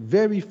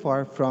very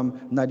far from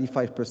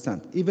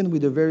 95%, even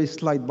with a very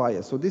slight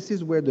bias. So this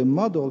is where the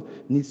model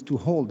needs to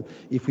hold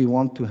if we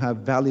want to have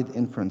valid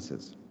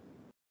inferences.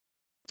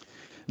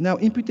 Now,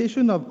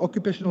 imputation of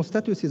occupational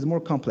status is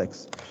more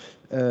complex,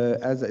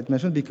 as I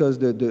mentioned, because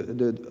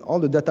all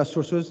the data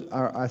sources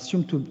are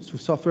assumed to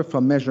suffer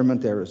from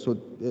measurement errors. So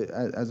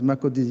as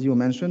Marco Dizio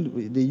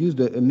mentioned, they used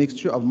a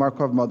mixture of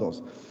Markov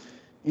models.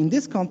 In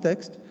this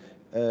context,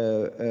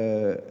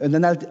 an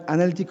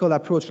analytical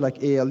approach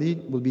like ALE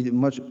will be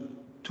much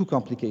too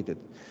complicated.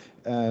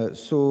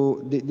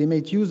 So they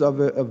made use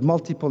of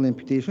multiple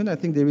imputation. I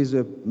think there is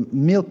a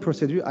MILK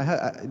procedure.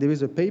 There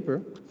is a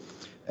paper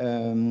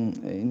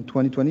in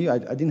 2020. I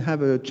didn't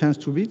have a chance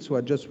to read, so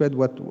I just read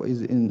what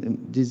is in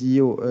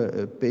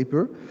Dizio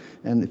paper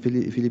and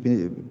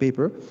Philippine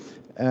paper.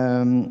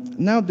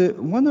 Now,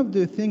 one of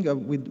the things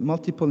with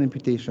multiple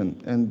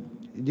imputation, and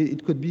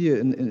it could be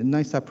a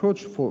nice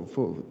approach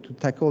to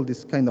tackle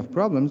this kind of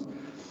problems.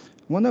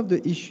 One of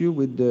the issue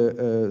with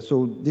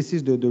so this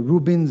is the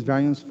Rubin's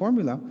variance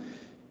formula.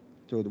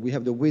 So we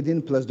have the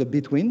within plus the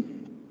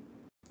between.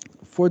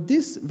 For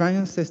this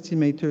variance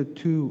estimator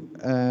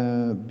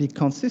to be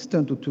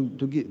consistent,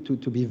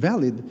 to be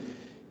valid,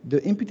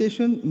 the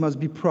imputation must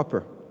be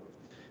proper.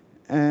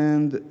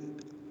 And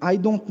I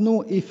don't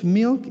know if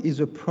MILK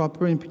is a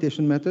proper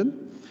imputation method,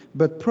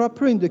 but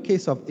proper in the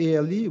case of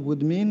ALE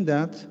would mean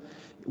that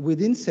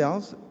within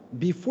cells,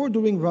 before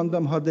doing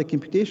random Hodek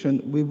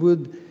imputation, we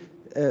would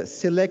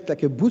select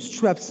like a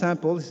bootstrap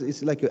sample.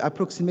 It's like an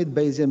approximate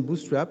Bayesian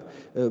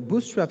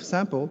bootstrap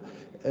sample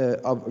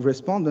of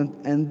respondent,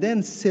 and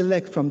then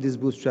select from this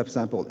bootstrap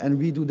sample, and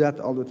we do that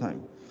all the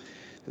time.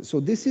 So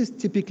this is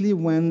typically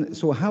when,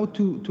 so how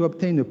to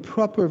obtain a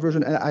proper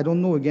version, I don't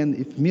know again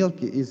if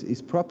MILK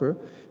is proper,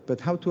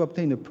 but how to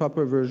obtain a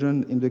proper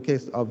version in the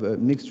case of a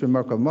mixed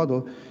Markov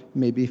model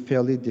may be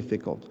fairly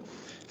difficult.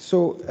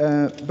 So,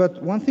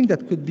 but one thing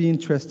that could be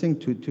interesting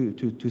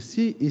to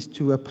see is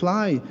to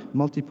apply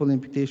multiple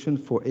imputation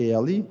for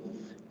ALE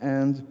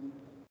and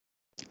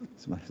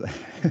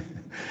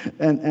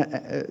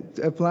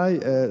apply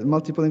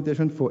multiple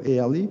imputation for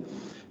ALE,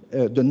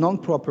 the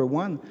non-proper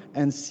one,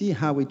 and see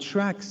how it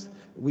tracks.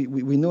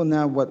 We know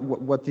now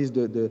what is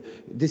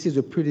this is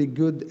a pretty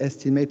good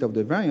estimate of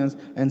the variance,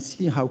 and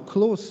see how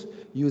close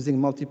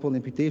using multiple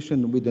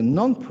imputation with the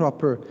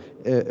non-proper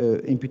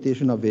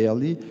imputation of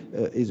ALE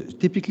is.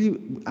 Typically,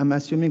 I'm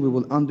assuming we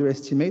will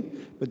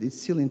underestimate, but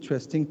it's still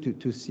interesting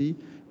to see.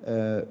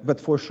 But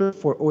for sure,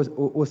 for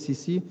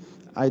OCC,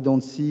 I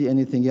don't see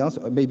anything else.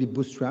 Or maybe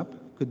bootstrap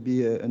could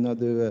be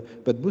another,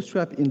 but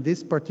bootstrap in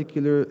this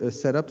particular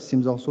setup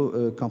seems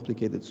also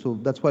complicated. So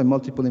that's why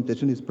multiple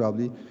imputation is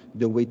probably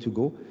the way to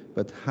go.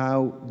 But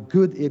how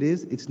good it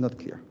is, it's not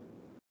clear.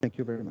 Thank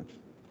you very much.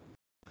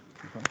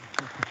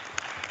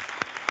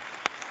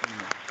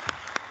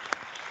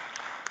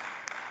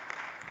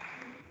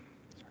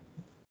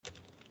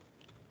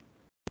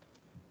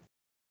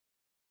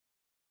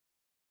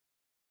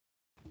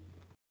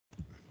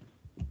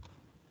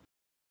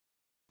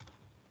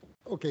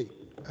 Okay,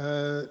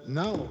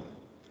 now,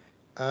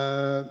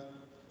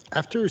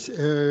 after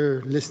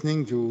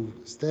listening to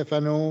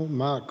Stefano,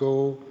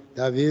 Marco,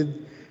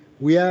 David,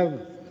 we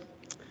have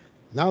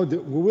Now we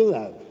will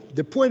have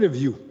the point of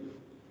view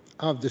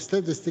of the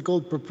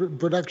statistical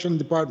production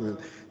department.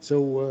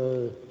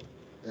 So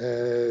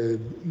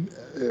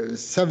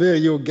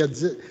Saverio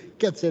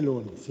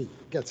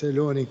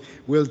Gazzelloni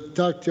will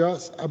talk to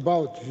us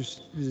about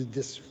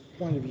this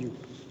point of view.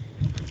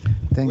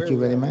 Thank you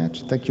very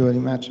much. Thank you very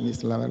much,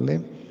 Mr.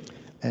 Lavarlet.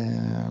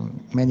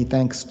 Many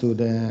thanks to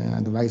the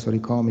advisory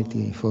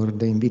committee for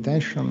the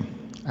invitation.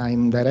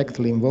 I'm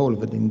directly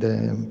involved in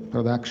the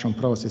production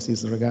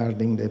processes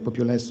regarding the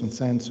population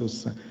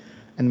census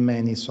and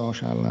many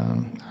social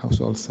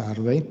household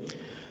survey.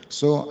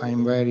 So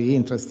I'm very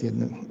interested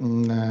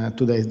in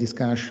today's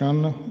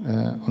discussion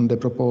on the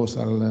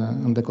proposal,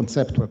 on the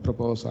conceptual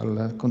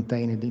proposal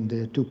contained in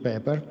the two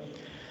papers.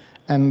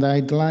 And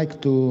I'd like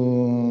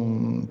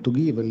to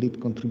give a little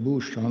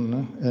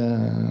contribution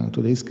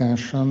to the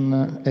discussion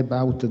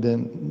about the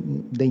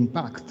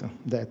impact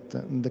that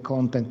the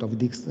content of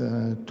these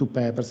two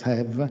papers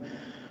have,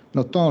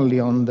 not only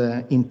on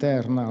the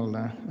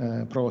internal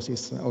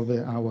process of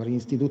our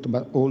institute,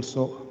 but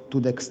also to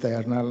the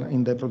external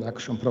in the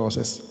production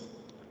process.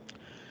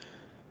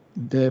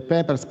 The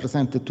papers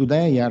presented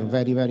today are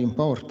very, very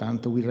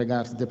important with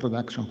regards to the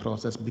production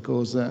process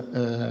because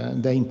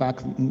they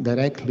impact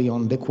directly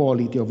on the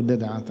quality of the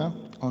data,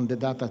 on the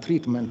data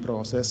treatment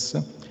process,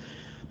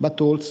 but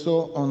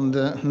also on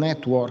the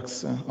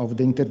networks of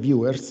the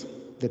interviewers.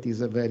 That is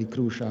a very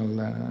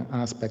crucial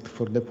aspect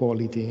for the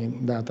quality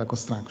data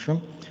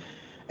construction.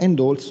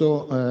 And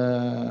also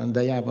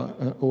they have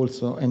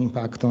also an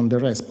impact on the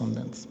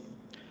respondents.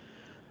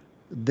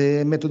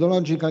 The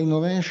methodological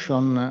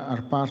innovation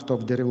are part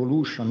of the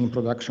revolution in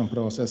production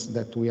process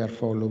that we are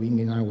following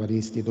in our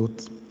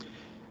institute.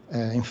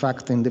 In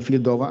fact, in the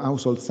field of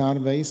household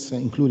surveys,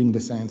 including the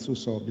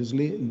census,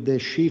 obviously, the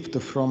shift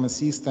from a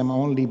system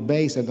only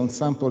based on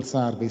sample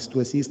surveys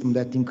to a system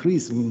that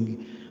increasingly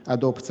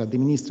adopts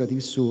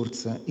administrative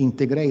source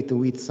integrated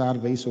with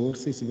survey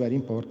sources, very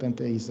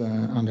important, is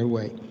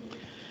underway.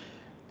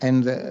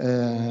 And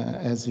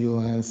as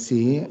you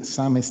see,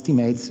 some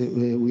estimates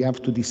we have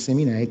to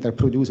disseminate are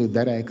produced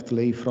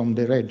directly from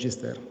the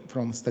register,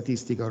 from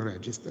statistical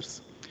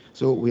registers.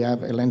 So we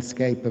have a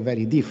landscape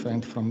very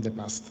different from the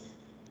past.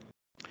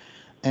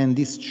 And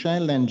this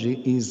challenge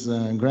is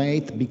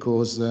great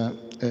because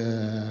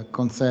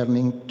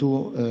concerning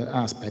two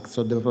aspects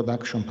of the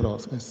production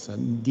process.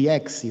 The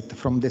exit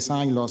from the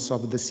silos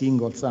of the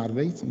single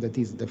surveys, that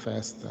is the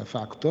first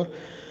factor,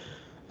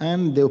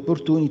 and the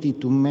opportunity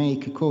to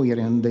make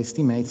coherent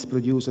estimates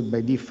produced by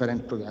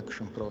different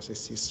production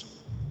processes.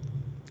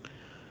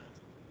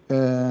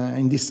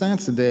 In this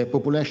sense, the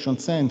population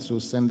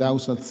census and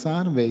household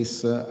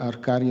surveys are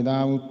carried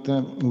out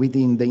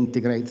within the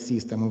integrated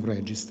system of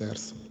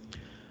registers.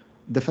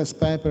 The first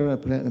paper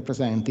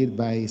presented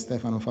by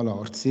Stefano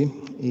Falorzi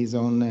is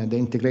on the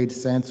integrated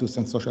census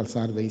and social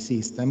survey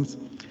systems.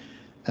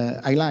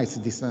 Highlights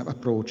this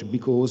approach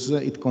because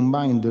it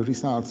combined the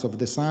results of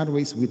the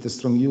surveys with a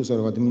strong use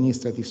of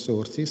administrative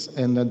sources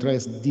and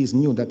addressed these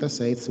new data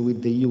sets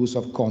with the use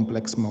of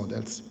complex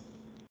models.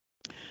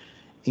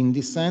 In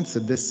this sense,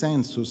 the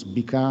census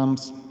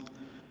becomes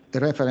a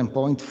reference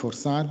point for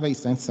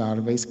surveys, and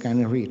surveys can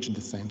enrich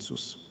the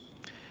census.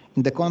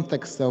 In the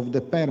context of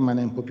the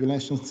permanent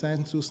population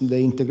census, the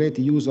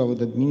integrated use of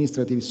the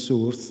administrative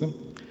source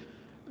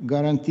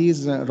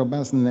guarantees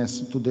robustness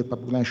to the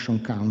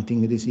population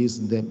counting. This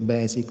is the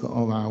basic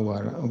of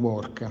our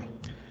work.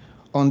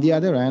 On the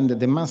other hand,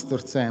 the master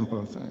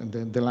samples,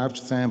 the large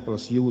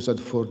samples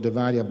used for the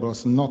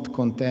variables not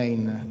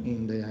contained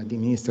in the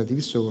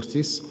administrative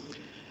sources,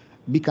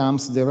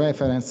 becomes the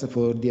reference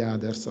for the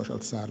other social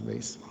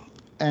surveys.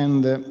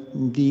 And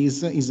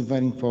this is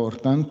very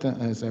important,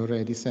 as I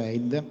already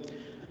said,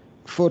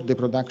 for the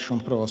production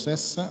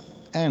process,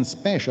 and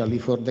especially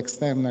for the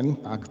external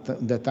impact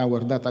that our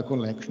data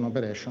collection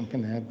operation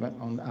can have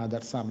on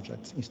other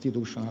subjects,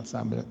 institutional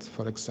subjects,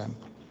 for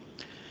example.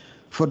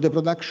 For the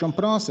production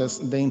process,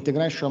 the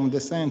integration of the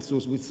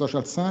census with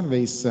social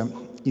surveys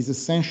is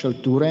essential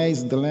to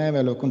raise the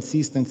level of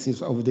consistency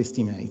of the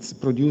estimates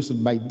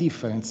produced by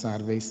different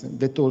surveys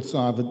that also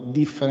have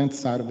different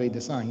survey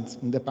designs.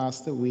 In the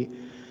past, we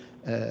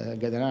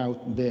gather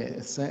out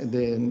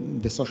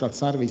the social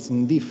surveys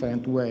in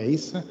different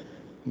ways,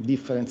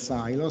 different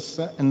silos,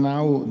 and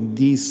now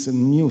this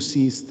new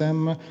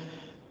system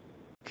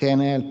can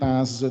help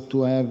us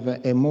to have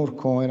a more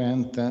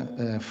coherent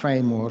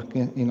framework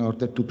in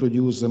order to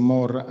produce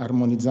more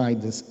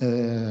harmonized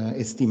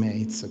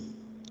estimates.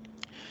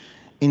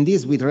 In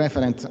this, with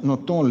reference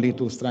not only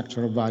to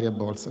structural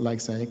variables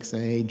like sex,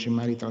 age,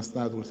 marital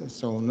status, and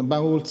so on,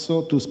 but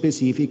also to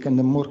specific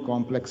and more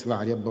complex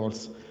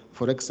variables,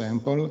 for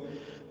example,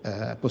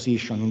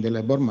 position in the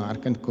labor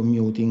market,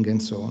 commuting,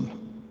 and so on.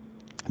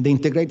 The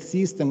integrated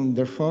system,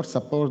 therefore,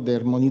 supports the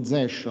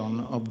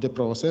harmonization of the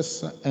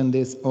process and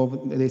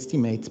of the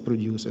estimates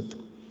produced.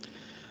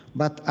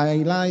 But I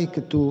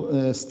like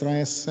to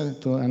stress,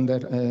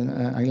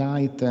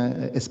 highlight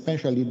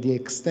especially the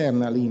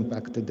external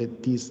impact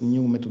that this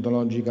new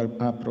methodological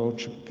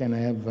approach can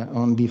have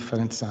on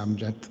different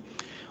subjects.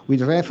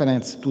 With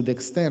reference to the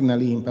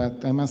external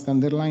impact, I must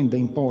underline the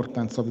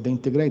importance of the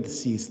integrated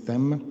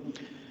system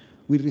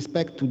with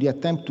respect to the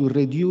attempt to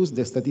reduce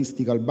the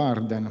statistical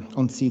burden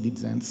on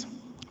citizens.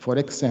 For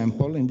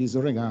example, in this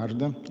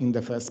regard, in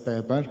the first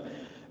paper,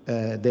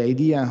 the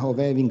idea of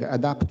having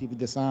adaptive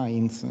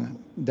designs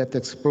that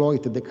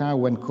exploit the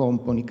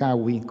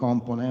CAWI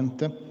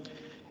component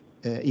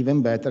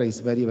even better is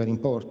very, very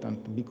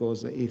important,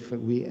 because if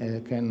we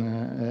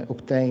can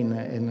obtain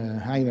a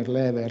higher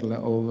level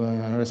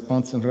of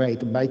response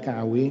rate by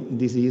CAWI,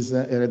 this is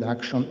a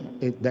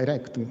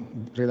direct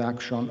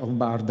reduction of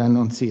burden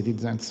on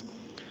citizens.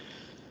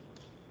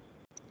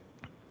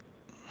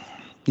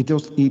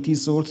 It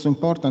is also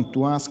important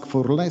to ask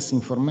for less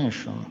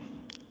information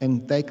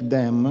and take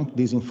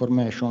this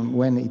information,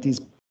 when it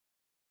is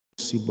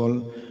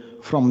possible,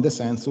 from the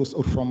census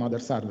or from other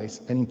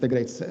surveys. An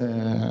integrated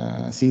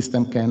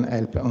system can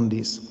help on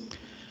this.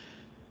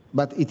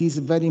 But it is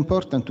very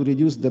important to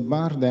reduce the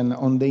burden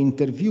on the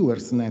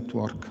interviewers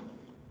network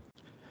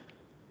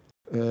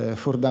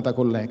for data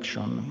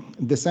collection.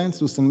 The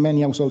census and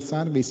many household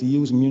surveys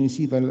use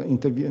municipal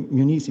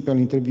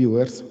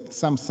interviewers.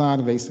 Some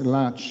surveys,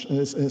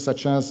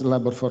 such as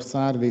labor force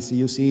surveys,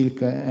 use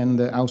ILC and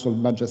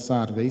household budget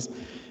surveys,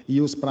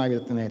 use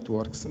private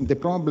networks. The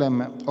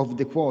problem of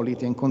the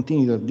quality and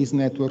continuity of this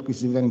network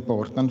is very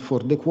important for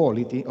the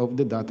quality of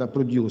the data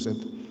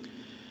produced.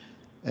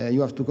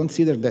 You have to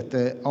consider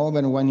that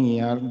over 1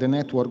 year, the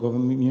network of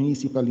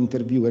municipal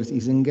interviewers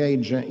is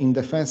engaged in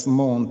the first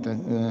month,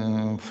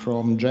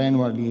 from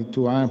January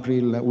to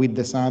April, with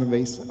the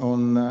surveys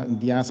on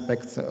the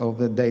aspects of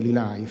the daily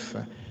life.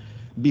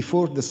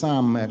 Before the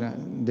summer,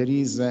 there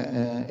is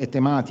a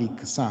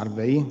thematic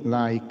survey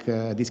like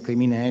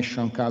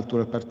discrimination,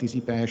 cultural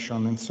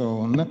participation, and so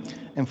on.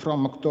 And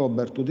from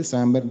October to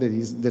December, there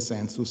is the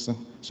census.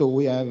 So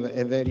we have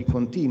a very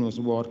continuous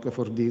work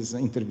for these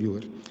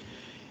interviewers.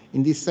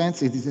 In this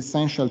sense, it is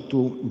essential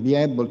to be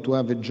able to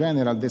have a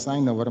general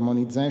design of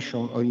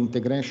harmonization or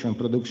integration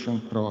production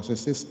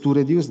processes to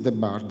reduce the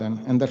burden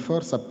and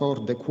therefore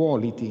support the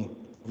quality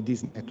of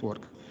this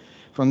network.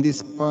 From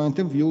this point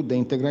of view, the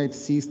integrated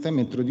system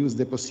introduced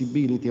the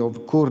possibility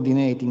of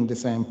coordinating the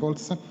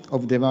samples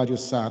of the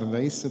various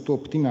surveys to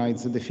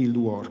optimize the field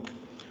work.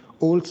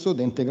 Also,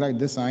 the integrated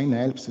design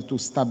helps to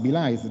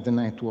stabilize the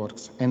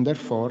networks and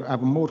therefore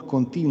have more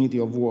continuity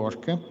of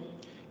work,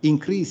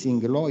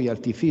 increasing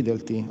loyalty,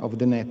 fidelity of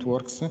the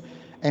networks,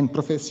 and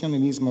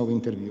professionalism of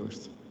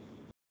interviewers.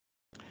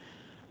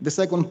 The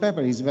second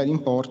paper is very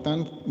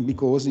important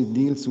because it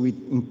deals with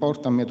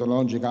important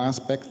methodological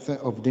aspects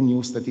of the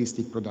new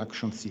statistic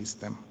production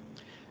system.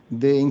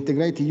 The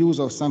integrated use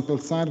of sample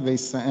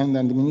surveys and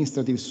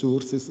administrative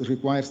sources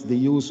requires the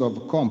use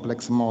of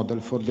complex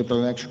models for the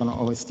production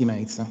of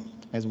estimates,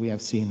 as we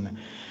have seen.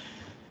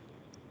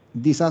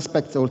 This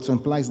aspect also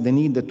implies the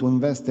need to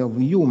invest of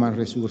human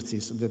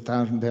resources that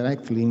are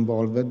directly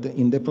involved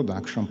in the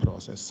production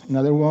process. In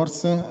other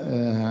words,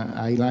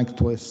 I like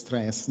to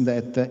stress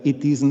that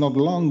it is no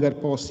longer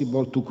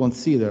possible to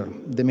consider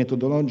the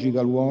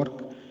methodological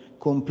work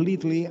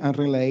completely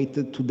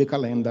unrelated to the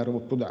calendar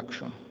of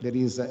production. There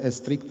is a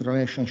strict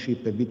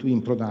relationship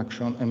between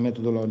production and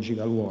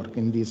methodological work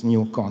in this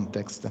new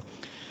context.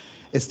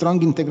 A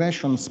strong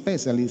integration of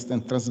specialist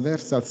and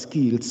transversal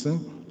skills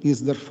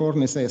is therefore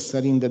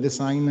necessary in the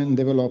design and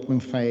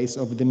development phase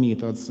of the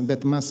methods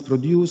that must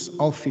produce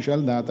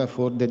official data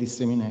for the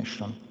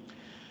dissemination.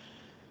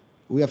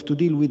 We have to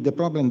deal with the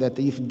problem that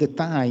if the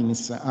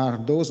times are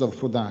those of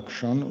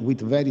production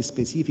with very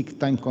specific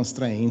time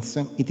constraints,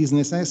 it is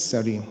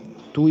necessary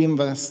to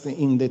invest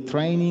in the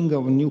training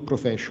of new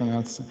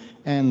professionals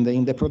and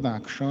in the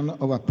production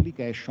of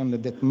applications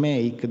that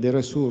make the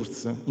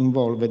resource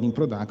involved in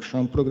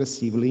production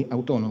progressively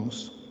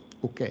autonomous.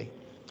 Okay,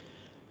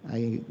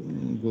 I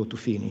go to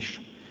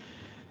finish.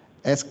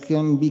 As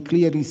can be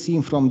clearly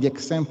seen from the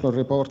example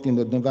reporting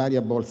of the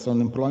variables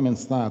on employment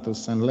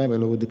status and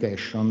level of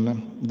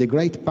education, the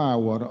great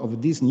power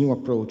of these new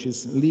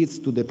approaches leads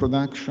to the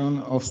production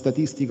of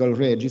statistical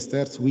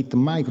registers with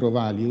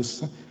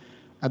micro-values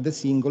at the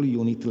single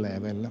unit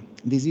level.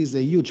 This is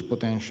a huge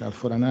potential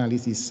for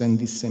analysis and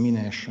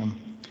dissemination,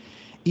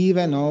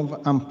 even of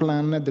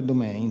unplanned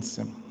domains.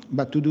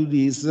 But to do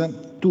this,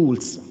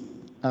 tools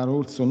are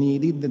also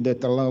needed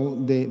that allow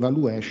the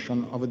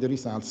evaluation of the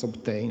results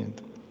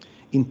obtained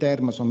in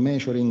terms of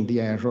measuring the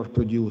error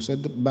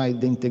produced by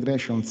the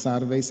integration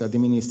surveys,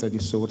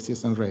 administrative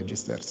sources, and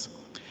registers.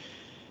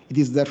 It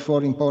is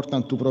therefore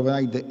important to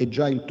provide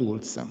agile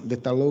tools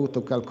that allow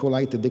to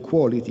calculate the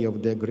quality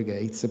of the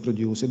aggregates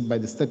produced by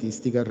the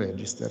statistical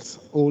registers,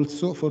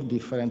 also for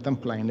different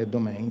unplanned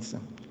domains.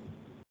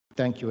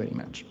 Thank you very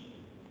much.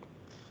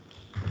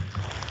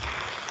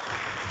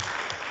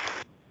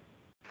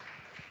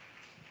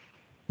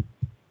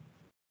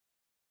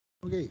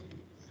 Okay,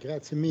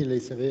 grazie mille,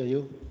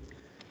 Saverio.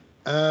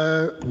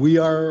 We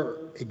are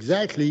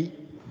exactly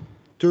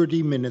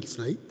 30 minutes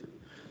late,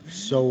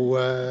 so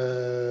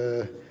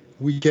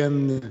we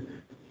can,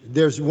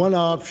 there's one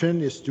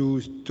option is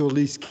to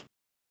totally skip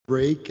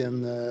break and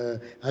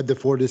at the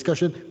floor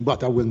discussion, but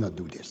I will not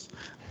do this,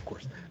 of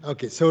course.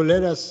 Okay, so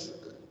let us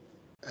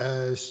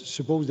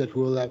suppose that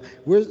we'll have,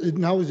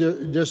 now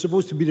there's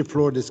supposed to be the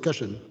floor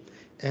discussion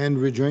and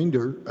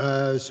rejoinder.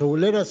 So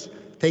let us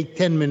take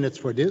 10 minutes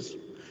for this,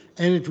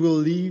 and it will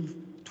leave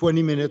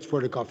 20 minutes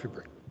for the coffee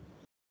break.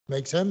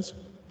 Make sense?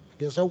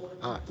 Guess so?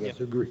 Yes,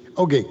 yeah. Agree.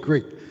 Okay,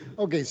 great.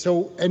 Okay,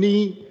 so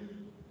any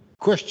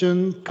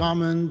question,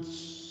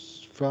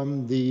 comments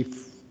from the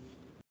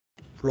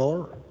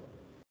floor?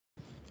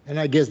 And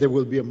I guess there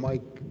will be a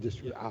mic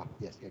distributed.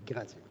 Yes, yeah,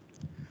 grazie.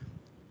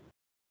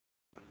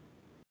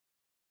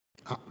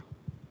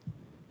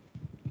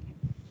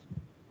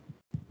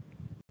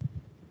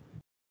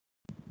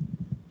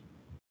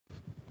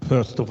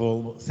 First of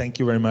all, thank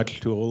you very much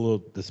to all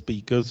of the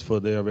speakers for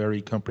their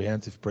very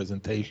comprehensive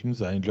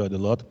presentations. I enjoyed a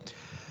lot.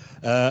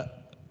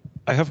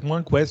 I have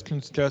one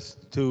question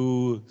just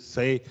to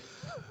say.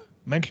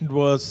 Mentioned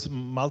was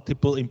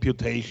multiple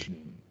imputation.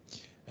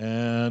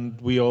 And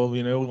we all,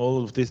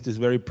 all of this is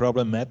very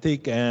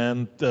problematic.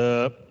 And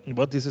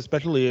what is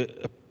especially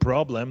a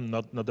problem,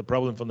 not a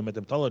problem from the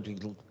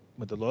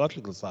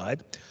methodological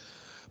side,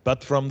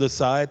 but from the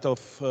side of,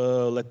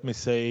 let me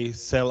say,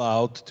 sell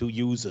out to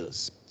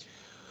users.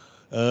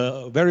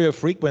 Very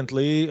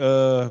frequently,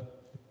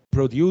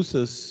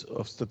 producers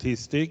of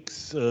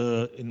statistics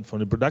from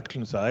the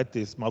production side,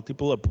 this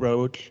multiple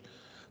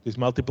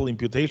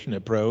imputation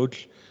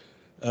approach,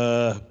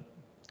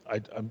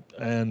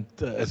 and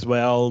as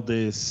well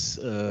this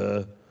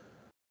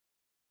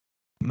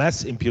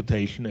mass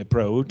imputation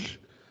approach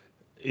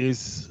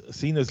is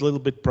seen as a little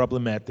bit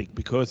problematic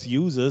because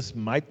users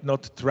might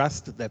not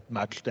trust that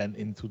much then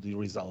into the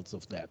results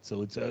of that.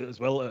 So it's as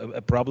well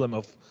a problem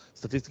of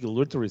statistical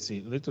literacy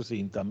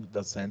in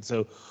that sense.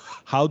 So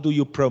how do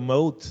you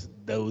promote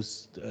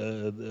those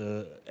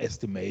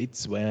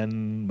estimates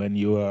when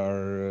you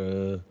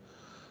are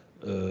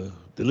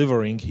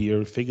delivering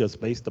here figures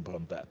based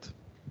upon that?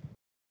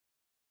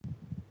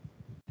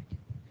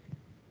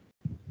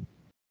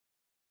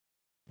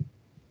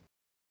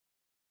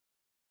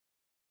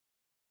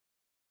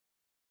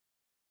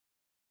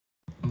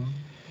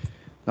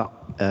 No,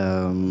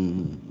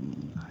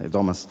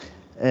 Thomas.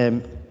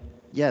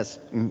 Yes,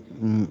 in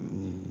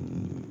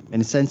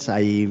a sense,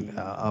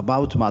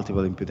 about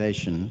multiple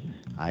imputation,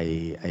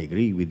 I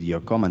agree with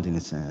your comment.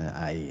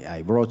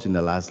 I wrote in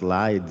the last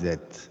slide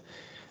that,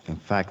 in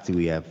fact,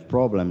 we have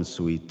problems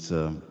with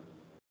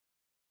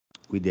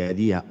the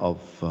idea of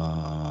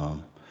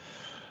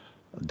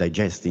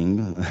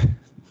digesting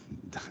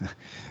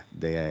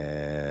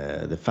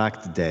the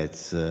fact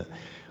that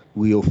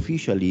we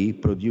officially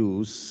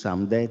produce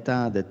some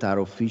data that are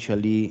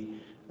officially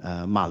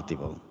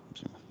multiple.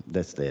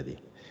 That's the idea.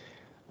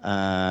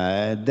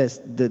 That's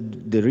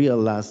the real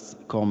last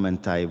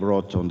comment I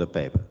wrote on the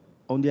paper.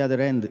 On the other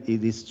hand,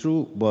 it is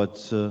true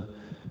what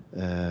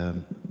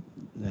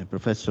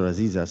Professor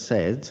Aziza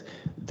said,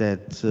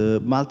 that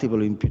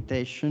multiple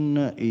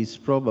imputation is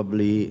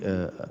probably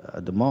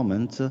at the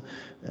moment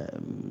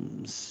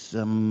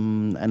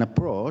an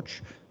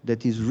approach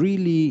that is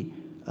really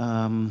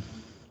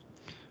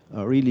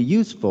really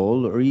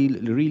useful,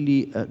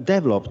 really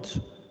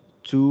developed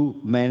to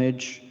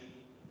manage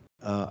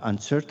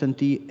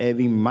uncertainty,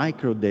 having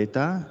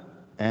microdata,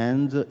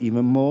 and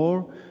even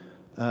more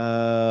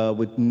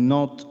with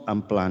not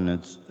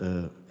unplanned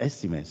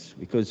estimates.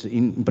 Because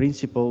in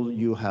principle,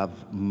 you have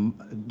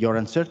your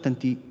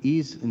uncertainty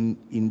is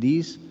in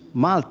these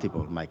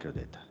multiple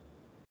microdata.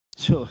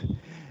 So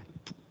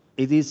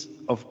it is,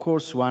 of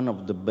course, one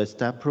of the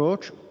best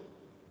approach.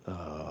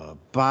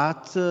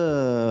 But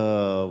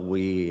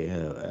we,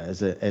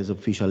 as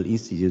official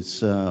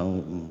institutes,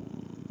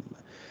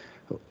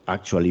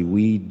 actually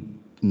we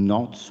do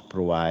not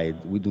provide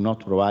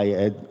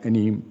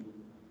any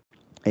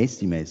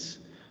estimates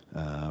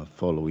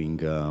following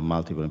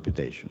multiple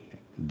imputation.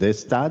 The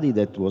study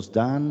that was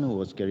done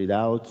was carried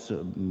out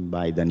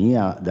by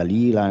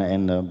Dalila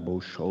and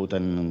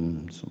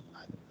Bush-Houghton.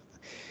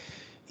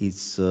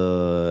 It's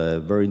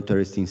a very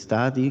interesting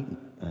study.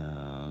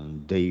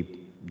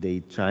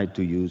 They tried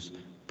to use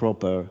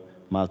proper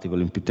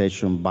multiple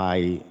imputation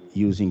by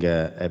using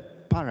a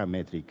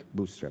parametric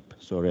bootstrap,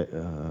 so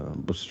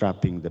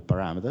bootstrapping the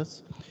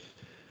parameters.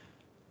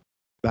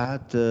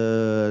 But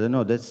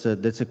no, that's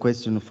a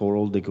question for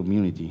all the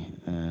community.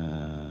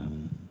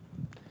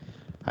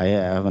 I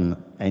haven't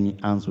any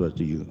answer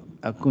to you.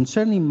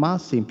 Concerning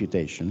mass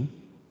imputation,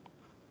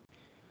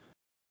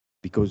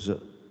 because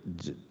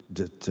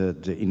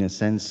in a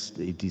sense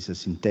it is a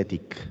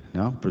synthetic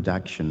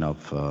production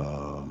of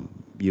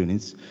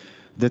units,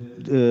 that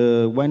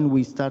when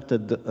we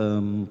started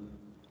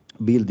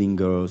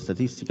building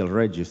statistical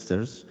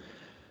registers,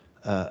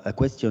 a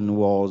question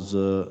was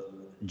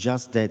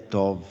just that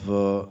of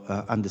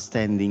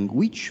understanding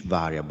which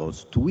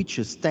variables, to which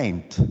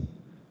extent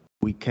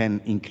we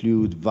can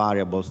include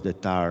variables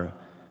that are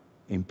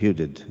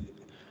imputed.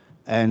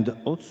 And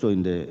also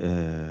in the,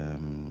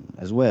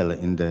 as well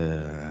in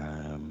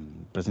the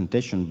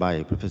presentation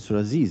by Professor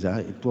Aziza,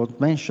 it was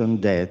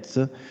mentioned that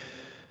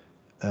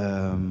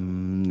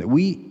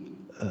we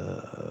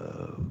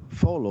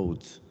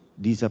followed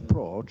this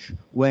approach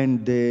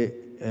when the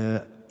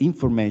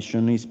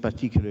information is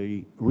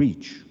particularly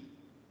rich.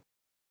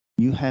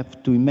 You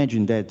have to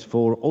imagine that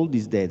for all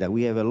this data,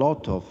 we have a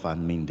lot of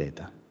admin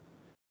data.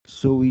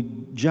 So we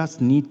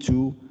just need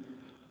to,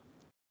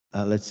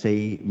 let's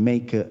say,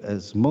 make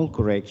a small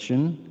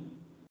correction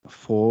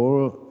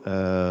for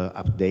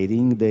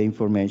updating the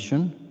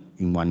information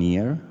in 1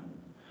 year,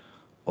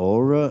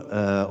 or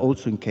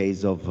also in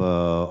case of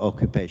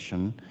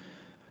occupation.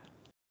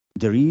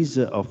 There is,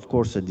 of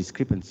course, a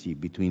discrepancy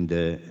between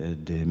the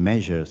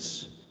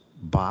measures,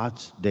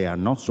 but they are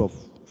not so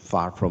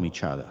far from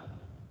each other.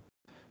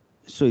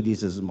 So it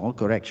is a small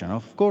correction.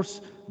 Of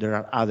course, there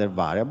are other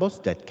variables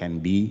that can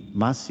be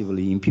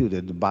massively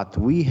imputed, but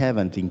we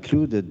haven't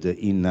included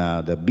in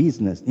the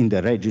business, in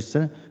the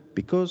register,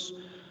 because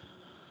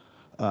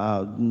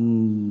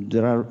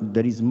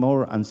there is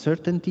more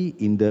uncertainty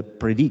in the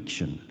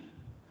prediction.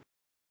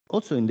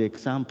 Also in the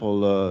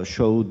example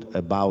showed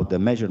about the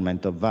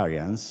measurement of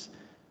variance,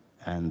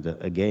 and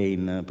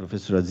again,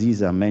 Professor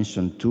Aziza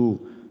mentioned two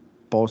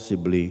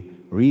possibly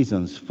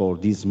reasons for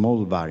this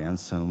small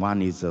variance, and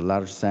one is a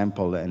large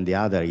sample and the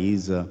other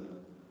is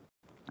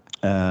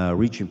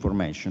rich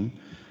information.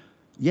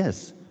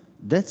 Yes,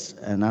 that's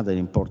another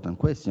important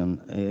question,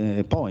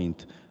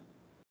 point,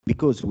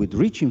 because with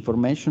rich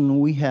information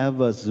we have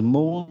a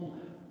small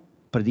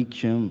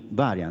prediction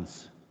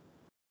variance.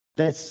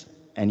 That's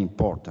an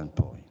important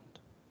point.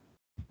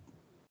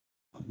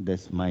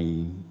 That's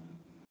my...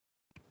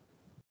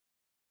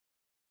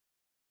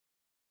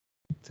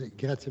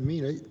 Grazie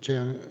mille.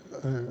 C'è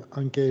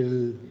anche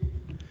il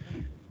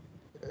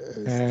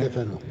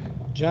Stefano.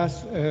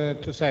 Just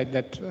to say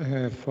that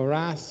for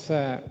us,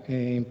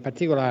 in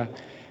particular,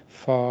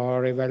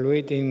 for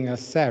evaluating a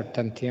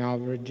certainty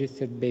of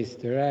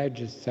register-based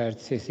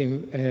registers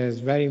is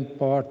very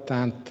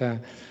important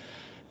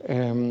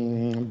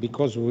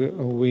because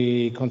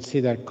we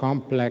consider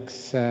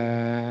complex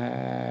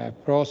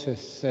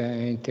process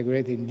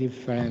integrating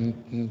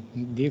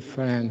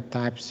different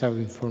types of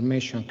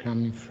information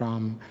coming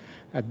from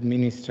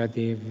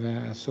administrative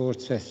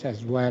sources,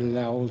 as well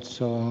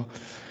also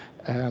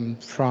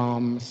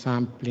from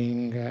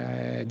sampling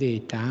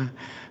data.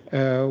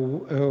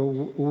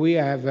 We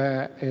have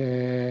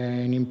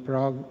an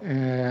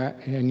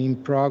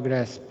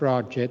in-progress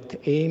project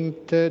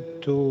aimed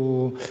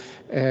to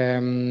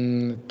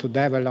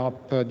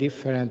develop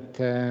different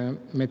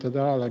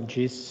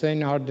methodologies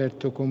in order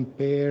to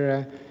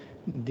compare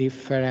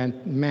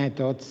different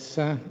methods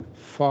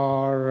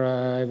for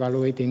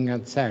evaluating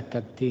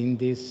uncertainty in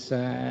this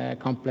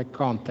complex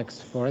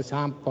context. For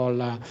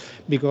example,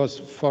 because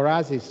for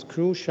us it's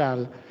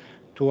crucial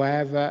to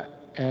have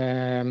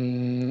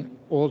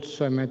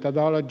also a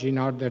methodology in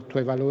order to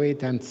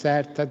evaluate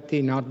uncertainty,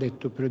 in order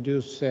to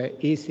produce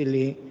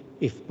easily,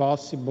 if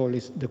possible,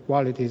 if the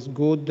quality is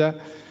good,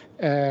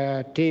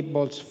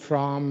 tables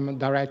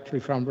directly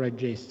from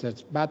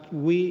registers. But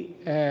we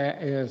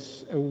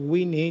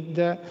need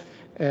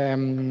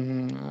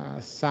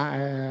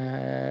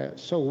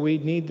so we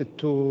need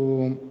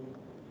to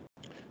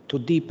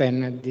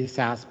deepen these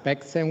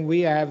aspects, and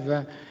we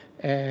have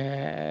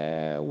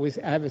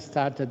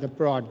started a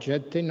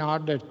project in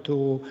order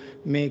to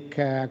make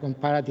a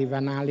comparative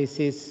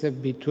analysis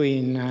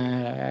between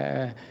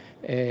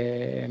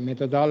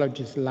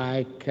methodologies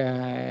like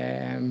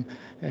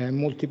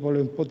multiple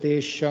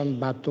imputation,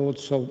 but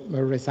also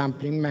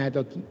resampling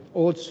method,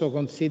 also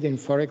considering,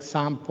 for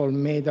example,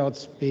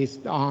 methods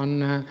based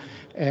on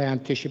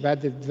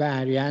anticipated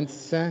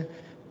variance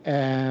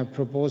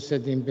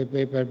proposed in the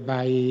paper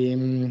by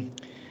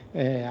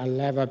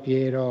Alleva,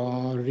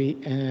 Piero,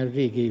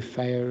 Righi, if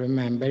I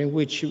remember, in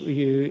which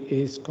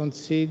is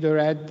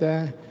considered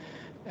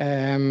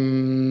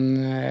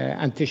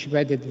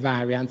anticipated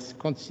variance,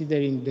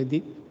 considering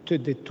the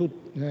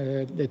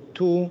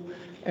two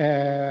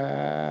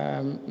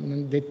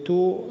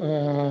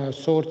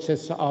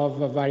sources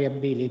of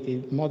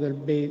variability, model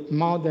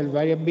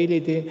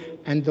variability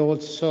and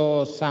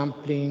also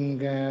sampling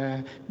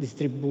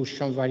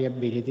distribution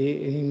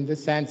variability, in the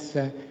sense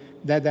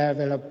that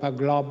develop a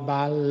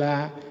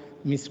global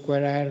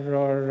mean-square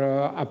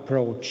error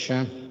approach,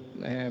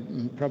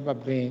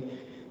 probably.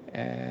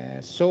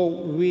 So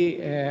we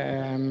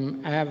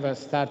have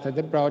started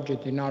the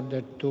project in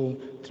order to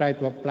try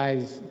to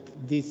apply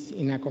this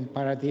in a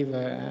comparative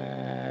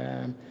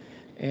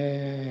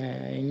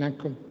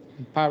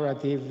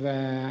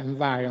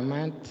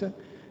environment,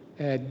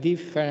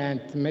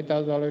 different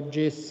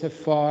methodologies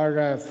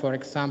for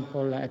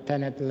example, a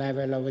tenet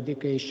level of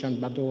education,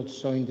 but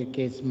also in the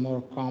case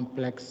more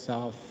complex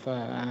of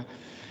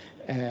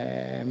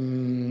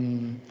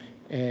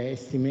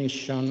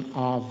estimation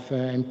of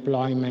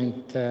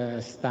employment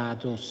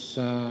status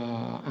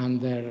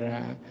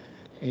under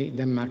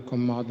the Markov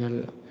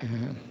model.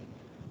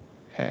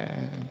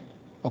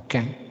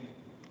 Okay.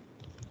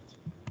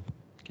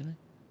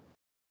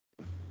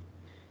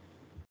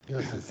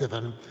 Yes,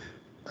 Stefano.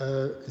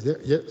 Is there,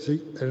 yeah,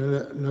 see,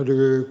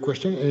 another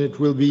question, and it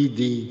will be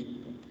the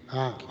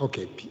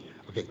Okay.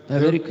 Okay.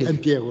 Very quick.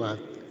 And Pierre, what?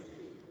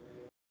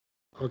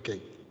 Okay.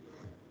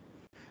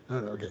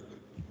 Okay.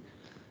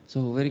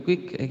 So very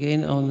quick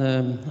again on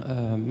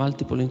the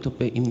multiple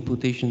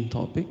imputation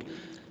topic.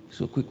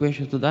 So quick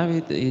question to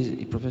David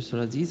is Professor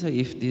Aziza,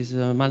 if this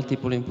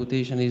multiple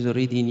imputation is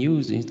already in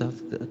use in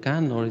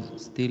StatCan or is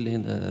still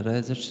in the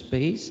research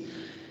space.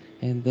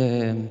 And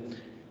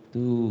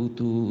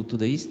to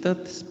the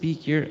ISTAT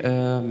speaker,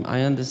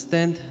 I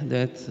understand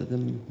that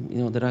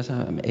there are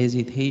some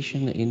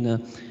hesitation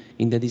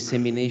in the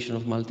dissemination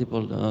of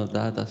multiple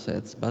data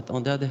sets, but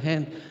on the other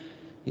hand,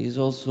 it is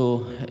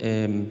also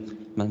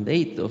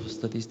mandate of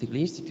Statistical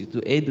Institute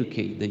to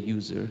educate the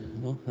user,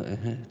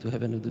 to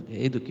have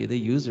educate the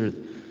user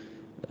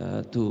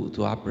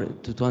to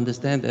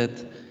understand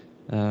that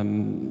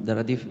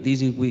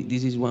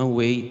this is one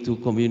way to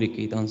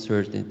communicate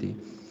uncertainty.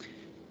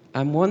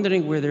 I'm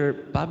wondering whether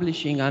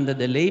publishing under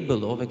the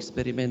label of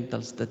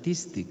experimental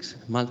statistics,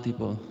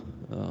 multiple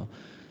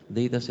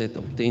data set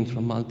obtained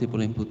from multiple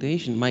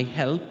imputation might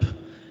help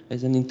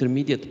as an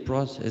intermediate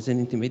process, as an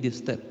intermediate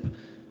step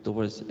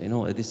towards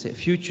this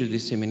future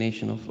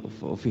dissemination of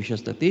official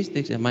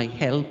statistics, and might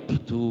help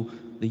to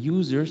the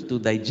users to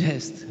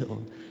digest, or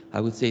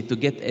I would say to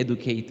get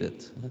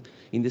educated,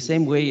 in the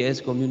same way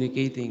as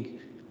communicating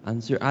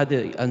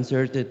other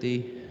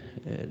uncertainty,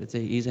 let's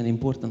say, is an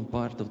important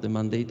part of the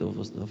mandate of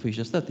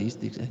official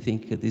statistics. I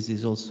think this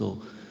is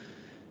also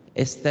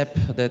a step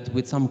that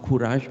with some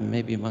courage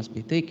maybe must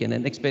be taken,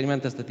 and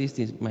experimental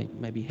statistics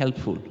might be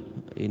helpful.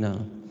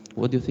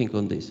 What do you think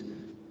on this?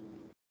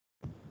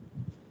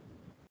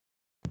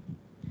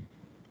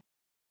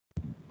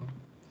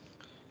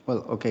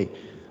 Well, okay.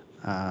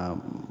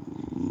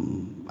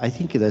 I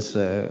think that's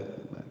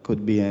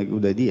could be a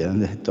good idea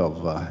that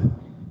of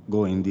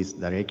going this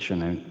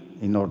direction, and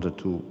in order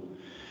to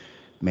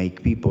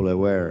make people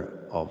aware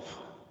of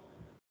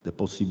the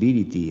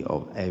possibility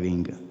of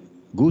having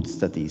good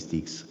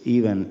statistics,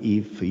 even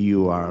if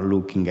you are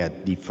looking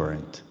at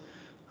different,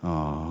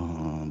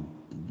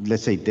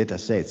 let's say, data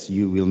sets.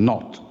 You will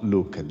not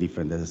look at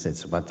different data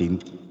sets, but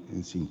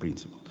it's in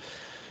principle.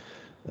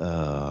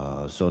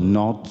 So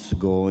not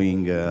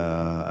going,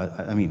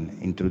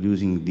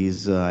 introducing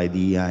this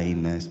idea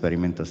in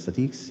experimental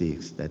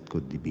statistics, that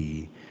could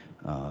be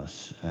a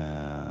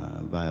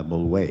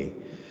viable way.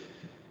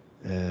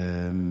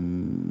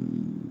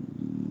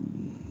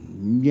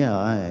 Yeah,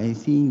 I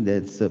think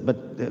that's,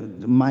 but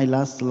my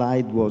last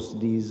slide was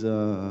this,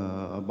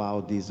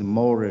 about this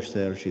more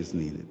research is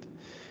needed.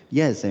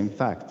 Yes, in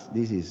fact,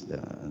 this is the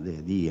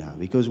idea,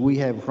 because we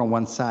have from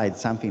one side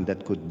something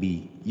that could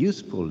be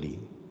usefully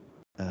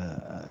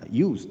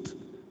used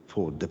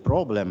for the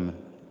problem,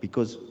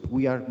 because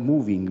we are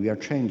moving, we are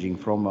changing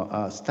from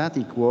a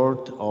static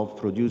world of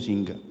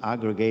producing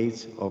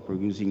aggregates or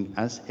producing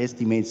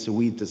estimates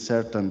with a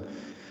certain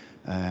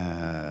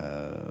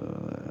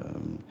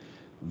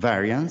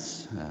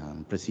variance,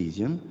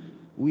 precision.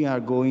 We are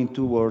going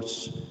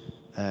towards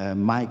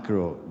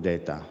micro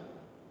data,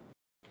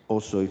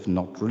 also if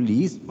not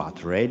released,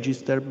 but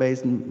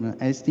register-based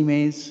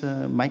estimates,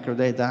 micro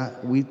data,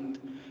 with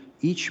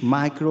each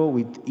micro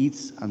with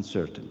its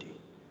uncertainty.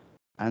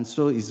 And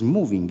so it's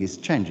moving, it's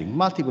changing.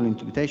 Multiple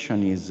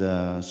imputation is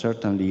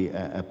certainly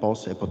a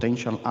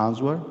potential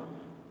answer,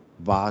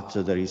 but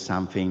there is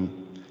something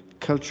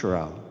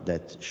cultural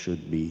that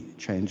should be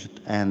changed,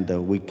 and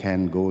we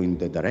can go in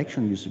the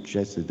direction you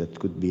suggested. That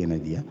could be an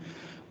idea.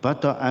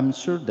 But I'm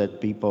sure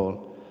that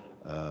people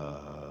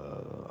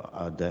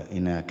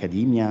in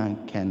academia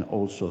can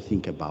also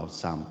think about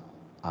some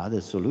other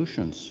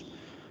solutions.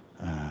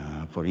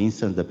 For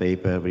instance, the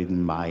paper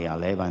written by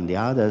Aleva and the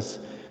others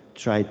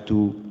tried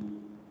to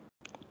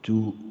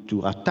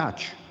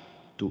attach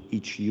to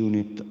each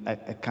unit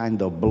a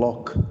kind of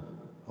block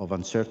of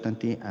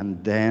uncertainty,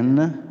 and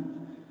then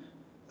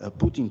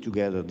putting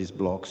together these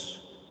blocks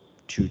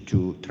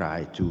to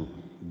try to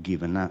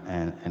give an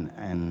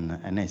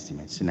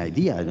estimate. It's an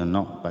idea, I don't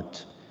know,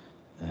 but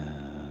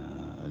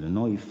I don't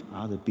know if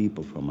other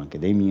people from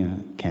academia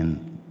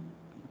can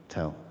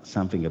tell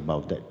something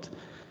about that.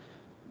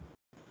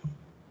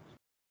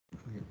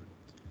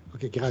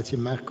 Ok, grazie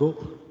Marco.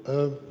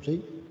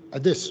 Sì?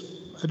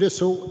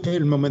 Adesso è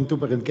il momento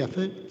per il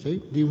caffè,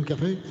 sì? Di un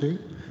caffè, sì?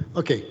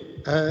 Ok,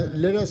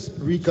 let us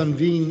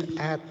reconvene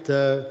at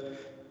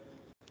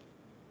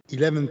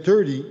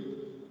 11:30,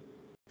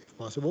 if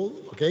possible,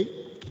 okay?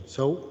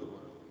 So,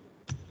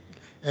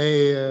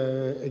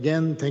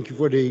 again, thank you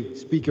for the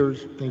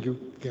speakers. Thank you,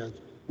 guys.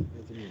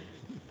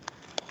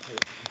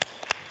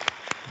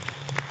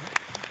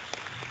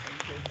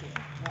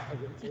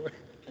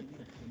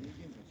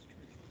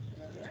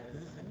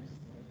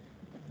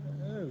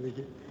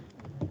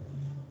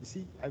 You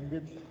see, I'm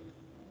good.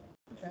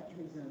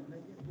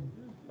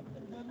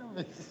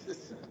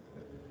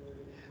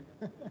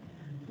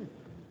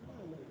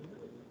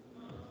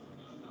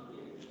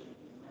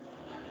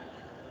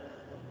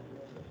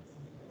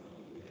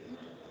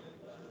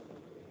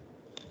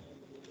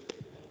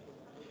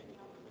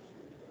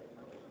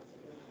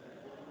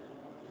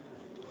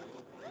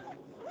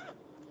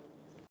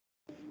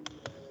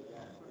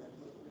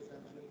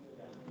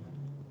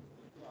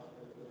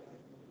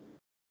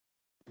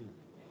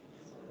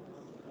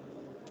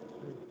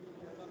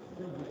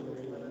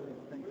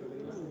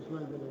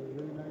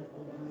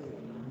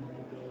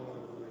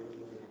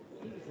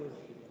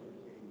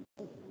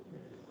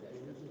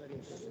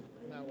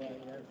 now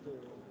I have to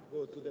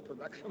go to the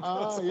production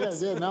Ah, process.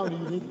 yes, yeah, now you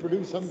need to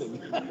produce something.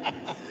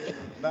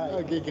 Bye.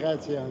 Ok,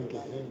 grazie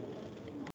anche.